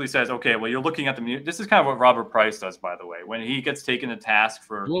someone simply says, okay, well, you're looking at this is kind of what Robert Price does, by the way, when he gets taken to task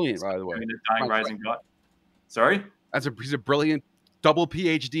for brilliant, by the way, dying rising God. Sorry, he's a brilliant double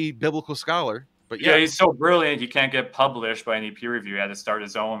PhD biblical scholar. But yeah, he's so brilliant he can't get published by any peer review. He had to start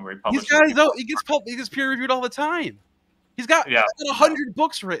his own where he publishes. He's got his own. He gets peer reviewed all the time. He's got 100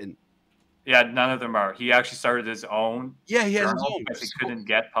 books written. Yeah, none of them are. He actually started his own. Yeah, he has his own. Because he couldn't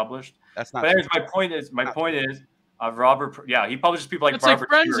get published. That's not. But anyways, my point is, Robert. Yeah, he publishes people like Barbara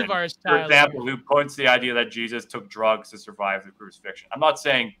friends Turin, of ours, for example, who points to the idea that Jesus took drugs to survive the crucifixion. I'm not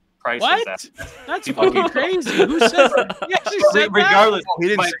saying Price says that. That's fucking crazy. Who says that? He actually said regardless, that? He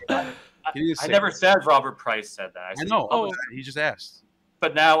didn't say that. I never said Robert Price said that. I know. He just asked.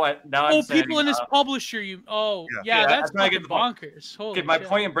 But now I'm saying, people in his publisher. That's fucking bonkers. Okay, my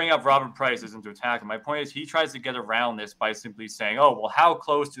point in bringing up Robert Price isn't to attack him. My point is he tries to get around this by simply saying, "Oh, well, how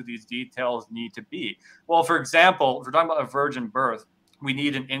close do these details need to be?" Well, for example, if we're talking about a virgin birth, we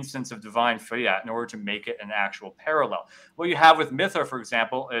need an instance of divine fiat in order to make it an actual parallel. What you have with Mithra, for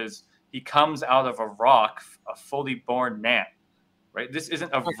example, is he comes out of a rock, a fully born man. Right, this isn't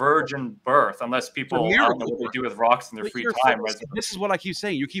a virgin birth unless people I don't know what they do with rocks in their free time. This is what I keep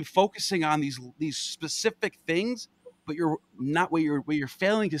saying. You keep focusing on these specific things, but you're not where you're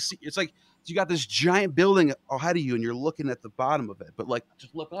failing to see. It's like you got this giant building ahead of you, and you're looking at the bottom of it. But like,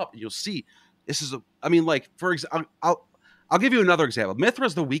 just look up, and you'll see. This is for example, I'll give you another example. Mithra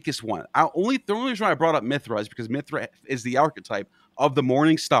is the weakest one. The only reason I brought up Mithra is because Mithra is the archetype of the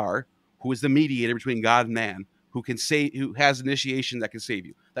morning star, who is the mediator between God and man, who has initiation that can save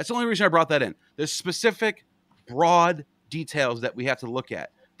you. That's the only reason I brought that in. There's specific, broad details that we have to look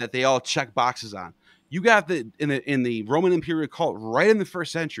at that they all check boxes on. You got in the Roman imperial cult right in the 1st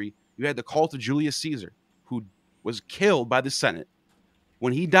century. You had the cult of Julius Caesar, who was killed by the Senate.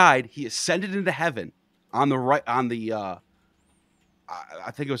 When he died, he ascended into heaven on the right on the. I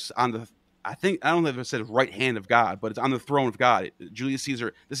think it was on the. I don't know if it said right hand of God, but it's on the throne of God. Julius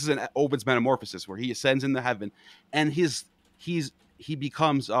Caesar. This is an Ovid's Metamorphosis where he ascends into heaven, and his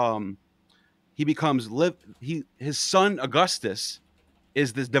son Augustus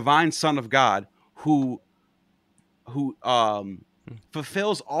is this divine son of God who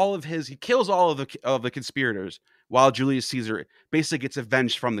fulfills all of he kills all of the conspirators while Julius Caesar basically gets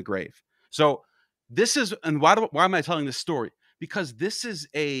avenged from the grave. So this is, and why am I telling this story? Because this is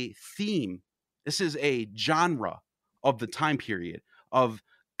a theme, this is a genre of the time period of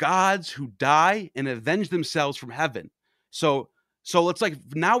gods who die and avenge themselves from heaven. So it's like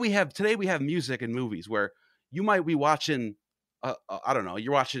today we have music and movies where you might be watching, I don't know,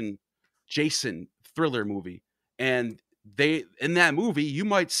 you're watching Jason thriller movie, and in that movie you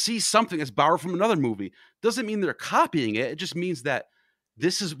might see something that's borrowed from another movie. Doesn't mean they're copying it. It just means that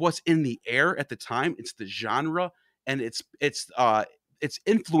this is what's in the air at the time. It's the genre. And it's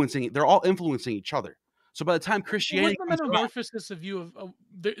influencing. They're all influencing each other. So by the time Christianity, the Metamorphosis a view of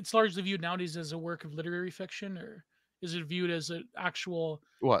it's largely viewed nowadays as a work of literary fiction, or is it viewed as an actual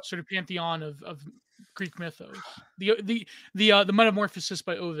sort of pantheon of Greek mythos? The Metamorphosis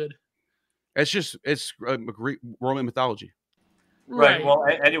by Ovid. It's Greek Roman mythology. Right. Well,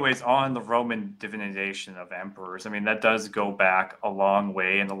 anyways, on the Roman divinization of emperors, I mean that does go back a long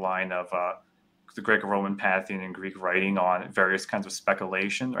way in the line of. The Greco-Roman pantheon and Greek writing on various kinds of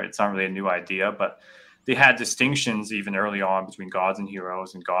speculation, right? It's not really a new idea, but they had distinctions even early on between gods and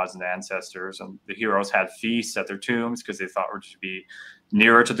heroes and gods and ancestors. And the heroes had feasts at their tombs because they thought were to be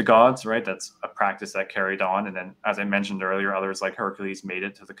nearer to the gods, right? That's a practice that carried on. And then, as I mentioned earlier, others like Hercules made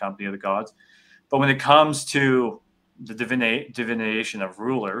it to the company of the gods. But when it comes to the divination of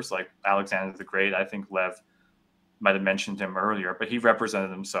rulers like Alexander the Great, I think Lev might have mentioned him earlier, but he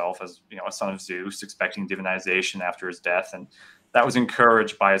represented himself as, a son of Zeus, expecting divinization after his death. And that was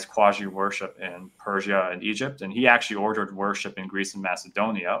encouraged by his quasi-worship in Persia and Egypt. And he actually ordered worship in Greece and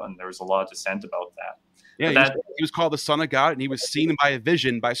Macedonia. And there was a lot of dissent about that. Yeah, he was called the son of God, and he was seen by a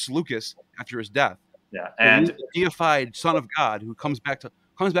vision by Seleucus after his death. Yeah. And the deified son of God who comes back to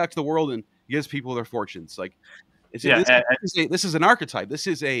the world and gives people their fortunes. This is an archetype. This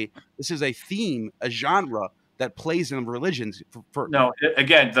is a theme, a genre that plays in religions. No,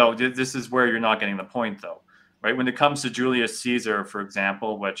 again, though, this is where you're not getting the point, though, right? When it comes to Julius Caesar, for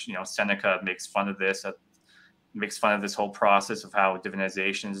example, which Seneca makes fun of this whole process of how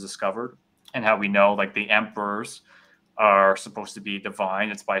divinization is discovered and how we know like the emperors are supposed to be divine.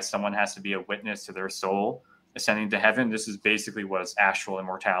 It's by someone has to be a witness to their soul ascending to heaven. This is basically what is astral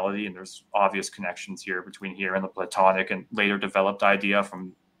immortality, and there's obvious connections here between here and the Platonic and later developed idea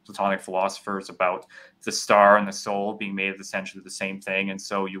from Platonic philosophers about the star and the soul being made of essentially the same thing. And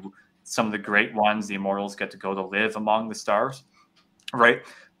so some of the great ones, the immortals, get to go to live among the stars, right?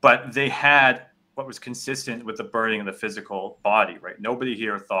 But they had what was consistent with the burning of the physical body, right? Nobody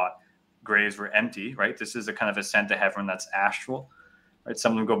here thought graves were empty, right? This is a kind of ascent to heaven that's astral, right?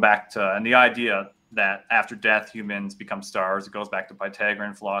 Some of them go back to, and the idea that after death, humans become stars, it goes back to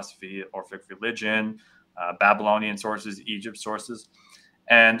Pythagorean philosophy, Orphic religion, Babylonian sources, Egypt sources.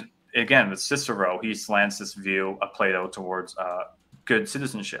 And again, with Cicero, he slants this view of Plato towards good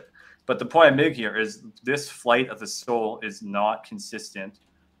citizenship. But the point I make here is this flight of the soul is not consistent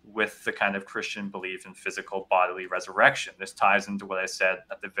with the kind of Christian belief in physical bodily resurrection. This ties into what I said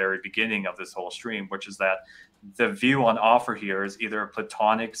at the very beginning of this whole stream, which is that the view on offer here is either a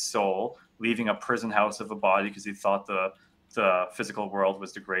Platonic soul leaving a prison house of a body because he thought the physical world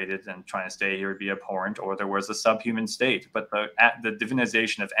was degraded and trying to stay here would be abhorrent, or there was a subhuman state. But the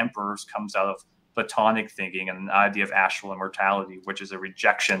divinization of emperors comes out of Platonic thinking and an idea of astral immortality, which is a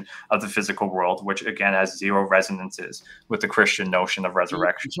rejection of the physical world, which again has zero resonances with the Christian notion of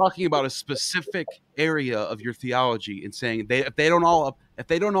resurrection. You're talking about a specific area of your theology and saying if they don't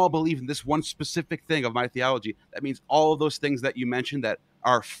all believe in this one specific thing of my theology, that means all of those things that you mentioned that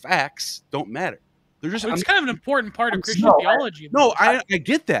are facts don't matter. They're just it's kind of an important part of Christian theology. I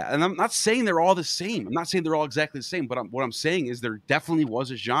get that, and I'm not saying they're all the same. I'm not saying they're all exactly the same, but what I'm saying is there definitely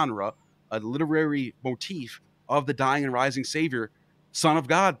was a genre, a literary motif of the dying and rising Savior, Son of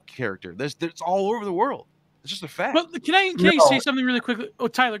God character. There's all over the world. It's just a fact. But can I say something really quickly? Oh,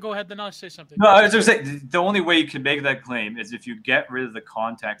 Tyler, go ahead. Then I'll say something. No, I was just saying the only way you can make that claim is if you get rid of the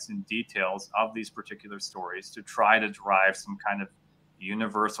context and details of these particular stories to try to derive some kind of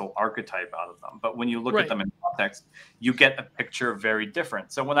universal archetype out of them. But when you look at them in context, you get a picture very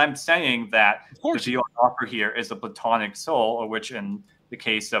different. So when I'm saying that the view on offer here is a Platonic soul, or which in the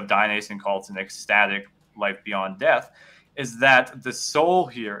case of Dionysian cults, an ecstatic life beyond death, is that the soul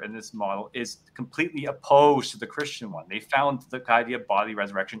here in this model is completely opposed to the Christian one. They found the idea of bodily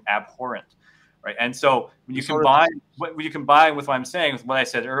resurrection abhorrent, right? And so when you combine with what I'm saying, with what I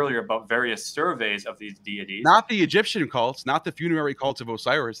said earlier about various surveys of these deities, not the Egyptian cults, not the funerary cults of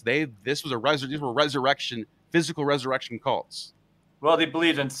Osiris, these were resurrection, physical resurrection cults. Well, they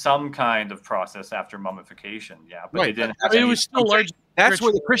believed in some kind of process after mummification, yeah, but they didn't. It was still large. That's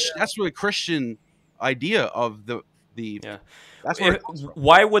where the Christian idea of the. Yeah.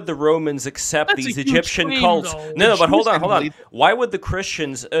 Why would the Romans accept these Egyptian cults? Though. No, but hold on. Why would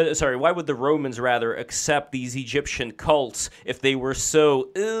the Romans rather accept these Egyptian cults if they were so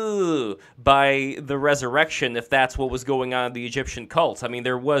by the resurrection, if that's what was going on in the Egyptian cults? I mean,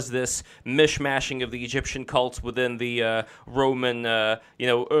 there was this mishmashing of the Egyptian cults within the Roman,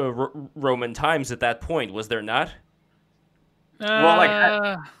 Roman times at that point, was there not?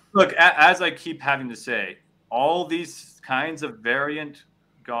 Well, look, as I keep having to say, all these kinds of variant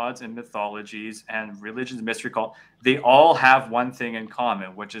gods and mythologies and religions, mystery cult, they all have one thing in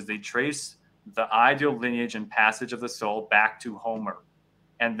common, which is they trace the ideal lineage and passage of the soul back to Homer.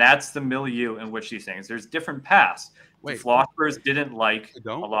 And that's the milieu in which these things. There's different paths. The philosophers didn't like a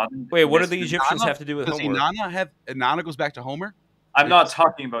lot of them. Wait, what do the Egyptians have to do with Homer? Does Inanna goes back to Homer? I'm not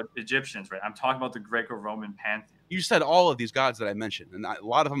talking about Egyptians, right? I'm talking about the Greco-Roman pantheon. You said all of these gods that I mentioned, and a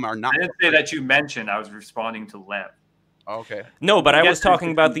lot of them are not. I didn't say that you mentioned. I was responding to Lev. Oh, okay. No, but I was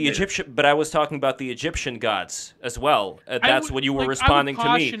talking about the Egyptian. But I was talking about the Egyptian gods as well. That's what you were responding to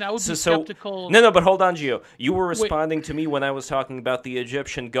me. I would be skeptical. No, but hold on, Gio. You were responding to me when I was talking about the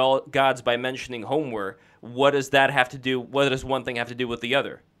Egyptian gods by mentioning Homer. What does that have to do? What does one thing have to do with the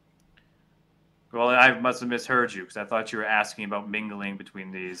other? Well, I must have misheard you because I thought you were asking about mingling between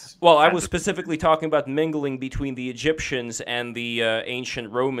these. Well, I was specifically talking about mingling between the Egyptians and the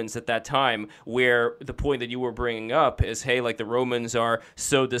ancient Romans at that time, where the point that you were bringing up is, hey, like the Romans are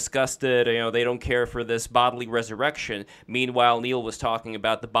so disgusted, they don't care for this bodily resurrection. Meanwhile, Neil was talking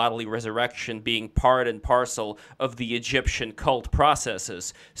about the bodily resurrection being part and parcel of the Egyptian cult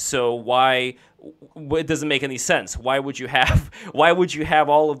processes. So why... It doesn't make any sense. Why would you have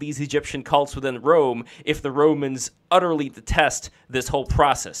all of these Egyptian cults within in Rome if the Romans utterly detest this whole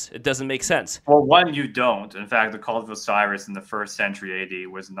process? It doesn't make sense. Well, one, you don't. In fact, the cult of Osiris in the 1st century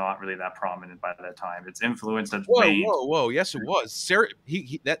AD was not really that prominent by that time. Its influence had waned. Whoa! Yes, it was.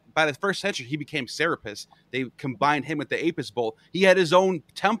 That by the 1st century, he became Serapis. They combined him with the Apis bull. He had his own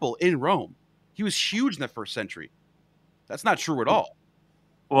temple in Rome. He was huge in the 1st century. That's not true at all.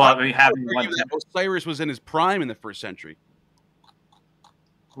 Well, I mean, having one. Osiris was in his prime in the 1st century.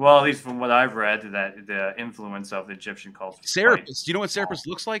 Well, at least from what I've read, that the influence of the Egyptian culture. Serapis. Do you know what Serapis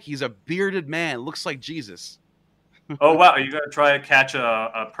looks like? He's a bearded man. Looks like Jesus. Oh wow! Are you gonna try to catch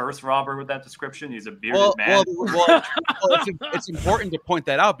a purse robber with that description? He's a bearded man. It's important to point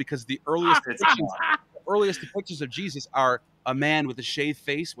that out because the earliest depictions of Jesus are a man with a shaved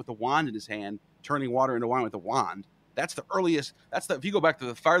face with a wand in his hand, turning water into wine with a wand. That's the earliest. If you go back to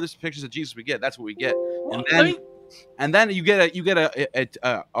the farthest pictures of Jesus we get, that's what we get. And then you get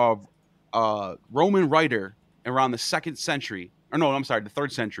a Roman writer around the 2nd century, or no, I'm sorry, the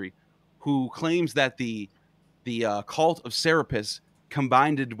 3rd century, who claims that the cult of Serapis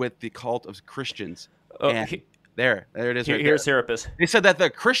combined it with the cult of Christians. There it is. Here's Serapis. They said that the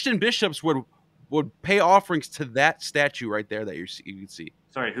Christian bishops would pay offerings to that statue right there that you can see.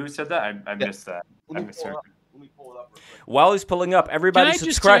 Sorry, who said that? I missed that. Let me pull it up. While he's pulling up, everybody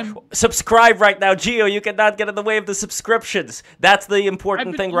subscribe right now. Gio, you cannot get in the way of the subscriptions. That's the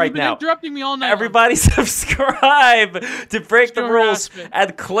important thing right now. Interrupting me all night. Everybody subscribe to Break the Rules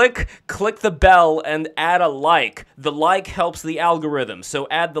and click the bell and add a like. The like helps the algorithm, so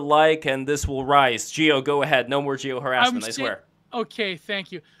add the like and this will rise. Gio, go ahead. No more Gio harassment, I swear. Okay,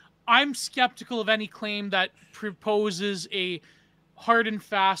 thank you. I'm skeptical of any claim that proposes a hard and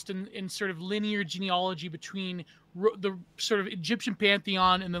fast and sort of linear genealogy between the sort of Egyptian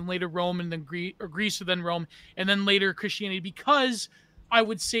pantheon and then later Rome and then Greece and then Rome and then later Christianity, because I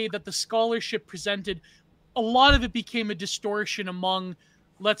would say that the scholarship presented, a lot of it became a distortion among,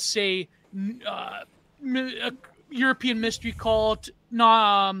 let's say, European mystery cult,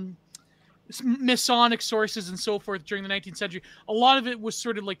 Masonic sources and so forth during the 19th century. A lot of it was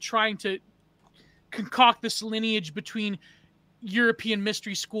sort of like trying to concoct this lineage between European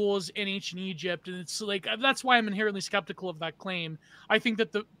mystery schools in ancient Egypt, and it's like that's why I'm inherently skeptical of that claim. I think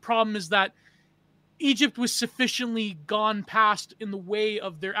that the problem is that Egypt was sufficiently gone past in the way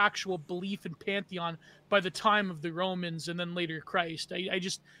of their actual belief in pantheon by the time of the Romans and then later Christ. I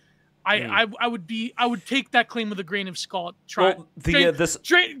would take that claim with a grain of salt. Grain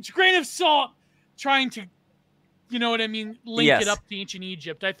of salt, trying to, you know what I mean, link it up to ancient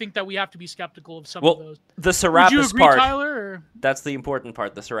Egypt. I think that we have to be skeptical of some of those. The Serapis Would you agree, part, Tyler? Or? That's the important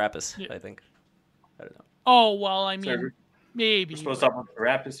part. The Serapis, I think. I don't know. Oh well, I mean, maybe. We're supposed to talk about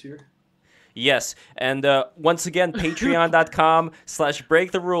Serapis here. Yes, and once again,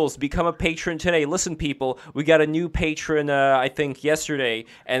 patreon.com/breaktherules. Become a patron today. Listen, people, we got a new patron, I think, yesterday,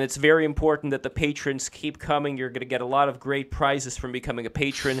 and it's very important that the patrons keep coming. You're going to get a lot of great prizes from becoming a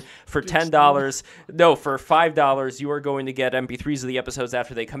patron. For $10, for $5, you are going to get MP3s of the episodes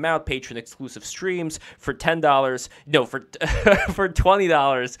after they come out, patron-exclusive streams. For $10, for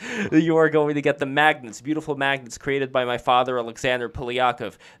 $20, you are going to get the magnets, beautiful magnets created by my father, Alexander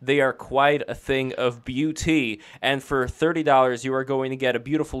Polyakov. They are quite a thing of beauty, and for $30 you are going to get a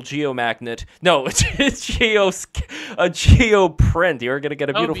beautiful geomagnet. No, it's a geo print. You're going to get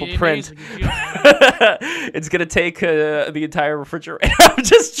a beautiful print. It's going to take the entire refrigerator. I'm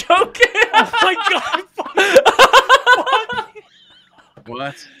just joking. Oh my god.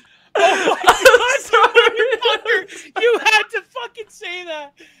 What? Oh my god, you had to fucking say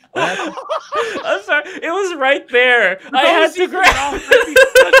that. I'm sorry. It was right there. I had to grab.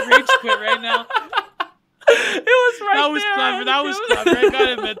 Rage quit right now. It was right there. That was clever. I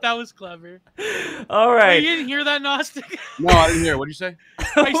gotta admit, that was clever. All right. You didn't hear that, Gnostic? No, I didn't hear. What did you say?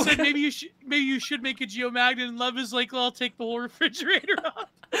 I said maybe you should make a geomagnet, and Love is like, well, I'll take the whole refrigerator off.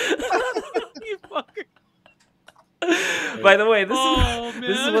 You fucker. By the way, this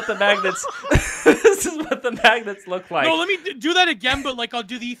is what the magnets look like. No, let me do that again, but like I'll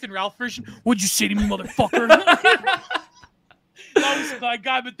do the Ethan Ralph version. What'd you say to me, motherfucker?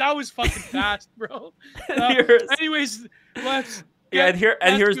 That was fucking fast, bro. Anyways, let's. Yeah,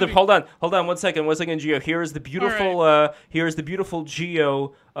 here's the hold on 1 second, Gio. Here's the beautiful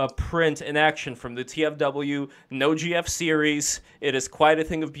Geo print in action from the TFW No GF series. It is quite a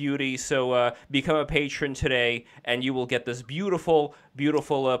thing of beauty. So become a patron today, and you will get this beautiful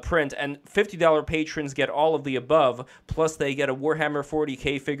print. And $50 patrons get all of the above. Plus, they get a Warhammer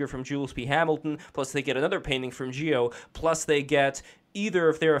 40K figure from Jules P. Hamilton. Plus, they get another painting from Geo. Plus, they get either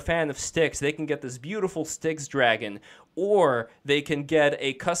if they're a fan of Styx, they can get this beautiful Styx dragon, or they can get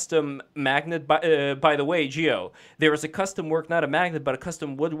a custom magnet. By the way, Gio, there is a custom work, not a magnet, but a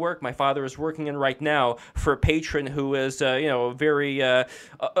custom woodwork my father is working in right now for a patron who is, a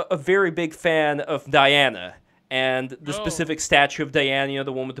very big fan of Diana. And the specific statue of Diana,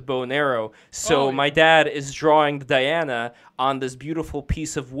 the one with the bow and arrow. So my dad is drawing the Diana on this beautiful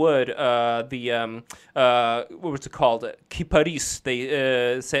piece of wood. What was it called? Kiparis.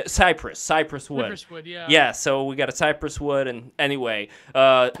 Cypress wood. Cypress wood, yeah. Yeah. So we got a cypress wood, and anyway,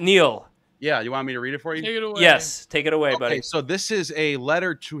 Neil. Yeah, you want me to read it for you? Take it away. Yes, take it away, buddy. Okay, so this is a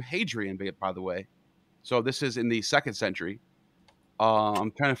letter to Hadrian, by the way. So this is in the 2nd century.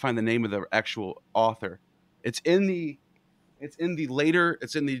 I'm trying to find the name of the actual author. It's in the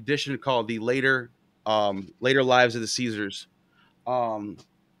edition called the later Lives of the Caesars.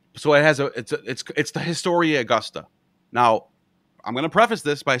 So it has it's the Historia Augusta. Now, I'm going to preface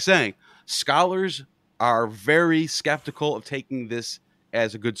this by saying scholars are very skeptical of taking this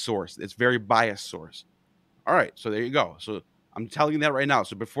as a good source. It's a very biased source. All right, so there you go. So I'm telling you that right now.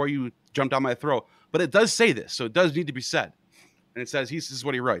 So before you jump down my throat, but it does say this, so it does need to be said. And it says, this is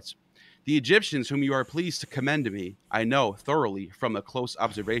what he writes. The Egyptians, whom you are pleased to commend to me, I know thoroughly from a close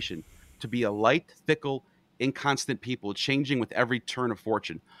observation to be a light, fickle, inconstant people, changing with every turn of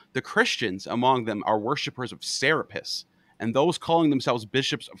fortune. The Christians among them are worshippers of Serapis, and those calling themselves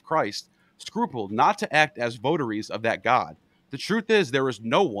bishops of Christ scruple not to act as votaries of that God. The truth is, there is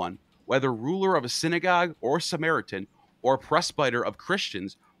no one, whether ruler of a synagogue or Samaritan, or presbyter of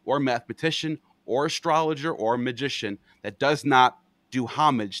Christians, or mathematician, or astrologer, or magician, that does not do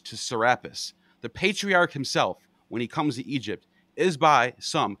homage to Serapis. The patriarch himself, when he comes to Egypt, is by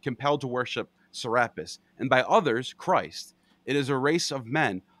some compelled to worship Serapis, and by others Christ. It is a race of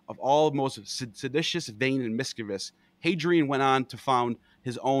men of all most seditious, vain, and mischievous. Hadrian went on to found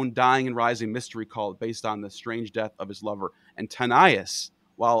his own dying and rising mystery cult based on the strange death of his lover. And Tanaius,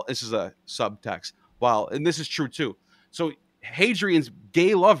 while this is a subtext, and this is true too. So Hadrian's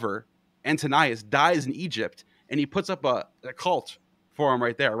gay lover, Antonius, dies in Egypt, and he puts up a cult for him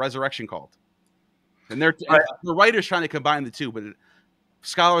right there, a resurrection cult. And the writer's trying to combine the two, but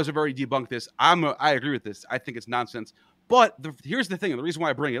scholars have already debunked this. I agree with this. I think it's nonsense. But here's the thing, and the reason why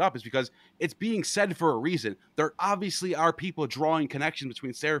I bring it up is because it's being said for a reason. There obviously are people drawing connections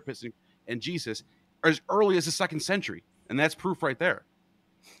between Serapis and Jesus as early as the 2nd century, and that's proof right there.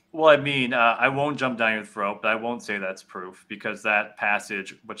 Well, I mean, I won't jump down your throat, but I won't say that's proof, because that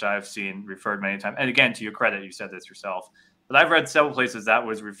passage, which I've seen referred many times, and again, to your credit, you said this yourself, but I've read several places that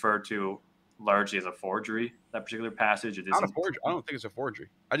was referred to largely as a forgery, that particular passage. It not a forgery. I don't think it's a forgery.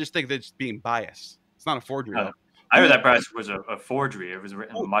 I just think that it's being biased. It's not a forgery. I heard that passage was a forgery. It was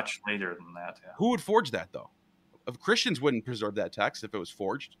written much later than that. Yeah. Who would forge that, though? Christians wouldn't preserve that text if it was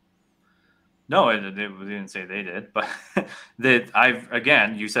forged. No, they didn't say they did, but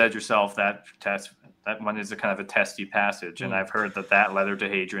you said yourself that one is a kind of a testy passage, and I've heard that letter to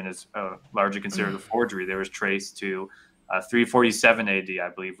Hadrian is largely considered a forgery. There was traced to 347 AD, I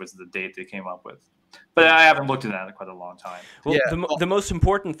believe, was the date they came up with. But I haven't looked at that in quite a long time. Well, the most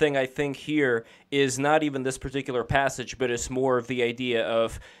important thing I think here is not even this particular passage, but it's more of the idea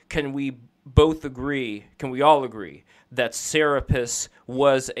of can we all agree that Serapis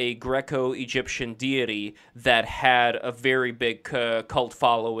was a Greco-Egyptian deity that had a very big cult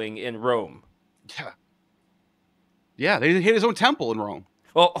following in Rome? Yeah, they had his own temple in Rome.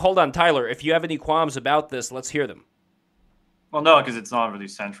 Well, hold on, Tyler. If you have any qualms about this, let's hear them. Well, no, because it's not really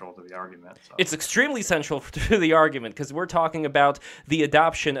central to the argument. So. It's extremely central to the argument, because we're talking about the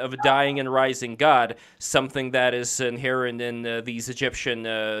adoption of a dying and rising god, something that is inherent in these Egyptian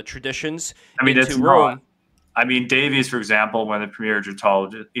traditions into Rome. Davies, for example, one of the premier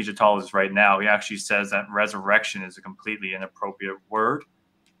Egyptologists right now, he actually says that resurrection is a completely inappropriate word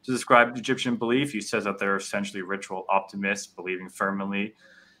to describe Egyptian belief. He says that they're essentially ritual optimists, believing firmly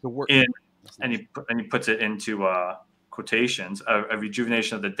and he puts it into quotations, a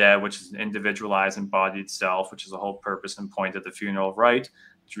rejuvenation of the dead, which is an individualized embodied self, which is the whole purpose and point of the funeral rite,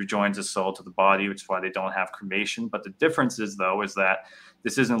 which rejoins the soul to the body, which is why they don't have cremation. But the difference is, though, is that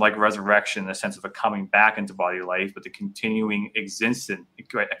this isn't like resurrection in the sense of a coming back into body life, but the continued existence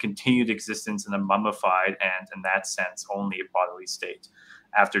in a mummified and, in that sense, only a bodily state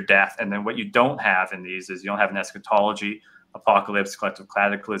after death. And then what you don't have in these is you don't have an eschatology, apocalypse, collective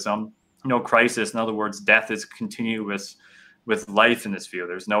cataclysm, no crisis. In other words, death is continuous with life in this view.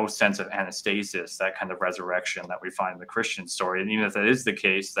 There's no sense of anastasis, that kind of resurrection that we find in the Christian story. And even if that is the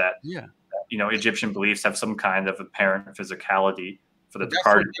case, that Egyptian beliefs have some kind of apparent physicality for the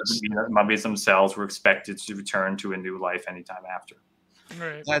departed. Mummies themselves were expected to return to a new life anytime after.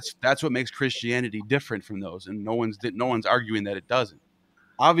 Right. That's what makes Christianity different from those, and no one's arguing that it doesn't.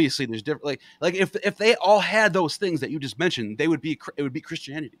 Obviously, there's different like if they all had those things that you just mentioned, it would be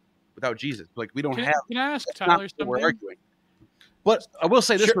Christianity without Jesus. Like we don't have. Can I ask That's Tyler not what we're something? arguing. But I will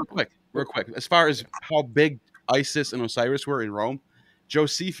say this Sure. real quick. As far as how big Isis and Osiris were in Rome,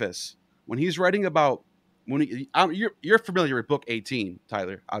 Josephus, when he's writing about you're familiar with Book 18,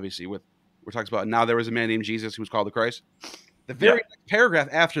 Tyler, obviously, with where it talks about now there was a man named Jesus who was called the Christ. The very next paragraph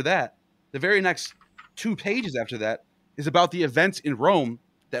after that, the very next 2 pages after that, is about the events in Rome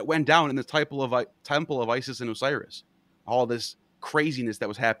that went down in the temple of Isis and Osiris. All this craziness that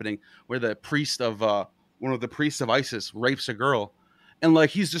was happening, where the priest of one of the priests of Isis rapes a girl, and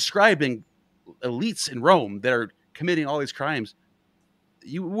like he's describing elites in Rome that are committing all these crimes.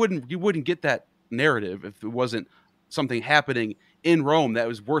 You wouldn't get that narrative if it wasn't something happening in Rome that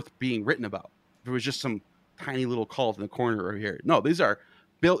was worth being written about. If it was just some tiny little cult in the corner over here. No, these are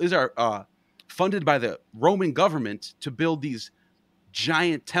funded by the Roman government to build these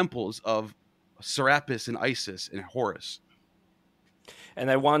giant temples of Serapis and Isis and Horus. And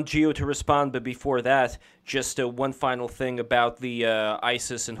I want Gio to respond, but before that, just one final thing about the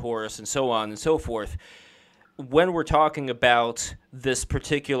Isis and Horus and so on and so forth. When we're talking about this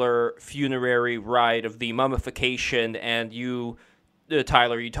particular funerary rite of the mummification, and you,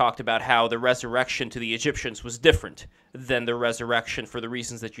 Tyler, you talked about how the resurrection to the Egyptians was different than the resurrection for the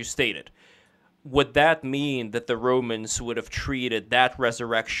reasons that you stated. Would that mean that the Romans would have treated that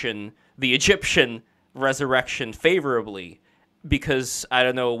resurrection, the Egyptian resurrection, favorably? Because I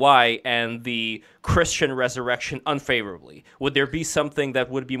don't know why, and the Christian resurrection unfavorably? Would there be something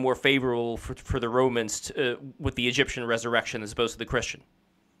that would be more favorable for the Romans with the Egyptian resurrection as opposed to the Christian?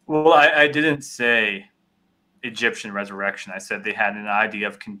 Well, I didn't say Egyptian resurrection. I said they had an idea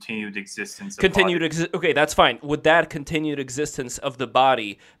of continued existence. Okay, that's fine. Would that continued existence of the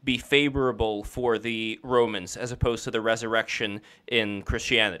body be favorable for the Romans as opposed to the resurrection in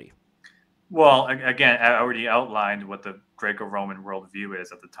Christianity? Well, again, I already outlined what the Greco-Roman worldview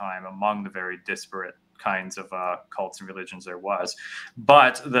is at the time among the very disparate kinds of cults and religions there was.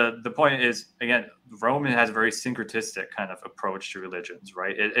 But the point is, again, Roman has a very syncretistic kind of approach to religions,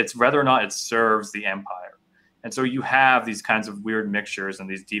 right? It's whether or not it serves the empire. And so you have these kinds of weird mixtures and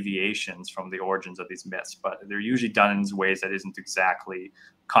these deviations from the origins of these myths, but they're usually done in ways that isn't exactly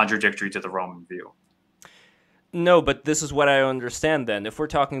contradictory to the Roman view. No, but this is what I understand then. If we're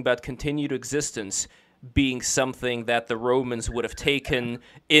talking about continued existence being something that the Romans would have taken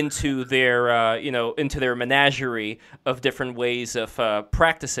into their, into their menagerie of different ways of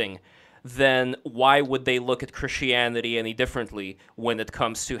practicing, then why would they look at Christianity any differently when it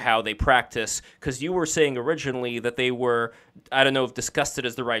comes to how they practice? Because you were saying originally that they were, I don't know if disgusted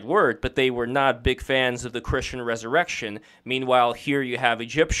is the right word, but they were not big fans of the Christian resurrection. Meanwhile, here you have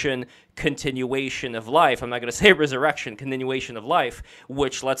Egyptian continuation of life. I'm not going to say resurrection, continuation of life,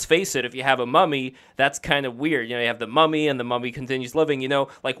 which, let's face it, if you have a mummy, that's kind of weird. You have the mummy and the mummy continues living,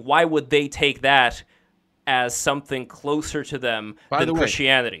 like why would they take that as something closer to them than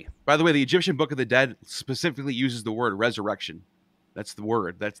Christianity? By the way, the Egyptian Book of the Dead specifically uses the word resurrection. That's the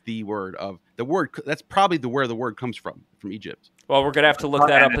word. That's the word of the word. That's probably where the word comes from Egypt. Well, we're going to have to look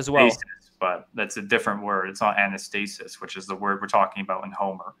that up as well. But that's a different word. It's not anastasis, which is the word we're talking about in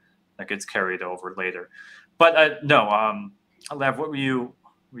Homer. That gets carried over later. But no, Lev, what were you?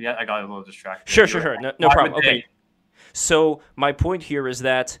 I got a little distracted. Sure. No problem. Okay. So my point here is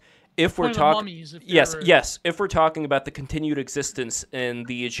that if we're talking, if we're talking about the continued existence in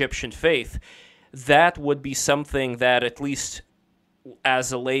the Egyptian faith, that would be something that, at least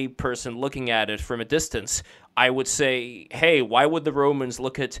as a lay person looking at it from a distance, I would say, hey, why would the Romans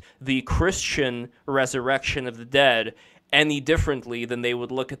look at the Christian resurrection of the dead any differently than they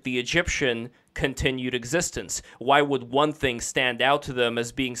would look at the Egyptian continued existence? Why would one thing stand out to them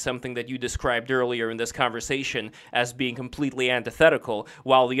as being something that you described earlier in this conversation as being completely antithetical,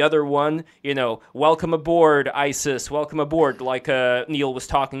 while the other one, welcome aboard ISIS, welcome aboard, like Neil was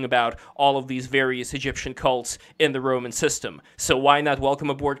talking about, all of these various Egyptian cults in the Roman system. So why not welcome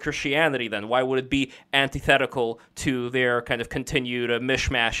aboard Christianity then? Why would it be antithetical to their kind of continued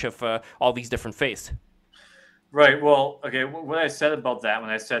mishmash of all these different faiths? Right. Well, okay. What I said about that, when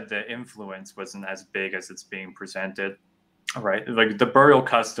I said the influence wasn't as big as it's being presented, right? Like the burial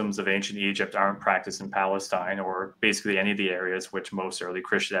customs of ancient Egypt aren't practiced in Palestine or basically any of the areas which most early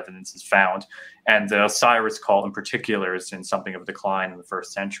Christian evidence is found. And the Osiris cult in particular is in something of a decline in the 1st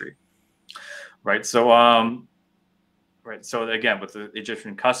century. Right. So, So again, with the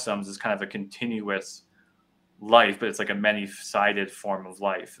Egyptian customs, it's kind of a continuous life, but it's like a many-sided form of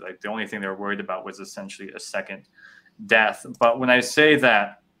life. Like the only thing they were worried about was essentially a second death. But when I say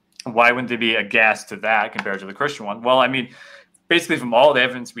that, why wouldn't they be aghast to that compared to the Christian one? Well, I mean, basically from all the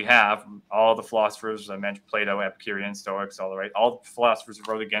evidence we have, all the philosophers I mentioned, Plato, Epicurean, Stoics, all the philosophers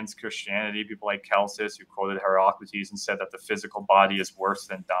who wrote against Christianity, people like Celsus, who quoted Heraclitus and said that the physical body is worse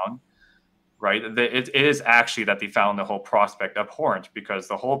than dung, right? It is actually that they found the whole prospect abhorrent, because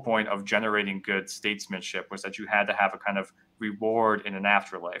the whole point of generating good statesmanship was that you had to have a kind of reward in an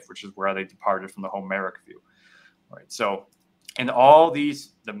afterlife, which is where they departed from the Homeric view, right? So in all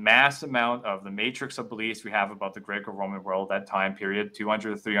these, the mass amount of the matrix of beliefs we have about the Greco-Roman world, that time period, 200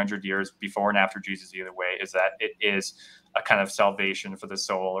 to 300 years before and after Jesus, either way, is that it is a kind of salvation for the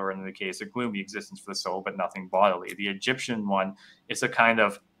soul, or in the case, a gloomy existence for the soul, but nothing bodily. The Egyptian one is a kind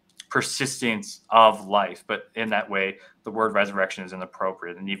of persistence of life, but in that way, the word resurrection is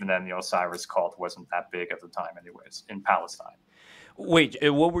inappropriate. And even then, the Osiris cult wasn't that big at the time anyways, in Palestine. Wait,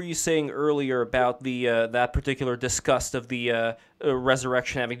 what were you saying earlier about the that particular disgust of the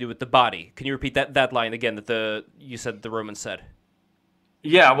resurrection having to do with the body? Can you repeat that line again that you said the Romans said?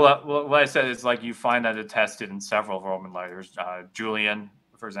 Yeah, well, what I said is like you find that attested in several Roman writers. Julian,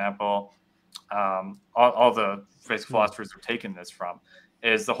 for example, all the basic philosophers have taken this from,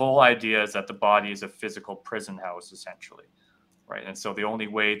 is the whole idea is that the body is a physical prison house, essentially, right? And so the only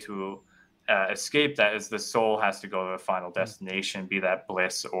way to escape that is the soul has to go to a final destination, be that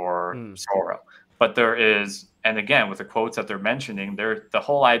bliss or sorrow. But there is, and again, with the quotes that they're mentioning, the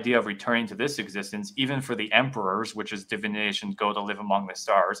whole idea of returning to this existence, even for the emperors, which is divination, go to live among the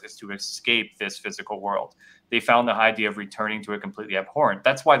stars, is to escape this physical world. They found the idea of returning to it completely abhorrent.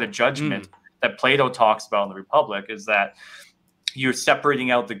 That's why the judgment that Plato talks about in the Republic is that you're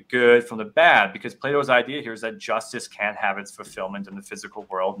separating out the good from the bad, because Plato's idea here is that justice can't have its fulfillment in the physical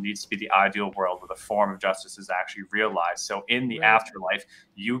world. It needs to be the ideal world where the form of justice is actually realized. So in the afterlife,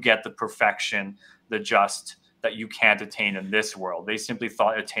 you get the perfection, the just that you can't attain in this world. They simply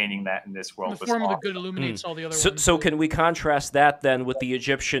thought attaining that in this world was the form possible. of the good illuminates all the other ones. So can we contrast that then with the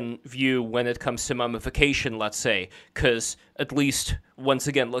Egyptian view when it comes to mummification, let's say? Because at least, once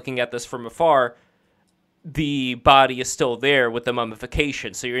again, looking at this from afar, the body is still there with the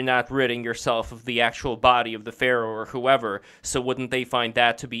mummification, so you're not ridding yourself of the actual body of the pharaoh or whoever. So wouldn't they find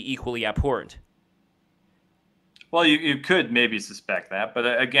that to be equally abhorrent? Well, you could maybe suspect that,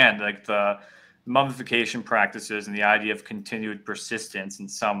 but again, like the mummification practices and the idea of continued persistence in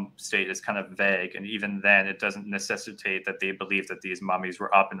some state is kind of vague, and even then, it doesn't necessitate that they believe that these mummies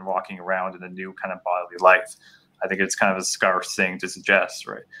were up and walking around in a new kind of bodily life. I think it's kind of a scarce thing to suggest,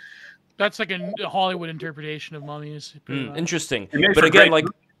 right? That's like a Hollywood interpretation of mummies. Interesting. But again, like...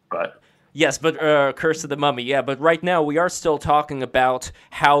 Yes, but Curse of the Mummy, yeah. But right now, we are still talking about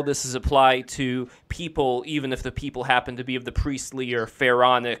how this is applied to people, even if the people happen to be of the priestly or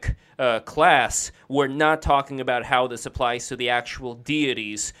pharaonic class. We're not talking about how this applies to the actual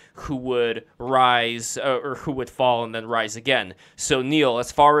deities who would rise or who would fall and then rise again. So, Neil,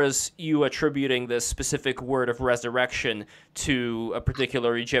 as far as you attributing this specific word of resurrection to a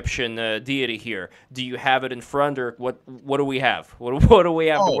particular Egyptian deity here, do you have it in front, or what do we have? What do we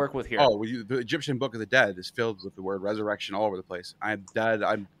have to work with here? The Egyptian Book of the Dead is filled with the word resurrection all over the place. I'm dead.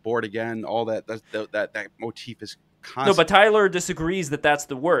 I'm born again. All that motif is constant. No, but Tyler disagrees that that's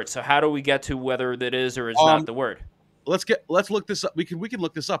the word. So how do we get to whether that is or is not the word? Let's look this up. We can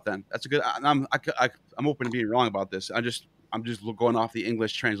look this up then. That's a good. I'm open to being wrong about this. I'm just going off the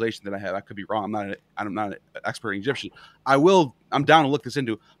English translation that I have. I could be wrong. I'm not an expert in Egyptian. I'm down to look this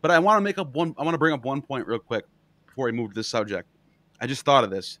into. But I want to bring up one point real quick before we move to this subject. I just thought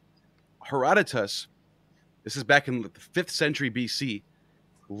of this. Herodotus, this is back in the 5th century BC,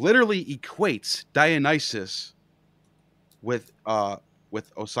 literally equates Dionysus with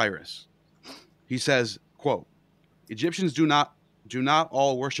Osiris. He says, quote, Egyptians do not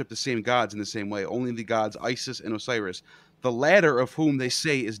all worship the same gods in the same way, only the gods Isis and Osiris, the latter of whom they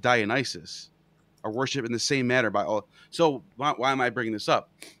say is Dionysus, are worshipped in the same manner by all. So why am I bringing this up?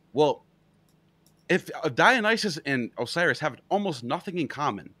 Well, if Dionysus and Osiris have almost nothing in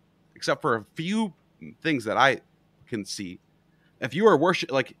common, except for a few things that I can see, if you are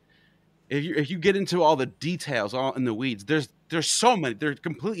if you get into all the details, all in the weeds, there's so many. They're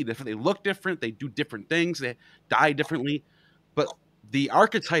completely different. They look different. They do different things. They die differently, but the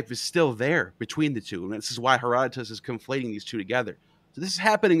archetype is still there between the two, and this is why Herodotus is conflating these two together. So this is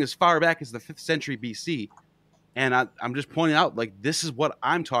happening as far back as the 5th century BC, and I'm just pointing out, like, this is what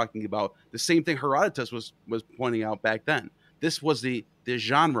I'm talking about. The same thing Herodotus was pointing out back then. This was the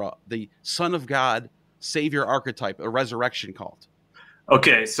genre, the Son of God, Savior archetype, a resurrection cult.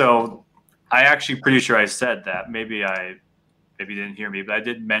 Okay, so I actually pretty sure I said that. Maybe you didn't hear me, but I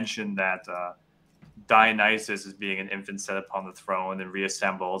did mention that Dionysus as being an infant set upon the throne and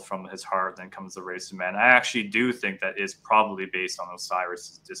reassembled from his heart, then comes the race of men. I actually do think that is probably based on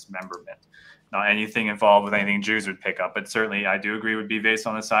Osiris's dismemberment. Not anything involved with anything Jews would pick up, but certainly I do agree would be based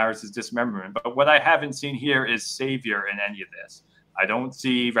on Osiris's dismemberment. But what I haven't seen here is Savior in any of this. I don't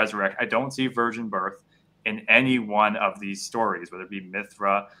see resurrection. I don't see virgin birth in any one of these stories, whether it be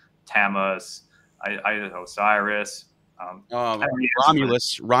Mithra, Tammuz, Osiris.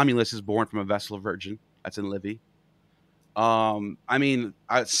 Romulus is born from a vessel of virgin. That's in Livy. Semele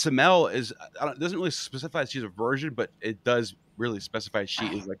doesn't really specify she's a virgin, but it does really specify she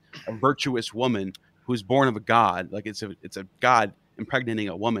is like a virtuous woman who's born of a god. Like it's a god impregnating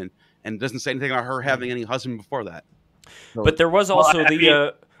a woman, and it doesn't say anything about her having any husband before that. So, but there was also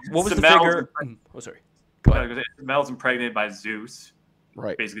what was the figure? Oh, sorry. Go ahead. Semele's impregnated by Zeus.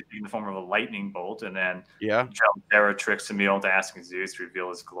 Right. Basically taking the form of a lightning bolt, and then Sarah tricks Semele into asking Zeus to reveal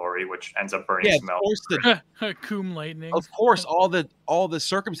his glory, which ends up burning Semele. Cum lightning. Of course, all the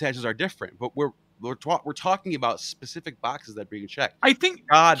circumstances are different, but we're talking about specific boxes that are being checked. I think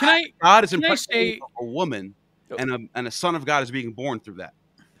God is impregnating a woman, and a son of God is being born through that.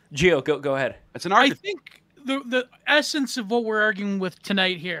 Gio, go ahead. It's an argument. I think the essence of what we're arguing with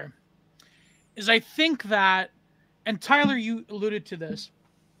tonight here is I think that. And Tyler, you alluded to this.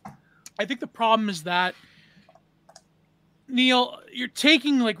 I think the problem is that, Neil, you're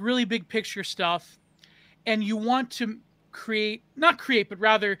taking like really big picture stuff and you want to not create, but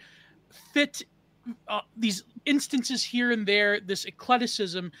rather fit these instances here and there, this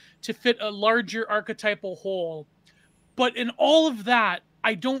eclecticism to fit a larger archetypal whole. But in all of that,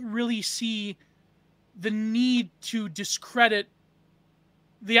 I don't really see the need to discredit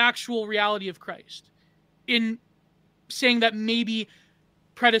the actual reality of Christ in saying that maybe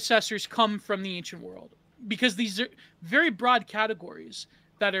predecessors come from the ancient world, because these are very broad categories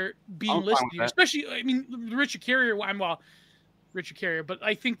that are being listed here. Especially, I mean, Richard Carrier, but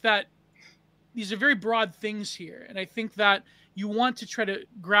I think that these are very broad things here, and I think that you want to try to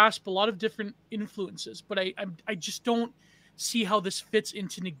grasp a lot of different influences, but I just don't see how this fits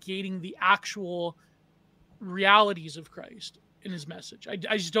into negating the actual realities of Christ in his message. I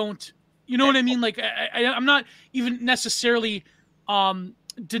just don't. You know what I mean? Like, I'm not even necessarily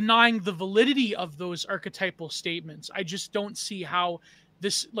denying the validity of those archetypal statements. I just don't see how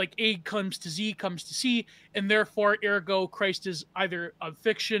this, like, A comes to Z comes to C, and therefore, ergo, Christ is either a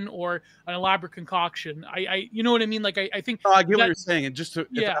fiction or an elaborate concoction. You know what I mean? Like, I think... I get what you're saying, and just to,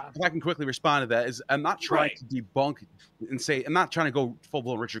 if I can quickly respond to that, is I'm not trying to debunk and say, I'm not trying to go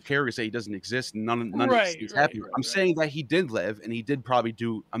full-blown Richard Carrier, say he doesn't exist, and none of this is happening. I'm saying that he did live, and he did probably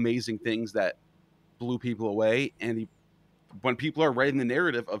do amazing things that blew people away, and when people are writing the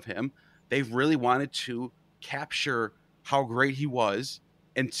narrative of him, they've really wanted to capture how great he was,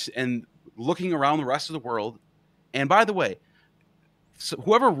 and looking around the rest of the world. And by the way, so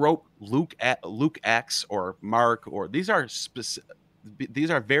whoever wrote Luke, Acts, or Mark, or these are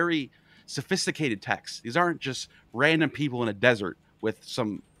very sophisticated texts. These aren't just random people in a desert with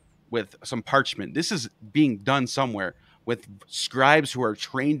some parchment. This is being done somewhere with scribes who are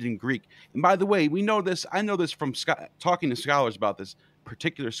trained in Greek. And by the way, we know this. I know this from talking to scholars about this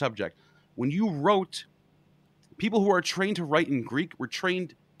particular subject. When you wrote, people who are trained to write in Greek were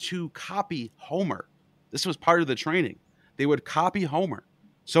trained to copy Homer. This was part of the training. They would copy Homer.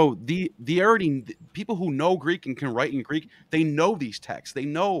 So the people who know Greek and can write in Greek, they know these texts. They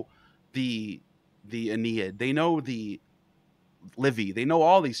know the Aeneid. They know the Livy. They know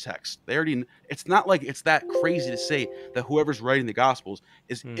all these texts. It's not like it's that crazy to say that whoever's writing the Gospels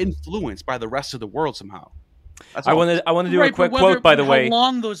is influenced by the rest of the world somehow. I want to do a quick quote, by the way. How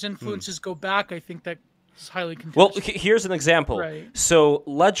long those influences go back, I think that is highly contested. Well, here's an example. Right. So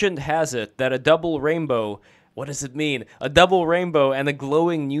legend has it that a double rainbow, what does it mean? A double rainbow and a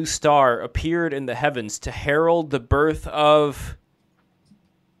glowing new star appeared in the heavens to herald the birth of...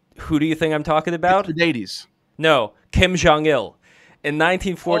 Who do you think I'm talking about? Mithridates. No, Kim Jong-il. In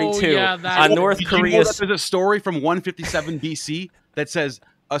 1942, on North Korea's... There's a story from 157 BC that says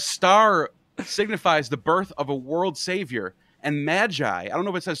a star signifies the birth of a world savior, and magi, I don't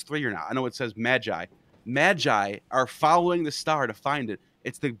know if it says 3 or not, I know it says magi. Magi are following the star to find it.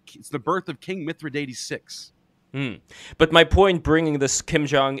 It's the birth of King Mithridates VI. But my point bringing this Kim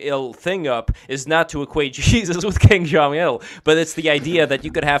Jong-il thing up is not to equate Jesus with King Jong-il, but it's the idea that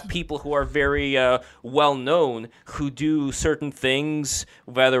you could have people who are very well-known who do certain things,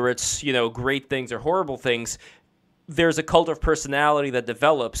 whether it's, great things or horrible things. There's a cult of personality that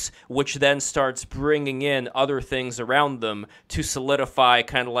develops, which then starts bringing in other things around them to solidify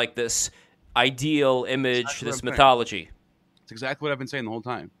kind of like this ideal image, this mythology. That's exactly what I've been saying the whole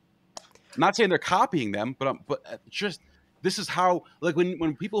time. I'm not saying they're copying them, but just this is how, like,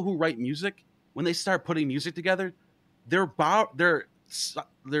 when people who write music, when they start putting music together, they're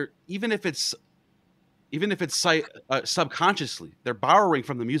even if it's subconsciously, they're borrowing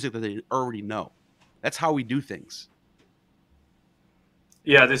from the music that they already know. That's how we do things.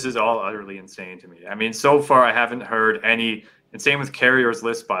 Yeah, this is all utterly insane to me. I mean, so far I haven't heard any, and same with Carrier's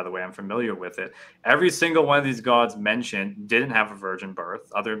List, by the way. I'm familiar with it. Every single one of these gods mentioned didn't have a virgin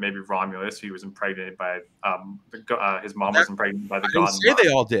birth, other than maybe Romulus, who was impregnated by his mom was impregnated by the god. I didn't say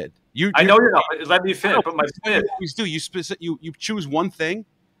they all did. I know you're not. Let me finish. But my point is, always do. You choose one thing,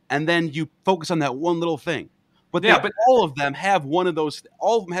 and then you focus on that one little thing. But all of them have one of those.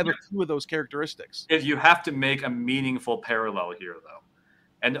 All of them have a few of those characteristics. If you have to make a meaningful parallel here, though.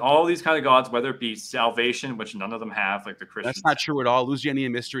 And all these kind of gods, whether it be salvation, which none of them have, like the Christians. That's not true at all.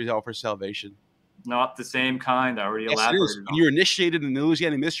 Lusitanian Mysteries offer salvation. Not the same kind. I already elaborated. When you're initiated in the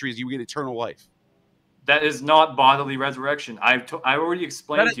Lusitanian Mysteries, you get eternal life. That is not bodily resurrection. I already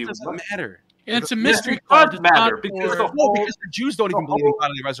explained to you. It doesn't matter. It's a mystery. It does matter because the Jews don't even believe in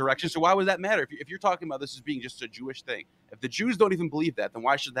bodily resurrection. So why would that matter? If you're talking about this as being just a Jewish thing, if the Jews don't even believe that, then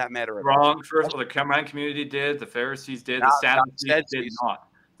why should that matter at all? Wrong. First of all, the Qumran community did. The Pharisees did. The Sadducees did not.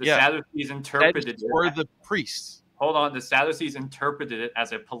 The Sadducees interpreted it. Or the priests. Hold on. The Sadducees interpreted it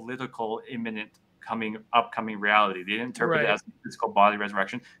as a political, imminent, upcoming reality. They didn't interpret it as a physical body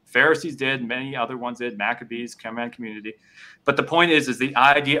resurrection. Pharisees did. Many other ones did. Maccabees, Qumran community. But the point is the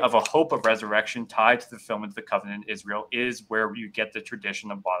idea of a hope of resurrection tied to the fulfillment of the covenant in Israel is where you get the tradition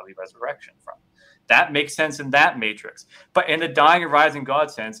of bodily resurrection from. That makes sense in that matrix. But in the dying and rising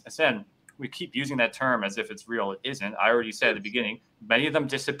God sense, again, we keep using that term as if it's real. It isn't. I already said at the beginning, many of them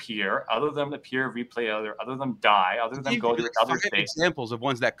disappear. Other of them appear, replay, other of them die. Other of them go to another state. Examples of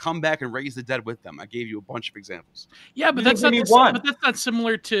ones that come back and raise the dead with them. I gave you a bunch of examples. Yeah, but that's not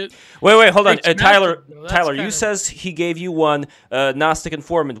similar to. Wait, hold on, Tyler. Tyler, you says he gave you one Gnostic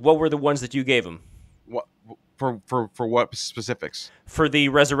informant. What were the ones that you gave him? What for what specifics? For the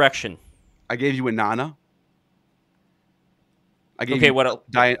resurrection. I gave you a Nana. What else?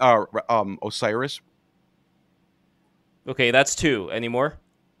 Osiris. Okay, that's 2. Any more?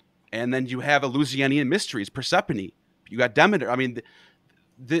 And then you have a Lusitanian Mysteries, Persephone. You got Demeter. I mean,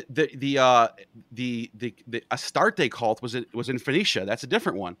 the Astarte cult was in Phoenicia. That's a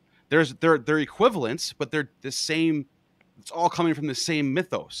different one. They're equivalents, but they're the same. It's all coming from the same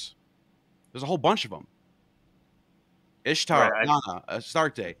mythos. There's a whole bunch of them. Ishtar, Nana,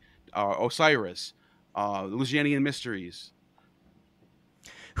 Astarte, Osiris, Lusitanian Mysteries.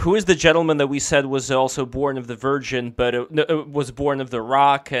 Who is the gentleman that we said was also born of the Virgin, but was born of the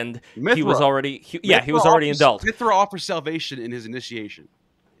rock, and Mithra. He was already indulged. Mithra offers salvation in his initiation.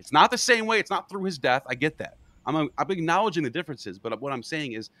 It's not the same way. It's not through his death. I get that. I'm acknowledging the differences, but what I'm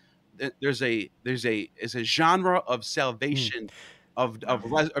saying is that there's a genre of salvation.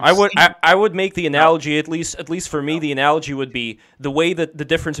 I would make the analogy, at least for me, the analogy would be the way that the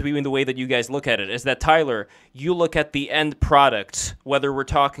difference between the way that you guys look at it is that, Tyler, you look at the end product, whether we're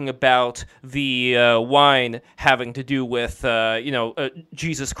talking about the wine having to do with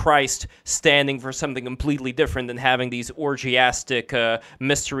Jesus Christ standing for something completely different than having these orgiastic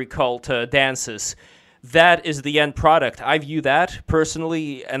mystery cult dances. That is the end product. I view that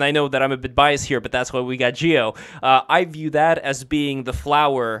personally, and I know that I'm a bit biased here, but that's why we got Gio. I view that as being the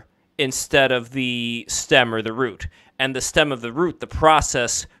flower instead of the stem or the root. And the stem of the root, the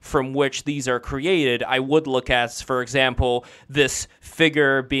process from which these are created, I would look at, for example, this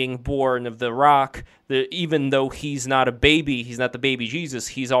figure being born of the rock. Even though he's not a baby, he's not the baby Jesus,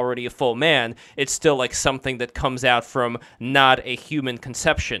 he's already a full man, it's still like something that comes out from not a human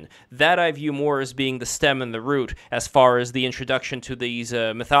conception. That I view more as being the stem and the root as far as the introduction to these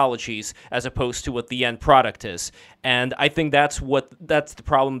mythologies, as opposed to what the end product is. And I think that's the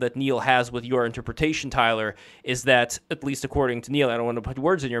problem that Neil has with your interpretation, Tyler, is that, at least according to Neil, I don't want to put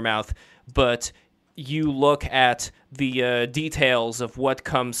words in your mouth, but you look at the details of what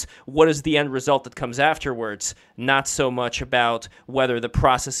is the end result that comes afterwards, not so much about whether the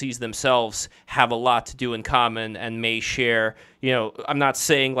processes themselves have a lot to do in common and may share, I'm not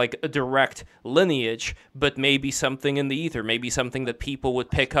saying like a direct lineage, but maybe something in the ether, maybe something that people would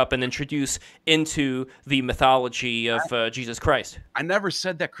pick up and introduce into the mythology of Jesus Christ. I never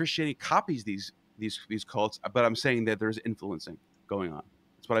said that Christianity copies these cults, but I'm saying that there's influencing going on.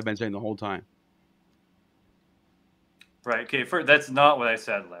 That's what I've been saying the whole time. Right. Okay. That's not what I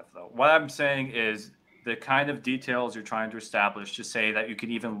said, Lev, though. What I'm saying is the kind of details you're trying to establish to say that you can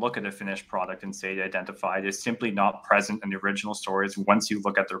even look at a finished product and say identified is simply not present in the original stories once you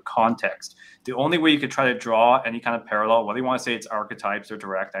look at their context. The only way you could try to draw any kind of parallel, whether you want to say it's archetypes or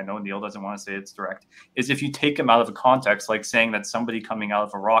direct, I know Neil doesn't want to say it's direct, is if you take them out of a context, like saying that somebody coming out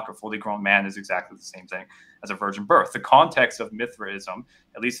of a rock, a fully grown man, is exactly the same thing as a virgin birth. The context of Mithraism,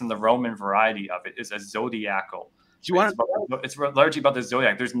 at least in the Roman variety of it, is a zodiacal. It's largely about the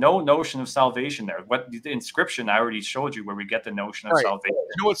zodiac. There's no notion of salvation there. What the inscription I already showed you, where we get the notion of salvation.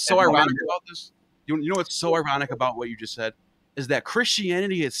 You know what's so ironic about this? You know what's so ironic about what you just said is that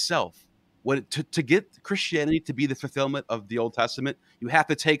Christianity itself, to get Christianity to be the fulfillment of the Old Testament, you have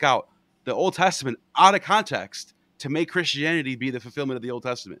to take out the Old Testament out of context to make Christianity be the fulfillment of the Old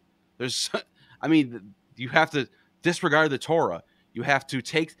Testament. You have to disregard the Torah. You have to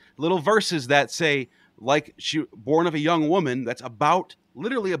take little verses that say, like, she born of a young woman, that's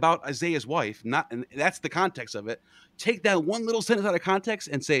literally about Isaiah's wife, and that's the context of it. Take that one little sentence out of context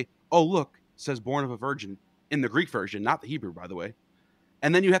and say, oh, look, it says born of a virgin in the Greek version, not the Hebrew, by the way.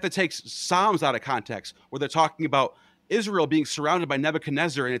 And then you have to take Psalms out of context where they're talking about Israel being surrounded by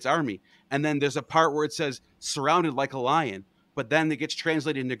Nebuchadnezzar and its army. And then there's a part where it says surrounded like a lion, but then it gets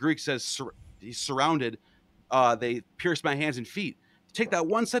translated into Greek, says he's surrounded. They pierced my hands and feet. Take that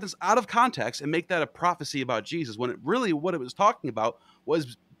one sentence out of context and make that a prophecy about Jesus, when what it was talking about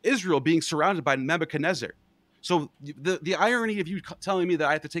was Israel being surrounded by Nebuchadnezzar. So the irony of you telling me that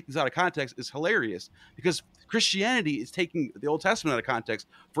I have to take this out of context is hilarious, because Christianity is taking the Old Testament out of context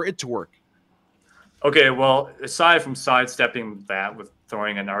for it to work. Okay, well, aside from sidestepping that with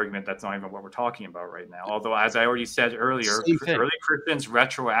throwing an argument that's not even what we're talking about right now, although, as I already said earlier, early Christians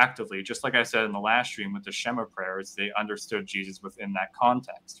retroactively, just like I said in the last stream with the Shema prayers, they understood Jesus within that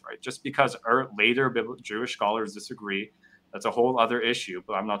context, right? Just because later Jewish scholars disagree, that's a whole other issue,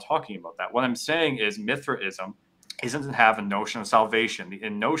 but I'm not talking about that. What I'm saying is Mithraism doesn't have a notion of salvation. The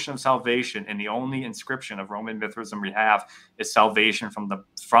notion of salvation in the only inscription of Roman Mithraism we have is salvation from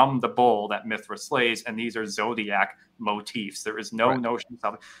the bull that Mithra slays, and these are zodiac motifs. There is no notion of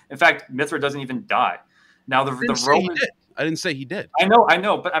salvation. In fact, Mithra doesn't even die. Now the Roman. I didn't say he did. I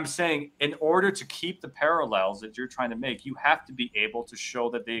know, but I'm saying in order to keep the parallels that you're trying to make, you have to be able to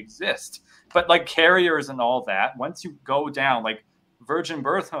show that they exist. But like carriers and all that, once you go down, like virgin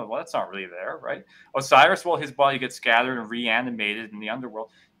birth, well, that's not really there, right? Osiris, well, his body gets scattered and reanimated in the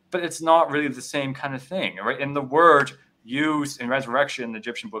underworld, but it's not really the same kind of thing, right? And the word used in resurrection in the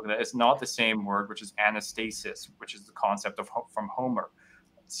Egyptian book, that is not the same word, which is anastasis, which is the concept from Homer.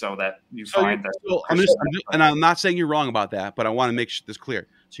 So that you find that. And I'm not saying you're wrong about that, but I want to make this clear.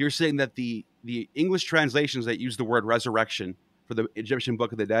 So you're saying that the English translations that use the word resurrection for the Egyptian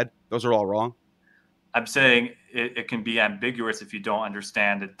Book of the Dead, those are all wrong? I'm saying it can be ambiguous if you don't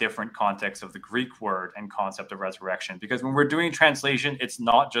understand the different context of the Greek word and concept of resurrection. Because when we're doing translation, it's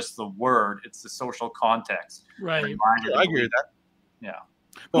not just the word, it's the social context. Right. I agree with that. Yeah.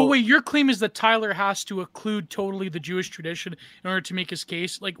 But wait, your claim is that Tyler has to occlude totally the Jewish tradition in order to make his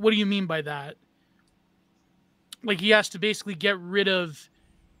case? Like, what do you mean by that? Like, he has to basically get rid of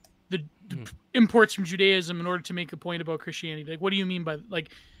the imports from Judaism in order to make a point about Christianity. Like, what do you mean by,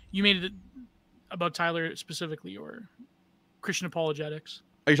 like, you made it about Tyler specifically, or Christian apologetics?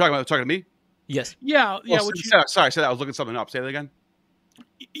 Are you talking to me? Yes. Yeah. Sorry, I said I was looking something up. Say that again.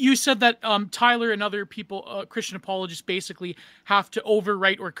 You said that Tyler and other people, Christian apologists, basically have to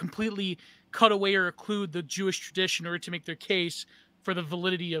overwrite or completely cut away or occlude the Jewish tradition in order to make their case for the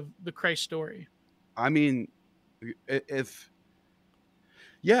validity of the Christ story. I mean,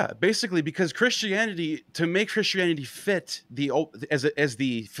 basically, because Christianity, to make Christianity fit as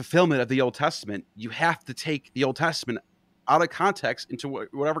the fulfillment of the Old Testament, you have to take the Old Testament out of context into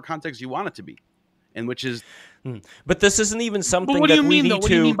whatever context you want it to be. And which is, but this isn't even something. But what do you that mean, we though? need What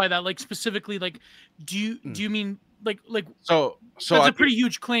do you mean by that? Like, specifically, like, do you mean like? So that's a pretty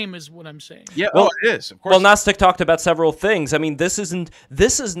huge claim, is what I'm saying. Yeah, well, it is. Of course. Well, Gnostic talked about several things. I mean, this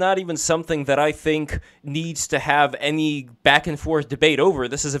is not even something that I think needs to have any back and forth debate over.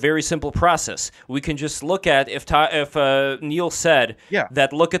 This is a very simple process. We can just look at if Neil said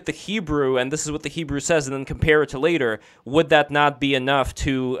that, look at the Hebrew, and this is what the Hebrew says, and then compare it to later. Would that not be enough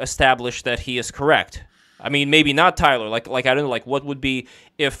to establish that he is correct? I mean, maybe not Tyler. Like I don't know. Like, what would be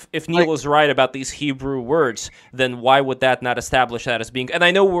if Neil is right about these Hebrew words? Then why would that not establish that as being? And I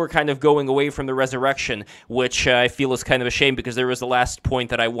know we're kind of going away from the resurrection, which I feel is kind of a shame, because there was the last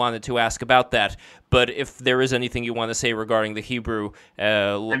point that I wanted to ask about that. But if there is anything you want to say regarding the Hebrew,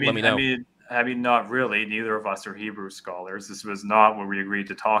 let me know. I mean, not really. Neither of us are Hebrew scholars. This was not what we agreed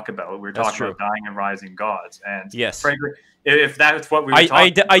to talk about. We were That's talking true. about dying and rising gods. And Yes. frankly, if that's what we were I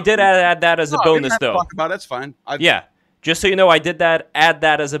talking did, I did add that as a No, we don't bonus, have to though. talk about it. That's fine. Yeah. Just so you know, I did add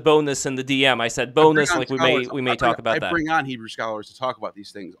that as a bonus in the DM. I said bonus, like we may talk about that. I bring on Hebrew scholars to talk about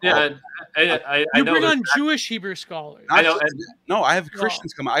these things. Yeah, I You know bring that- on Jewish Hebrew scholars. I know, No, I have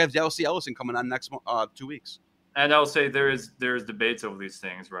Christians coming. I have Elsie Ellison coming on next 2 weeks. and I'll say there's debates over these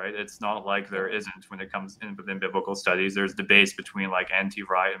things, right? It's not like there isn't when it comes in within biblical studies. There's debates between like N.T.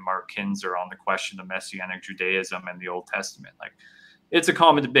 Wright and Mark Kinzer on the question of Messianic Judaism and the Old Testament. Like, it's a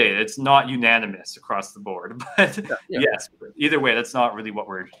common debate. It's not unanimous across the board, but yes, either way, that's not really what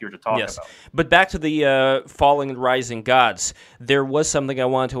we're here to talk about. But back to the falling and rising gods, there was something I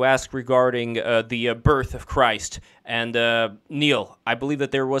wanted to ask regarding the birth of Christ. And Neil, I believe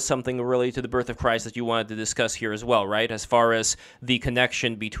that there was something related to the birth of Christ that you wanted to discuss here as well, right? As far as the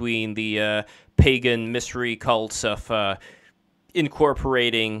connection between the pagan mystery cults of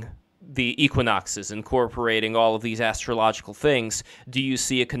incorporating the equinoxes, incorporating all of these astrological things. Do you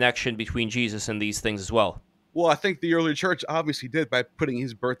see a connection between Jesus and these things as well? Well, I think the early church obviously did by putting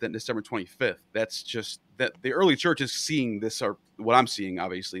his birth at December 25th. That's just that the early church is seeing this, or what I'm seeing.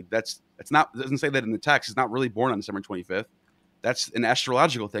 Obviously, it's not, it doesn't say that in the text. It's not really born on December 25th. That's an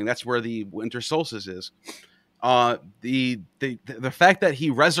astrological thing. That's where the winter solstice is. The fact that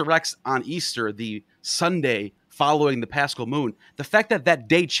he resurrects on Easter, the Sunday following the Paschal moon, the fact that that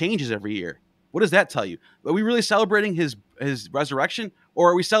day changes every year, what does that tell you? Are we really celebrating his resurrection,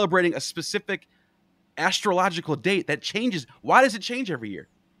 or are we celebrating a specific astrological date that changes? Why does it change every year?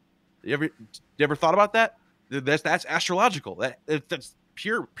 You ever thought about that? That's astrological. That's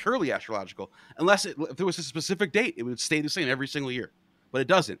purely astrological. Unless if there was a specific date, it would stay the same every single year, but it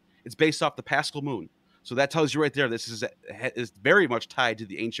doesn't. It's based off the Paschal moon. So that tells you right there, this is very much tied to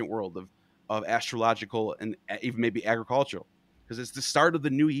the ancient world of astrological and even maybe agricultural, because it's the start of the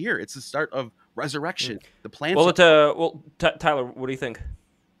new year. It's the start of resurrection. The plants. Tyler, what do you think?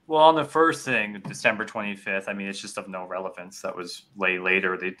 Well, on the first thing, December 25th, I mean, it's just of no relevance. That was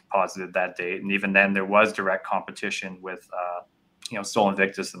later. They deposited that date. And even then, there was direct competition with, Sol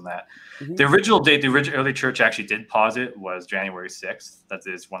Invictus and that. Mm-hmm. The original date, the early church actually did posit was January 6th. That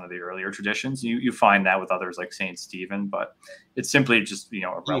is one of the earlier traditions. You find that with others like St. Stephen, but it's simply just,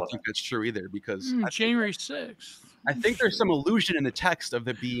 irrelevant. I don't think that's true either, because January 6th. I think there's some allusion in the text of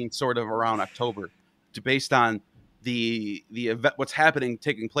it being sort of around October, based on the event, what's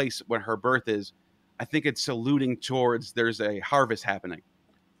taking place when her birth is. I think it's alluding towards there's a harvest happening.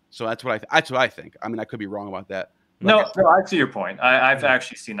 So that's what I think. I mean, I could be wrong about that. No, I see your point. I've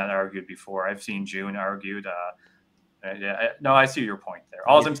actually seen that argued before. I've seen June argued. I see your point there.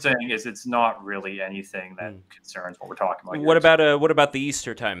 All I'm saying is it's not really anything that concerns what we're talking about. What about the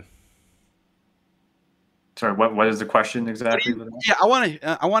Easter time? Sorry, what is the question exactly? Yeah, I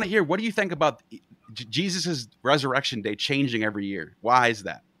want to hear. What do you think about Jesus's resurrection day changing every year? Why is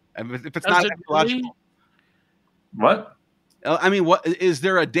that? If it's not astrological. What? I mean, what is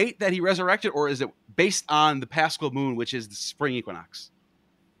there a date that he resurrected, or is it based on the Paschal moon, which is the spring equinox?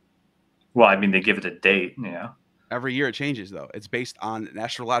 Well, I mean, they give it a date, yeah. Every year it changes, though. It's based on an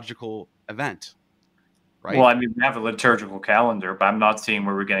astrological event, right? Well, I mean, we have a liturgical calendar, but I'm not seeing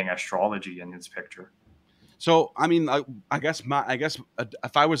where we're getting astrology in this picture. So, I mean, I guess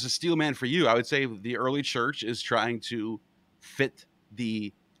if I was a steel man for you, I would say the early church is trying to fit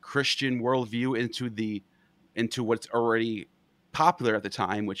the Christian worldview into what's already popular at the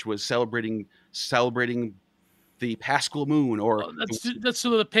time, which was celebrating the Paschal moon, or that's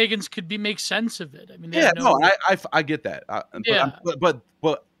so the pagans could make sense of it. I mean, I get that. Yeah.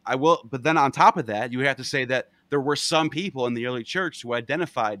 But then on top of that, you have to say that there were some people in the early church who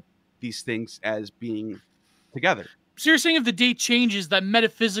identified these things as being together. So you're saying if the date changes, that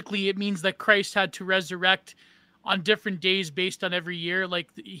metaphysically it means that Christ had to resurrect on different days based on every year, like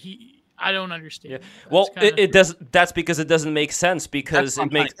I don't understand. Yeah. Well, it does. That's because it doesn't make sense, because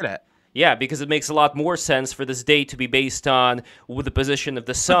it makes because it makes a lot more sense for this date to be based on the position of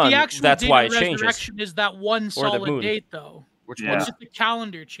the sun. That's why it changes. Resurrection is that one solid date, though. Which one? It's just the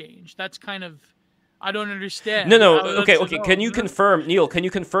calendar change. That's kind of, I don't understand. No. Okay. Can you confirm, Neil? Can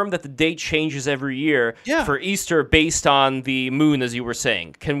you confirm that the date changes every year for Easter based on the moon, as you were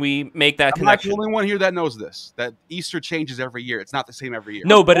saying? Can we make that connection? I'm not the only one here that knows this. That Easter changes every year. It's not the same every year.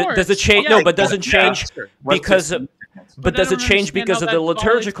 No, but does it change? No, but does it change because? But does it change because of the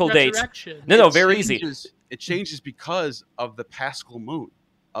liturgical date? No, very easy. It changes because of the Paschal moon,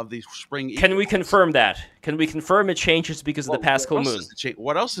 of the spring equinox. Can we confirm that? Can we confirm it changes because of the Paschal moon?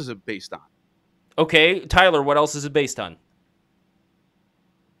 What else is it based on? Okay, Tyler, what else is it based on?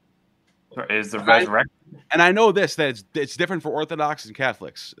 is the resurrection. And I know this, that it's different for Orthodox and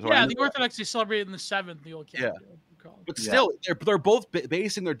Catholics. So Yeah, the Orthodox they celebrate in the 7th. The old calendar. But still, they're both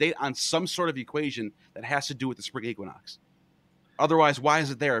basing their date on some sort of equation that has to do with the spring equinox. Otherwise, why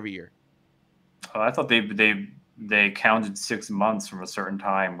is it there every year? Oh, I thought they counted 6 months from a certain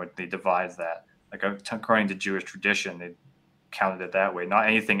time when they devised that. Like according to Jewish tradition, they counted it that way, not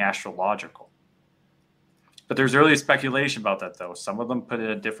anything astrological. But there's early speculation about that, though. Some of them put it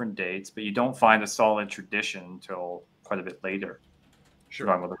at different dates, but you don't find a solid tradition until quite a bit later. Sure.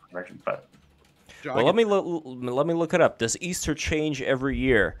 Wrong with the correction, but well, let me look it up. Does Easter change every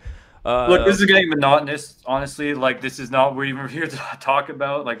year? Look, this is getting monotonous. Honestly, like this is not what we're even here to talk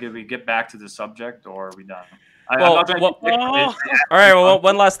about. Like, if we get back to the subject, or are we done? All right. Well,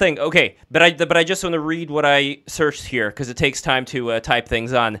 one last thing. Okay, but I just want to read what I searched here because it takes time to type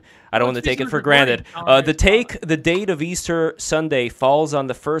things on. I don't want to take it for granted. The date of Easter Sunday falls on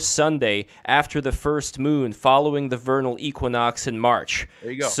the first Sunday after the first moon, following the vernal equinox in March.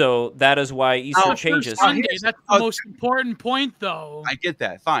 There you go. So that is why Easter changes. Sunday, that's the most important point, though. I get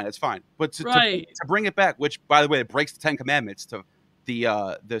that. Fine, that's fine. But to bring it back, which by the way, it breaks the Ten Commandments. To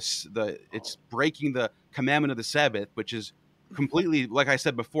it's breaking the commandment of the Sabbath, which is completely, like I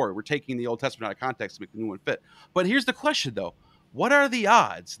said before, we're taking the Old Testament out of context to make the new one fit. But here's the question, though: what are the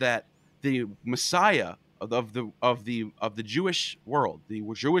odds that the Messiah of the Jewish world, the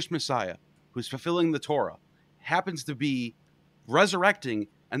Jewish Messiah, who's fulfilling the Torah, happens to be resurrecting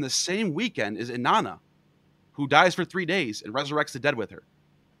and the same weekend as Inanna, who dies for 3 days and resurrects the dead with her?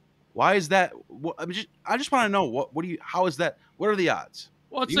 Why is that? I just want to know how is that? What are the odds?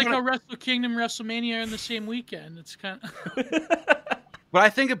 Well, it's like how Wrestle Kingdom, WrestleMania are in the same weekend. It's kind of. But I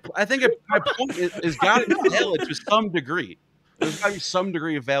think my point is got to be valid to some degree. There's got to be some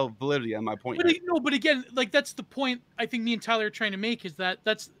degree of validity on my point. But again, like that's the point I think me and Tyler are trying to make is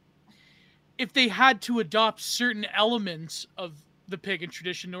that's if they had to adopt certain elements of the pagan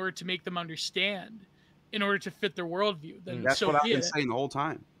tradition in order to make them understand, in order to fit their worldview, then that's what I've been saying the whole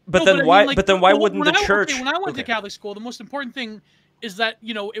time. But then why wouldn't the church? When I went to Catholic school, the most important thing is that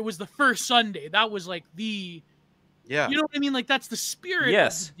it was the first Sunday. That was like the. Yeah. You know what I mean? Like that's the spirit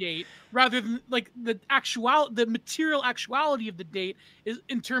of the date, rather than like the material actuality of the date is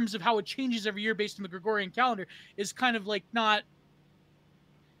in terms of how it changes every year based on the Gregorian calendar is kind of like not.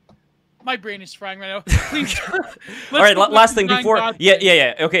 My brain is frying right now. Please. All right, last thing before.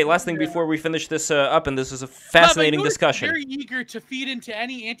 Okay, last thing before we finish this up, and this is a fascinating discussion. I'm very eager to feed into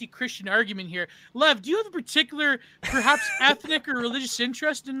any anti-Christian argument here. Lev, do you have a particular, perhaps ethnic or religious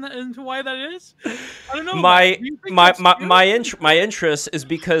interest into why that is? I don't know. My interest is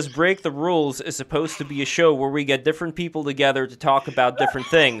because Break the Rules is supposed to be a show where we get different people together to talk about different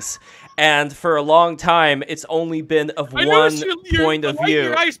things. And for a long time, it's only been of one point of view.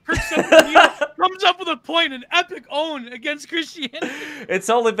 Your eyes perks up when Neil comes up with a point, an epic own against Christianity. It's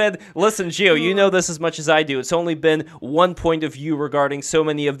only been, listen, Gio, you know this as much as I do. It's only been one point of view regarding so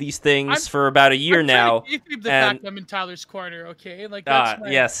many of these things for about a year now. The fact I'm in Tyler's corner, okay? Like that's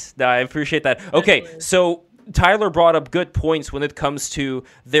yes, I appreciate that. Okay, so Tyler brought up good points when it comes to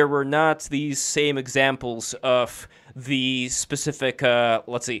there were not these same examples of the specific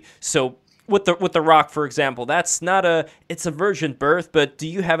let's see. So with the Rock, for example, that's not it's a virgin birth, but do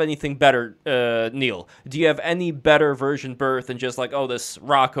you have anything better, Neil? Do you have any better virgin birth than just like, oh, this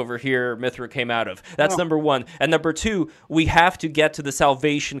rock over here Mithra came out of? That's number one. And number two, we have to get to the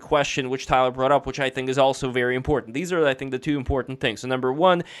salvation question, which Tyler brought up, which I think is also very important. These are, I think, the two important things. So number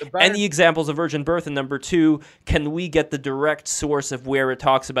one, any examples of virgin birth? And number two, can we get the direct source of where it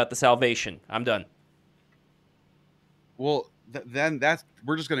talks about the salvation? I'm done. Well, then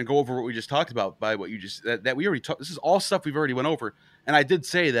we're just going to go over what we just talked about by what you just that we already talked. This is all stuff we've already went over, and I did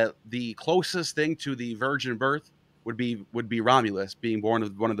say that the closest thing to the virgin birth would be Romulus being born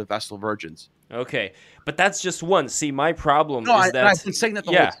of one of the Vestal virgins. Okay, but that's just one. See, my problem is that I've been saying that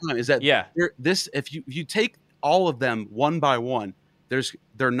the whole time. Is that this? If you take all of them one by one,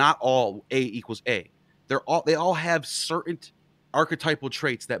 they're not all A equals A. They all have certain archetypal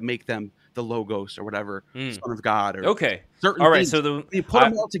traits that make them the Logos or whatever, Son of God. Or certain all right. things. So when you put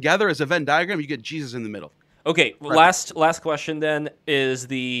them all together as a Venn diagram, you get Jesus in the middle. Okay, last question then is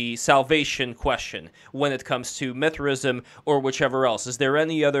the salvation question when it comes to Mithraism or whichever else. Is there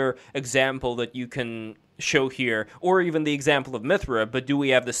any other example that you can show here, or even the example of Mithra, but do we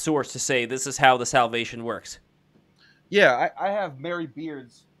have the source to say this is how the salvation works? Yeah, I have Mary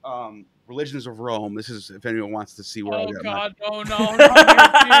Beard's Religions of Rome. This is if anyone wants to see where I got God, no.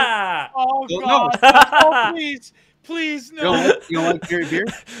 Oh, God. Oh, please, no. You don't like Mary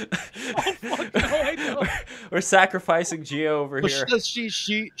Beard? Oh, fuck, no, I don't. We're sacrificing Geo over But here.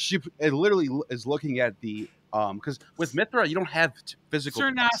 she literally is looking at the because with Mithra you don't have physical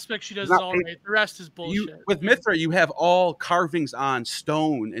certain text. aspects she does Not all right. The rest is bullshit. With Mithra you have all carvings on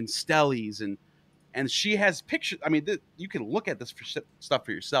stone and steles and she has pictures. I mean, you can look at this stuff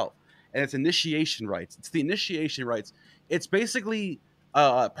for yourself, and it's initiation rites. It's the initiation rites. It's basically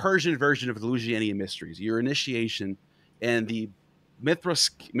a Persian version of the Louisianian mysteries. Your initiation and the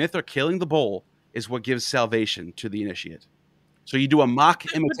Mithra killing the bull is what gives salvation to the initiate. So you do a mock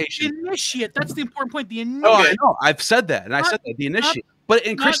imitation. The initiate. That's the important point. The initiate. Oh, I know. I've said that, and I said that the initiate. But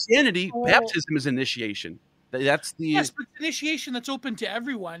in Christianity, baptism is initiation. That's the but initiation that's open to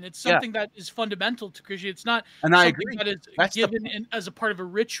everyone. It's something that is fundamental to Christianity. It's not and I something agree. that is That's given as a part of a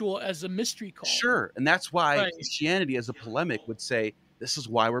ritual, as a mystery cult. Sure, and that's why Christianity, as a polemic, would say this is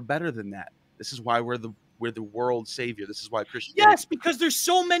why we're better than that. This is why we're the world savior. This is why Christianity. Yes, because there's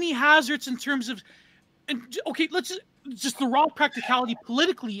so many hazards in terms of. And okay, let's just the raw practicality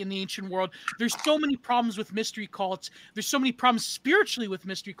politically in the ancient world. There's so many problems with mystery cults. There's so many problems spiritually with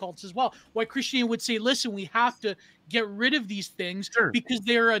mystery cults as well. Why Christianity would say, listen, we have to get rid of these things because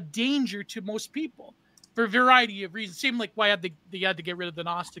they're a danger to most people for a variety of reasons. Same like why they had to get rid of the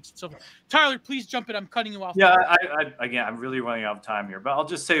Gnostics and so forth. Tyler, please jump in. I'm cutting you off. Yeah, again, I'm really running out of time here, but I'll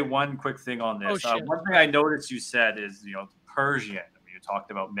just say one quick thing on this. One thing I noticed you said is, Persian. I mean, you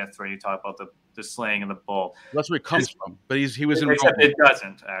talked about Mithra, you talked about the slaying of the bull. That's where it comes from. But he was in Rome. It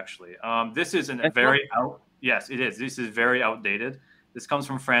doesn't actually. This is Yes, it is. This is very outdated. This comes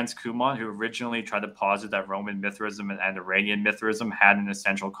from Franz Kuhlmann, who originally tried to posit that Roman Mithraism and Iranian Mithraism had an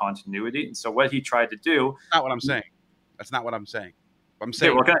essential continuity. And so what he tried to do. That's not what I'm saying. That's not what I'm saying. I'm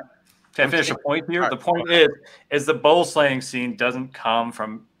saying. Okay, can I finish the point here? The point is the bull slaying scene doesn't come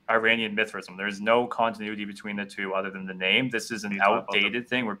from Iranian Mithraism. There's no continuity between the two other than the name. This is an outdated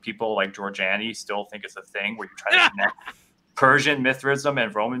thing where people like Giorgiani still think it's a thing where you try to connect Persian Mithraism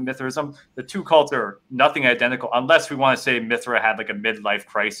and Roman Mithraism. The two cults are nothing identical unless we want to say Mithra had like a midlife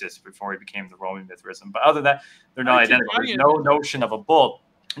crisis before he became the Roman Mithraism. But other than that, they're not identical. There's no notion of a bull.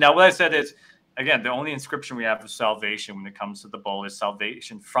 Now, what I said is, again, the only inscription we have of salvation when it comes to the bull is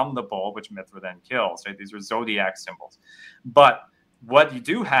salvation from the bull, which Mithra then kills. Right? These are zodiac symbols. But what you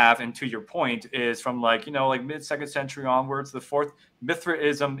do have, and to your point, is from like mid-2nd century onwards, the fourth,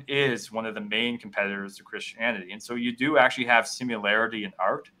 Mithraism is one of the main competitors to Christianity. And so you do actually have similarity in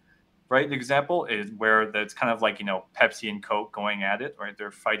art, right? The example is where it's kind of like, Pepsi and Coke going at it, right?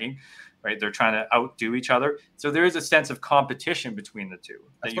 They're fighting, right? They're trying to outdo each other. So there is a sense of competition between the two.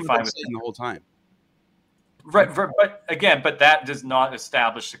 That's what I'm saying the whole time. Right. But that does not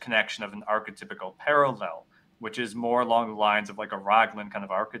establish the connection of an archetypical parallel, which is more along the lines of like a Raglan kind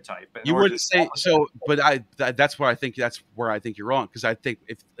of archetype. You wouldn't say so, but that's where I think you're wrong, because I think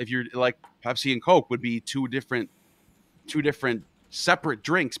if you're like Pepsi and Coke would be two different separate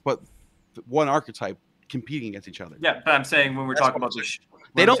drinks, but one archetype competing against each other. Yeah, but I'm saying when we're talking about this,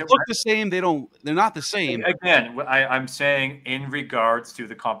 they don't look the same. They're not the same. Again, I'm saying in regards to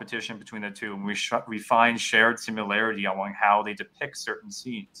the competition between the two, and we find shared similarity among how they depict certain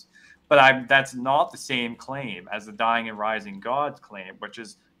scenes. But that's not the same claim as the dying and rising gods claim, which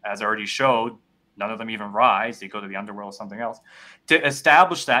is, as I already showed, none of them even rise. They go to the underworld or something else. To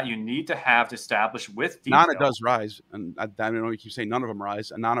establish that, you need to have established with detail. Inanna does rise. And I don't know, you keep saying none of them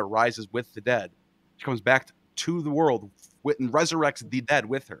rise. Inanna rises with the dead. She comes back to the world and resurrects the dead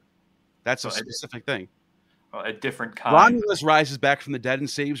with her. That's a specific thing. Well, a different kind. Romulus rises back from the dead and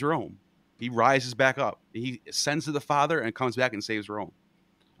saves Rome. He rises back up. He ascends to the Father and comes back and saves Rome.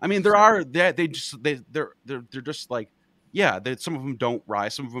 I mean, they're just like, some of them don't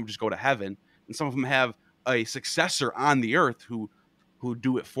rise, some of them just go to heaven, and some of them have a successor on the earth who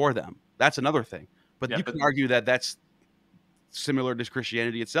do it for them. That's another thing. But you can argue that that's similar to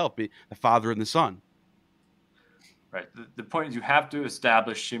Christianity itself, the Father and the Son. Right. The point is you have to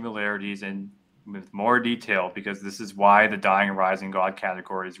establish similarities and with more detail, because this is why the dying and rising God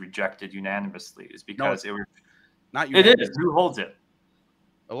category is rejected unanimously. Is because it is. Who holds it?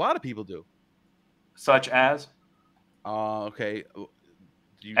 A lot of people do. Such as? Okay.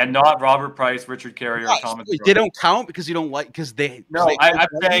 And not Robert Price, Richard Carrier, or Thomas. They don't count because you don't like, because they. No, I'm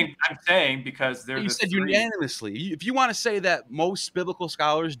saying because they're. You said unanimously. If you want to say that most biblical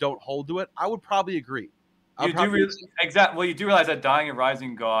scholars don't hold to it, I would probably agree. Exactly. Well, you do realize that dying and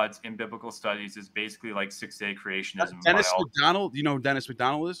rising gods in biblical studies is basically like 6-day creationism. Dennis McDonald. Do you know who Dennis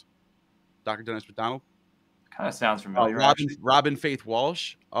McDonald is? Dr. Dennis McDonald. Kind of sounds familiar. Robin Faith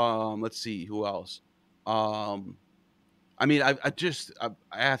Walsh. Let's see who else. I mean, I'd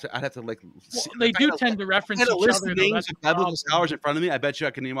have to like. They do tend to reference each other. Names of biblical scholars in front of me. I bet you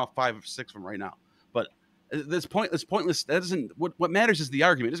I can name off 5 or 6 of them right now. But That's pointless. That doesn't. What matters is the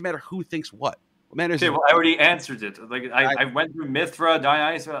argument. It doesn't matter who thinks what. What matters. Okay, is well, I already answered it. Like I went through Mithra,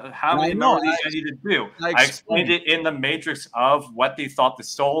 Dionysus. How many melodies I need to do? I explained it in the matrix of what they thought the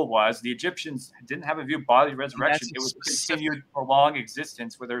soul was. The Egyptians didn't have a view of bodily resurrection. It was continued prolonged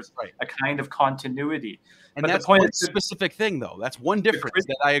existence where there's a kind of continuity. And that's one specific thing, though. That's one difference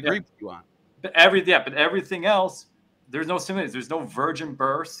that I agree with you on. But everything else, there's no similarities. There's no virgin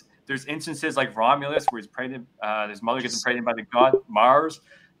birth. There's instances like Romulus where he's pregnant. His mother gets pregnant by the god Mars.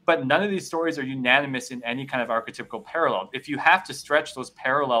 But none of these stories are unanimous in any kind of archetypical parallel. If you have to stretch those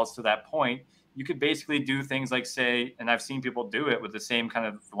parallels to that point, you could basically do things like say, and I've seen people do it with the same kind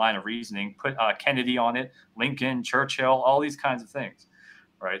of line of reasoning, put Kennedy on it, Lincoln, Churchill, all these kinds of things,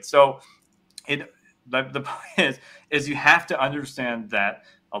 right? So the point is you have to understand that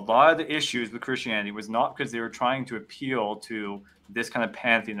a lot of the issues with Christianity was not because they were trying to appeal to this kind of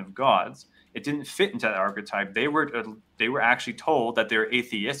pantheon of gods. It didn't fit into that archetype. They were actually told that they're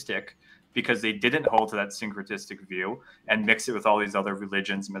atheistic because they didn't hold to that syncretistic view and mix it with all these other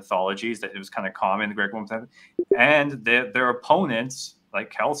religions and mythologies that it was kind of common in the Greek Roman. And their opponents,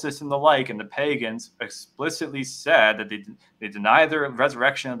 like Celsus and the like, and the pagans, explicitly said that they deny the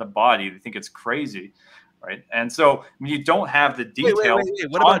resurrection of the body. They think it's crazy, right? And so when you don't have the details,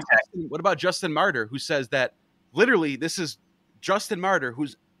 what about Justin Martyr, who says that literally this is Justin Martyr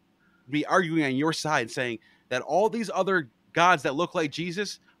who's be arguing on your side, saying that all these other gods that look like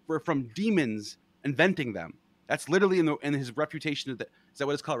Jesus were from demons inventing them. That's literally in his refutation of the, is that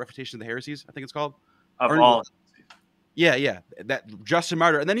what it's called? Refutation of the heresies, I think it's called. Yeah. That Justin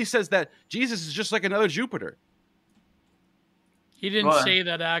Martyr, and then he says that Jesus is just like another Jupiter. He didn't say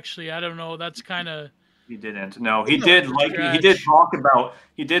that actually. I don't know. That's kind of. He didn't. No, he did. Like he did talk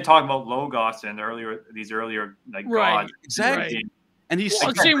about Logos and these earlier like gods. Exactly. Right. And he's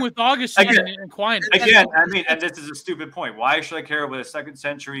same with Augustine and Aquinas. Again, I mean, and this is a stupid point. Why should I care what a second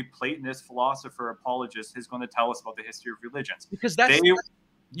century Platonist philosopher apologist is going to tell us about the history of religions? Because that's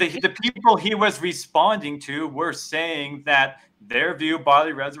the people he was responding to were saying that their view of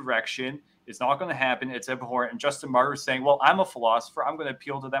bodily resurrection is not going to happen. It's abhorrent. And Justin Martyr is saying, well, I'm a philosopher. I'm going to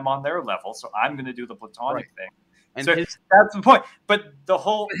appeal to them on their level. So I'm going to do the Platonic thing. And so that's the point. But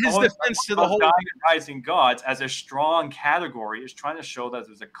his defense to the whole dying and rising gods as a strong category is trying to show that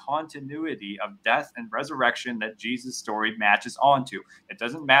there's a continuity of death and resurrection that Jesus' story matches onto. It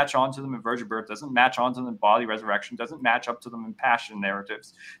doesn't match onto them in virgin birth, doesn't match onto them in body resurrection, doesn't match up to them in passion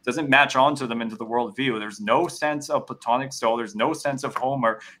narratives, doesn't match onto them into the worldview. There's no sense of Platonic soul. There's no sense of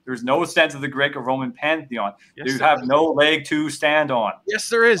Homer. There's no sense of the Greco-Roman pantheon. You have no leg to stand on. Yes,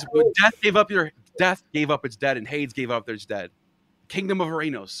 there is. Death gave up its dead, and Hades gave up its dead. Kingdom of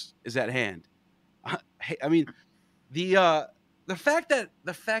Uranus is at hand. I mean, the fact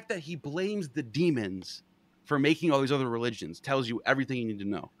that he blames the demons for making all these other religions tells you everything you need to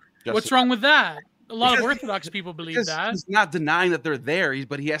know. What's wrong with that? A lot of Orthodox people believe that. He's not denying that they're there,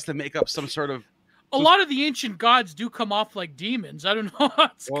 but he has to make up some sort of. A lot of the ancient gods do come off like demons. I don't know.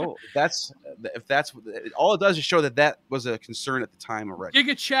 Well, if that's all it does is show that was a concern at the time already.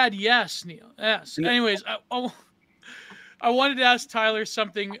 Giga Chad, yes, Neil, yes. Anyways, I wanted to ask Tyler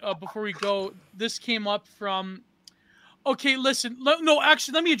something before we go. This came up from. Okay, listen. No,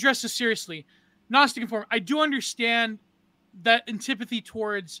 actually, let me address this seriously. Gnostic Informer, I do understand that antipathy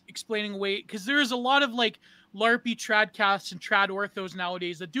towards explaining away, because there is a lot of like LARPy tradcasts and trad orthos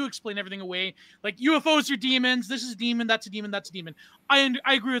nowadays that do explain everything away. Like UFOs are demons. This is a demon. That's a demon. That's a demon. I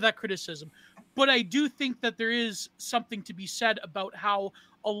agree with that criticism, but I do think that there is something to be said about how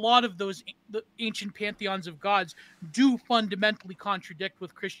a lot of the ancient pantheons of gods do fundamentally contradict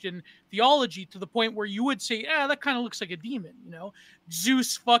with Christian theology to the point where you would say, that kind of looks like a demon. You know,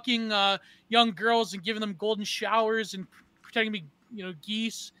 Zeus fucking young girls and giving them golden showers and pretending to be,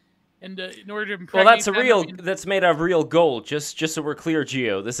 geese. And in order to impregnate that's that's made out of real gold. Just so we're clear,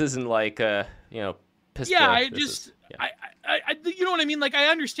 Gio, this isn't like piss yeah, I you know what I mean. Like I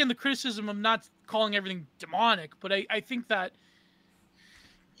understand the criticism of not calling everything demonic, but I think that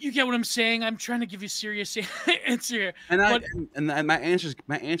you get what I'm saying. I'm trying to give you a serious answer here. And my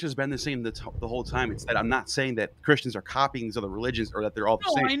answer's been the same the whole time. It's that I'm not saying that Christians are copying these other religions or that they're all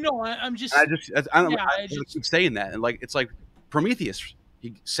the same. I know. I'm just. I just keep saying that, and it's like Prometheus.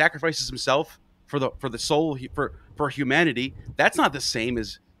 He sacrifices himself for the soul for humanity. That's not the same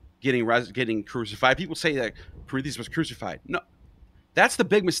as getting crucified. People say that Prometheus was crucified. No, that's the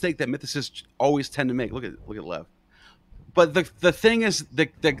big mistake that mythicists always tend to make. Look at Lev. But the thing is, the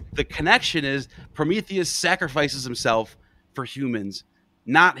connection is Prometheus sacrifices himself for humans.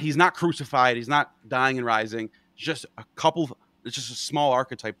 He's not crucified. He's not dying and rising. It's just a small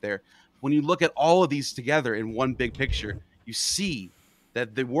archetype there. when you look at all of these together in one big picture, you see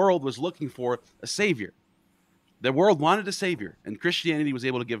that the world was looking for a savior. The world wanted a savior, and Christianity was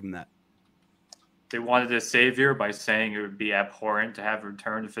able to give them that. They wanted a savior by saying it would be abhorrent to have a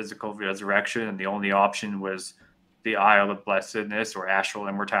return to physical resurrection, and the only option was the Isle of Blessedness or astral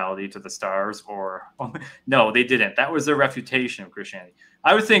immortality to the stars. Or no, they didn't. That was their refutation of Christianity.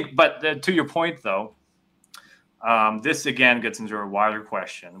 I would think, but to your point, though, this again gets into a wider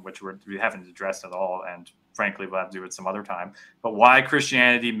question, which we haven't addressed at all, and frankly, we'll have to do it some other time. But why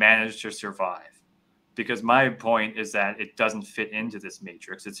Christianity managed to survive? Because my point is that it doesn't fit into this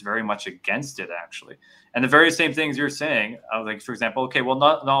matrix. It's very much against it, actually. And the very same things you're saying, like, for example, okay, well,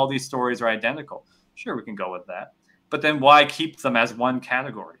 not all these stories are identical. Sure, we can go with that. But then why keep them as one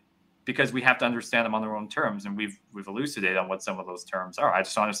category? Because we have to understand them on their own terms. And we've elucidated on what some of those terms are. I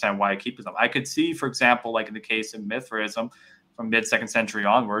just don't understand why I keep them. I could see, for example, like in the case of Mithraism from mid-2nd century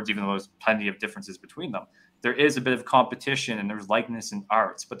onwards, even though there's plenty of differences between them, there is a bit of competition and there's likeness in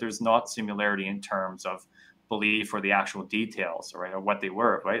arts, but there's not similarity in terms of belief or the actual details, right, or what they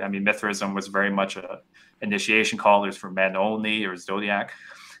were, right? I mean, Mithraism was very much a initiation call. There's for men only, or zodiac.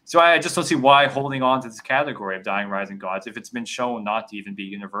 So I just don't see why holding on to this category of dying, rising gods, if it's been shown not to even be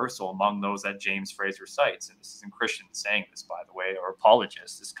universal among those that James Fraser cites. And this isn't Christians saying this, by the way, or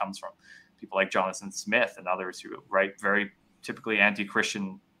apologists. This comes from people like Jonathan Smith and others who write very typically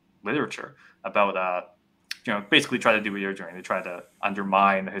anti-Christian literature about basically try to do what you're doing. They try to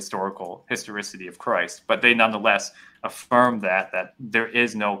undermine the historicity of Christ, but they nonetheless affirm that there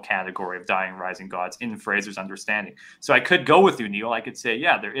is no category of dying, rising gods in Fraser's understanding. So I could go with you, Neil. I could say,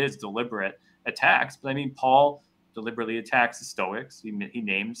 yeah, there is deliberate attacks, but I mean, Paul deliberately attacks the Stoics.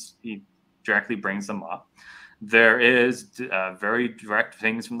 He directly brings them up. There is very direct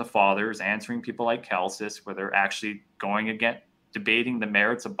things from the fathers answering people like Celsus, where they're actually going against, debating the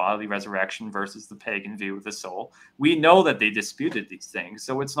merits of bodily resurrection versus the pagan view of the soul. We know that they disputed these things,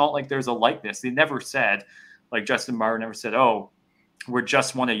 so it's not like there's a likeness. They never said, like Justin Martyr never said, oh, we're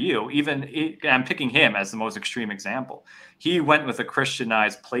just one of you. I'm picking him as the most extreme example. He went with a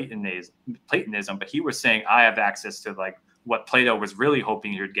Christianized Platonism, but he was saying, I have access to like what Plato was really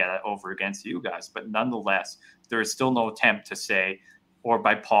hoping he'd get over against you guys. But nonetheless, there is still no attempt to say, or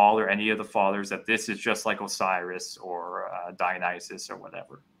by Paul or any of the fathers, that this is just like Osiris or Dionysus or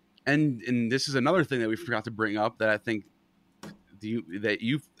whatever. And this is another thing that we forgot to bring up that I think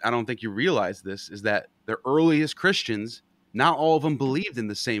I don't think you realize this, is that the earliest Christians, not all of them believed in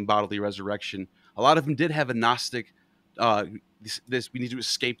the same bodily resurrection. A lot of them did have a Gnostic, we need to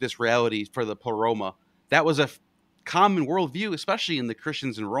escape this reality for the pleroma. That was a common worldview, especially in the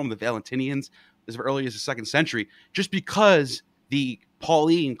Christians in Rome, the Valentinians, as early as the 2nd century. Just because the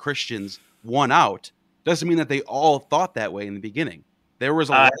Pauline Christians won out doesn't mean that they all thought that way in the beginning. There was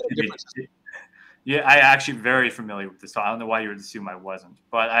a lot of differences. Yeah, I actually very familiar with this. So I don't know why you would assume I wasn't.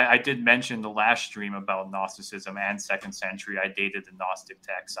 But I did mention the last stream about Gnosticism and 2nd century. I dated the Gnostic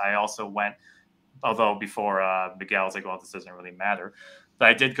texts. I also went, although before Miguel was like, well, this doesn't really matter. But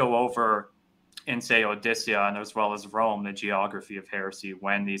I did go over in, say, Odysseia and as well as Rome, the geography of heresy,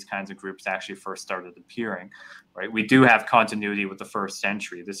 when these kinds of groups actually first started appearing, right? We do have continuity with the 1st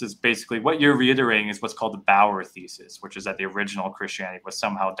century. This is basically what you're reiterating is what's called the Bauer thesis, which is that the original Christianity was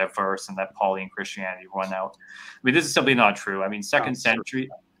somehow diverse and that Pauline Christianity won out. I mean, this is simply not true. I mean, 2nd century.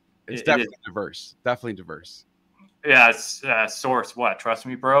 It's definitely diverse. Definitely diverse. Yeah, it's source what? Trust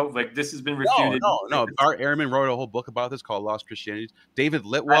me, bro. Like, this has been refuted. No. Bart Ehrman wrote a whole book about this called Lost Christianity. David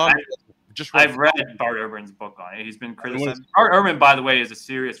Litwag. I've read Bart Ehrman's book on it. He's been criticized. Bart Ehrman, by the way, is a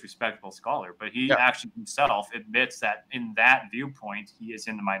serious, respectable scholar, but he actually himself admits that in that viewpoint, he is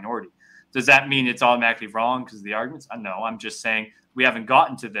in the minority. Does that mean it's automatically wrong because of the arguments? No, I'm just saying we haven't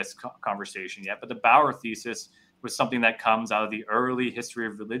gotten to this conversation yet. But the Bauer thesis was something that comes out of the early history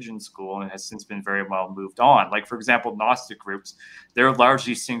of religion school and has since been very well moved on. Like, for example, Gnostic groups, they're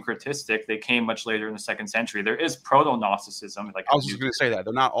largely syncretistic. They came much later in the 2nd century. There is proto-Gnosticism. Like, I was just going to say that.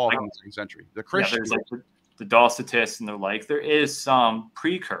 They're not all from the 2nd century. The Christians. Yeah, there's like the Docetists and the like. There is some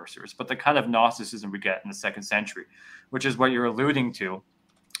precursors, but the kind of Gnosticism we get in the 2nd century, which is what you're alluding to,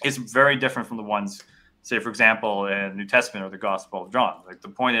 is very different from the ones, say, for example, in the New Testament or the Gospel of John. Like, the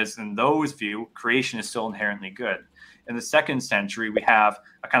point is, in those view, creation is still inherently good. In the 2nd century, we have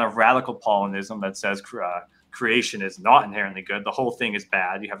a kind of radical Paulinism that says creation is not inherently good. The whole thing is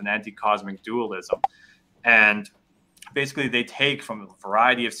bad. You have an anti-cosmic dualism. And basically, they take from a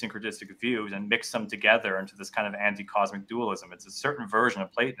variety of syncretistic views and mix them together into this kind of anti-cosmic dualism. It's a certain version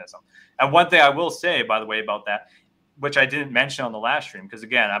of Platonism. And one thing I will say, by the way, about that, which I didn't mention on the last stream, because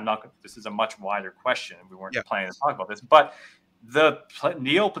again, this is a much wider question. We weren't planning to talk about this, but the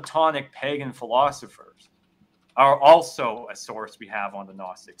Neoplatonic pagan philosophers are also a source we have on the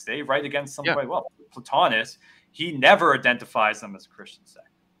Gnostics. They write against them quite well. Plotinus, he never identifies them as a Christian sect,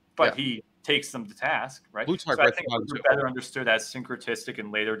 but he takes them to task, right? Plutarch so I think they're better understood as syncretistic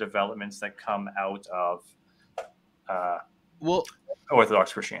and later developments that come out of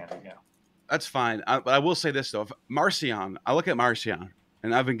Orthodox Christianity. Yeah, that's fine. But I will say this though: if Marcion, I look at Marcion,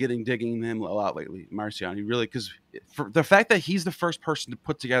 and I've been digging him a lot lately. Marcion, he really, because for the fact that he's the first person to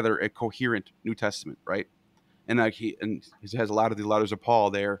put together a coherent New Testament, right? And like he has a lot of the letters of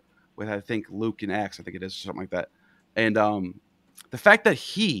Paul there with, I think, Luke and Acts, I think it is, or something like that. And the fact that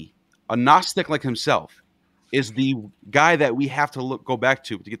he, a Gnostic like himself, is the guy that we have to go back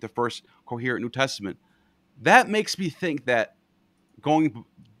to get the first coherent New Testament, that makes me think that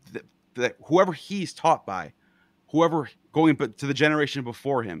that whoever he's taught by, whoever going to the generation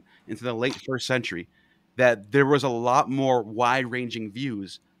before him into the late first century, that there was a lot more wide-ranging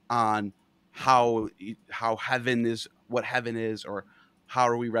views on how heaven is, what heaven is, or how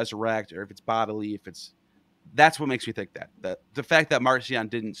do we resurrect, or if it's bodily, that's what makes me think that the fact that Marcion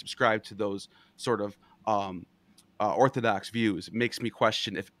didn't subscribe to those sort of orthodox views makes me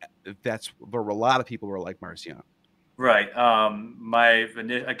question if there were a lot of people who were like Marcion. Right.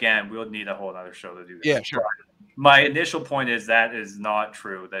 Again, we'll need a whole other show to do this. Yeah, sure. My initial point is that is not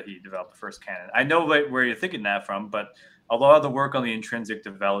true that he developed the first canon. I know where you're thinking that from, but a lot of the work on the intrinsic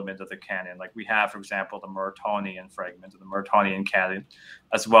development of the canon, like we have, for example, the Muratonian fragment of the Muratonian canon,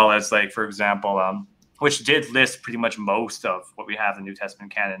 as well as, like, for example, which did list pretty much most of what we have in the New Testament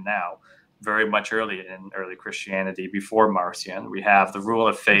canon now, very much early in early Christianity before Marcion. We have the rule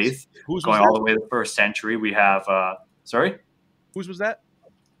of faith going all the way to the first century. We have, sorry? Whose was that?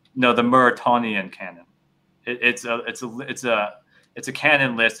 No, the Muratonian canon. It's a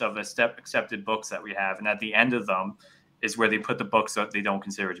canon list of accepted books that we have, and at the end of them is where they put the books that they don't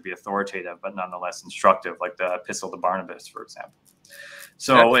consider to be authoritative, but nonetheless instructive, like the Epistle to Barnabas, for example.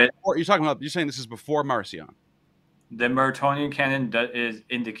 So you're saying this is before Marcion? The Muratonian canon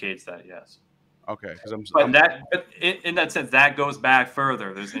indicates that, yes. Okay, but in that sense, that goes back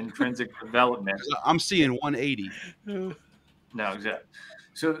further. There's intrinsic development. I'm seeing 180. No, exactly.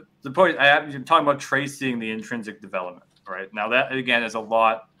 So the point I'm talking about tracing the intrinsic development, right? Now that again is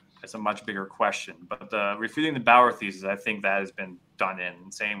it's a much bigger question. But refuting the Bauer thesis, I think that has been done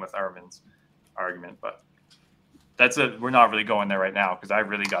in. Same with Ehrman's argument, but we're not really going there right now because I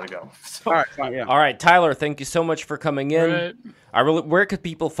really got to go. So. All right, fine, yeah. All right, Tyler, thank you so much for coming in. Right. Where could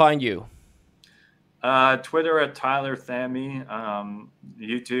people find you? Twitter at Tyler Thammy,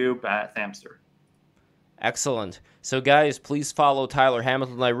 YouTube at Thamster. Excellent. So, guys, please follow Tyler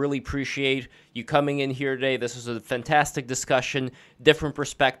Hamilton. I really appreciate you coming in here today. This was a fantastic discussion, different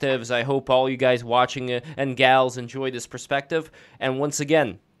perspectives. I hope all you guys watching and gals enjoy this perspective. And once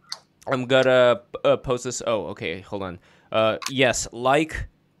again, I'm going to post this. Oh, okay, hold on. Yes,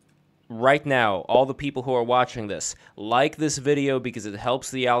 right now, all the people who are watching this, like this video because it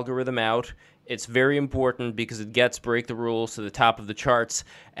helps the algorithm out. It's very important because it gets Break the Rules to the top of the charts.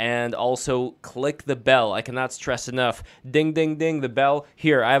 And also, click the bell. I cannot stress enough. Ding, ding, ding, the bell.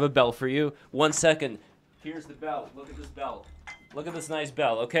 Here, I have a bell for you. 1 second. Here's the bell. Look at this bell. Look at this nice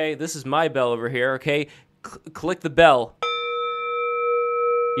bell, okay? This is my bell over here, okay? Click the bell.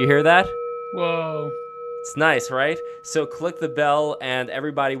 You hear that? Whoa. It's nice, right? So click the bell and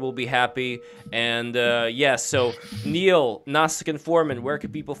everybody will be happy. And, so Neil, Gnostic Informant, where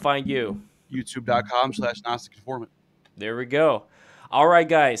can people find you? YouTube.com/Gnostic Informant. There we go. All right,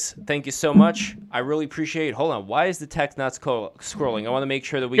 guys. Thank you so much. I really appreciate it. Hold on. Why is the text not scrolling? I want to make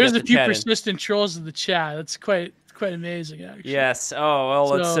sure that we Here's get a the few chat persistent trolls in the chat. That's quite amazing, actually. Yes. Oh,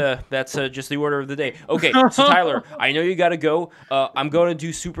 well, that's just the order of the day. Okay, so Tyler, I know you got to go. I'm going to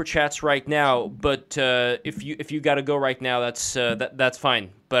do super chats right now, but if you got to go right now, that's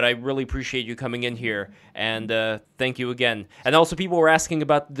fine. But I really appreciate you coming in here, and thank you again. And also, people were asking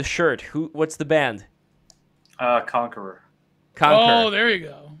about the shirt. What's the band? Conqueror. Oh, there you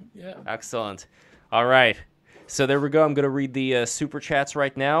go. Yeah. Excellent. All right. So there we go. I'm going to read the super chats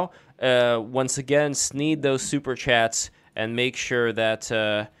right now. Once again, sneed those super chats and make sure that,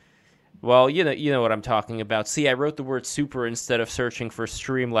 you know what I'm talking about. See, I wrote the word super instead of searching for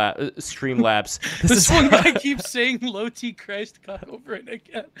Streamlabs. This one guy keeps saying low T Christ God over and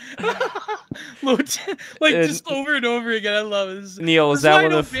again. Low T, just over and over again. I love it. Neil, is that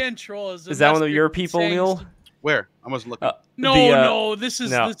one of your people, Neil? Where? I wasn't looking. No, this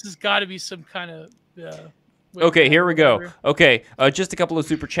has got to be some kind of. with Okay, here we go. whatever. Okay, just a couple of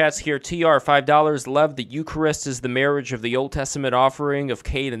super chats here. TR, $5. Lev, the Eucharist is the marriage of the Old Testament offering of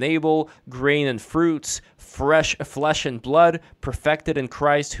Cain and Abel, grain and fruits, fresh flesh and blood, perfected in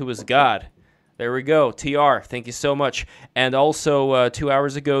Christ, who is God. There we go. TR, thank you so much. And also, 2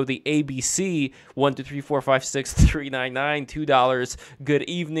 hours ago, the ABC, 1, 2, 3, 4, 5, 6, 3, 9, 9, $2. Good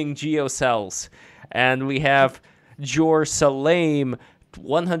evening, GeoCells. And we have Jor Salame,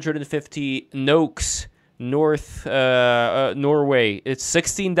 150 Noakes. Norway. It's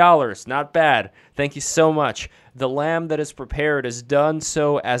 $16. Not bad. Thank you so much. The lamb that is prepared is done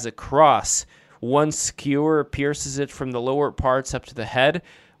so as a cross. One skewer pierces it from the lower parts up to the head,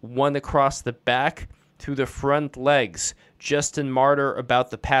 one across the back to the front legs. Justin Martyr about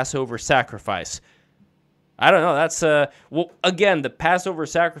the Passover sacrifice. I don't know. That's well, again, the Passover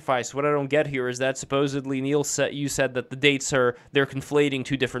sacrifice. What I don't get here is that supposedly Neil said that the dates they're conflating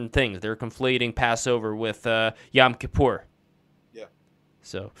two different things. They're conflating Passover with Yom Kippur. Yeah.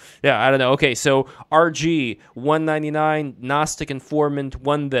 So yeah, I don't know. Okay, so RG 199 Gnostic Informant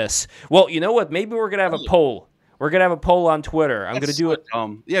won this. Well, you know what? Maybe we're gonna have a poll. We're gonna have a poll on Twitter. I'm gonna do it.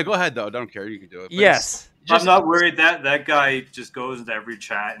 Yeah, go ahead though. I don't care. You can do it. But Yes. I'm not worried that guy just goes into every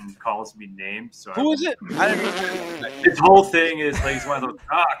chat and calls me names. So Who is it? I didn't know. His whole thing is like he's one of those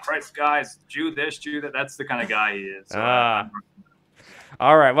Christ guys, Jew this, Jew that. That's the kind of guy he is. So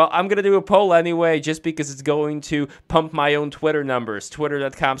All right. Well, I'm going to do a poll anyway, just because it's going to pump my own Twitter numbers,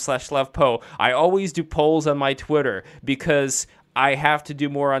 twitter.com/LevPo. I always do polls on my Twitter because I have to do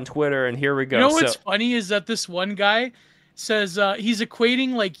more on Twitter, and here we go. You know what's funny is that this one guy says he's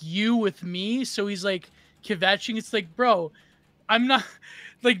equating like you with me, so he's like kvetching. It's like, bro, I'm not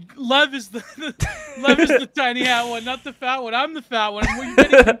like Lev is the tiny hat one, not the fat one. I'm the fat one. We're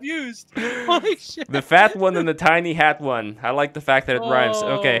getting confused. Holy shit. The fat one and the tiny hat one. I like the fact that it rhymes.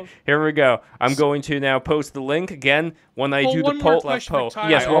 Okay, here we go. I'm going to now post the link again when I do the poll.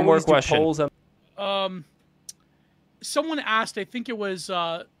 Yes, one more question. Someone asked, I think it was he's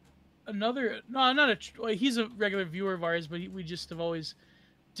a regular viewer of ours, but we just have always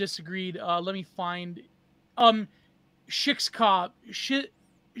disagreed. Let me find Shig's Cobb.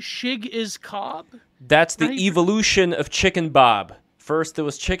 Shig is Cobb? That's the evolution of Chicken Bob. First it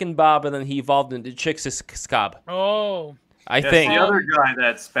was Chicken Bob, and then he evolved into Chicks Cobb. Oh. I think. the other guy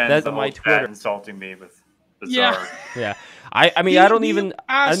that spends the my whole Twitter chat insulting me with bizarre. Yeah. I mean, I don't even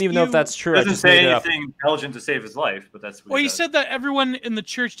know if that's true. He doesn't say anything intelligent to save his life, but that's what he said that everyone in the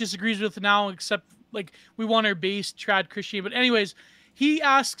church disagrees with now, except like we want our base trad Christianity. But anyways, he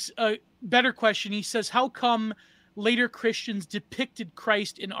asks a better question. He says, how come later Christians depicted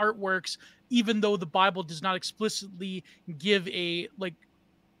Christ in artworks, even though the Bible does not explicitly give a like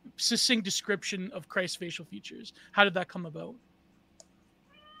succinct description of Christ's facial features? How did that come about?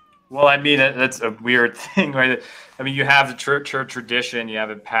 Well, I mean, that's a weird thing, right? I mean, you have the church tradition, you have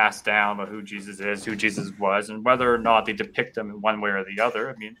it passed down about who Jesus is, who Jesus was, and whether or not they depict him in one way or the other.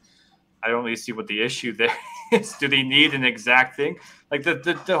 I mean, I don't really see what the issue there is. Do they need an exact thing? Like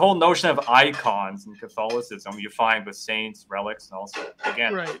the whole notion of icons in Catholicism, you find with saints, relics, and also,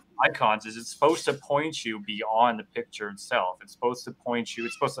 again, icons, is it's supposed to point you beyond the picture itself. It's supposed to point you,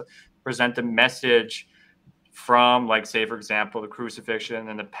 it's supposed to present a message from, like, say, for example, the crucifixion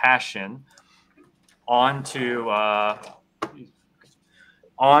and the passion onto the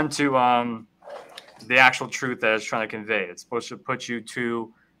actual truth that it's trying to convey. It's supposed to put you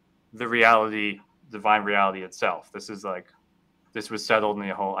to the reality, divine reality itself. This was settled in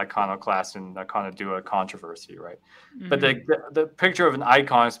the whole iconoclast and iconodua controversy, right? Mm-hmm. But the picture of an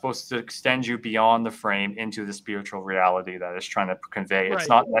icon is supposed to extend you beyond the frame into the spiritual reality that it's trying to convey. Right. It's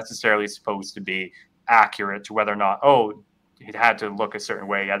not necessarily supposed to be accurate to whether or not, it had to look a certain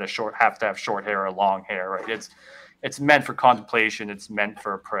way, you had to have to have short hair or long hair, right? It's meant for contemplation, it's meant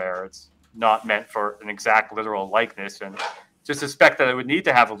for a prayer, it's not meant for an exact literal likeness. And to suspect that it would need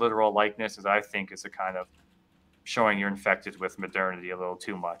to have a literal likeness is, I think, is a kind of showing you're infected with modernity a little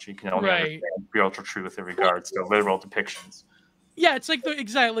too much. You can only understand spiritual truth in regards to literal depictions. Yeah, it's like the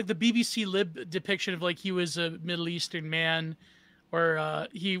BBC Lib depiction of like he was a Middle Eastern man, or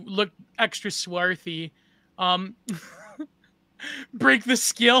he looked extra swarthy. Break the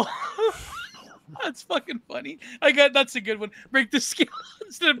skill. That's fucking funny. That's a good one. Break the skill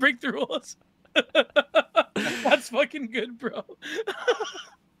instead of break the rules. That's fucking good, bro.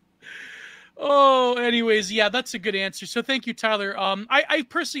 Anyways, yeah, that's a good answer. So thank you, Tyler. I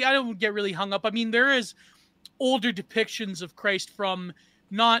personally, I don't get really hung up. I mean, there is older depictions of Christ from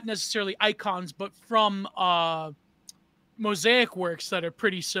not necessarily icons, but from mosaic works that are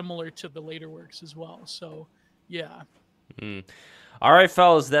pretty similar to the later works as well. So, yeah. All right,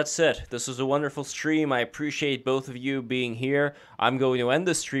 fellas, that's it. This was a wonderful stream. I appreciate both of you being here. I'm going to end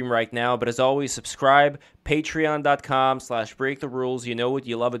the stream right now, but as always, subscribe, patreon.com/breaktherules. You know it,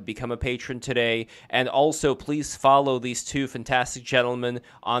 you love it, become a patron today. And also, please follow these two fantastic gentlemen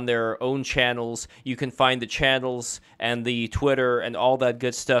on their own channels. You can find the channels and the Twitter and all that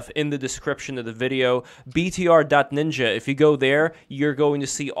good stuff in the description of the video. BTR.ninja, if you go there, you're going to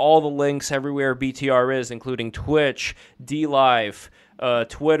see all the links everywhere BTR is, including Twitch, DLive,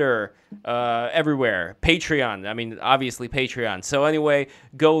 Twitter, everywhere. Patreon. I mean, obviously Patreon. So anyway,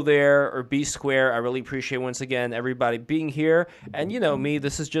 go there or be square. I really appreciate once again everybody being here. And you know me,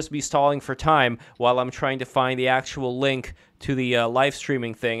 this is just me stalling for time while I'm trying to find the actual link to the live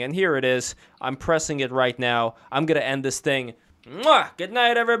streaming thing. And here it is. I'm pressing it right now. I'm going to end this thing. Mwah! Good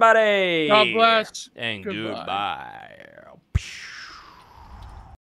night, everybody. God bless. And Goodbye. goodbye.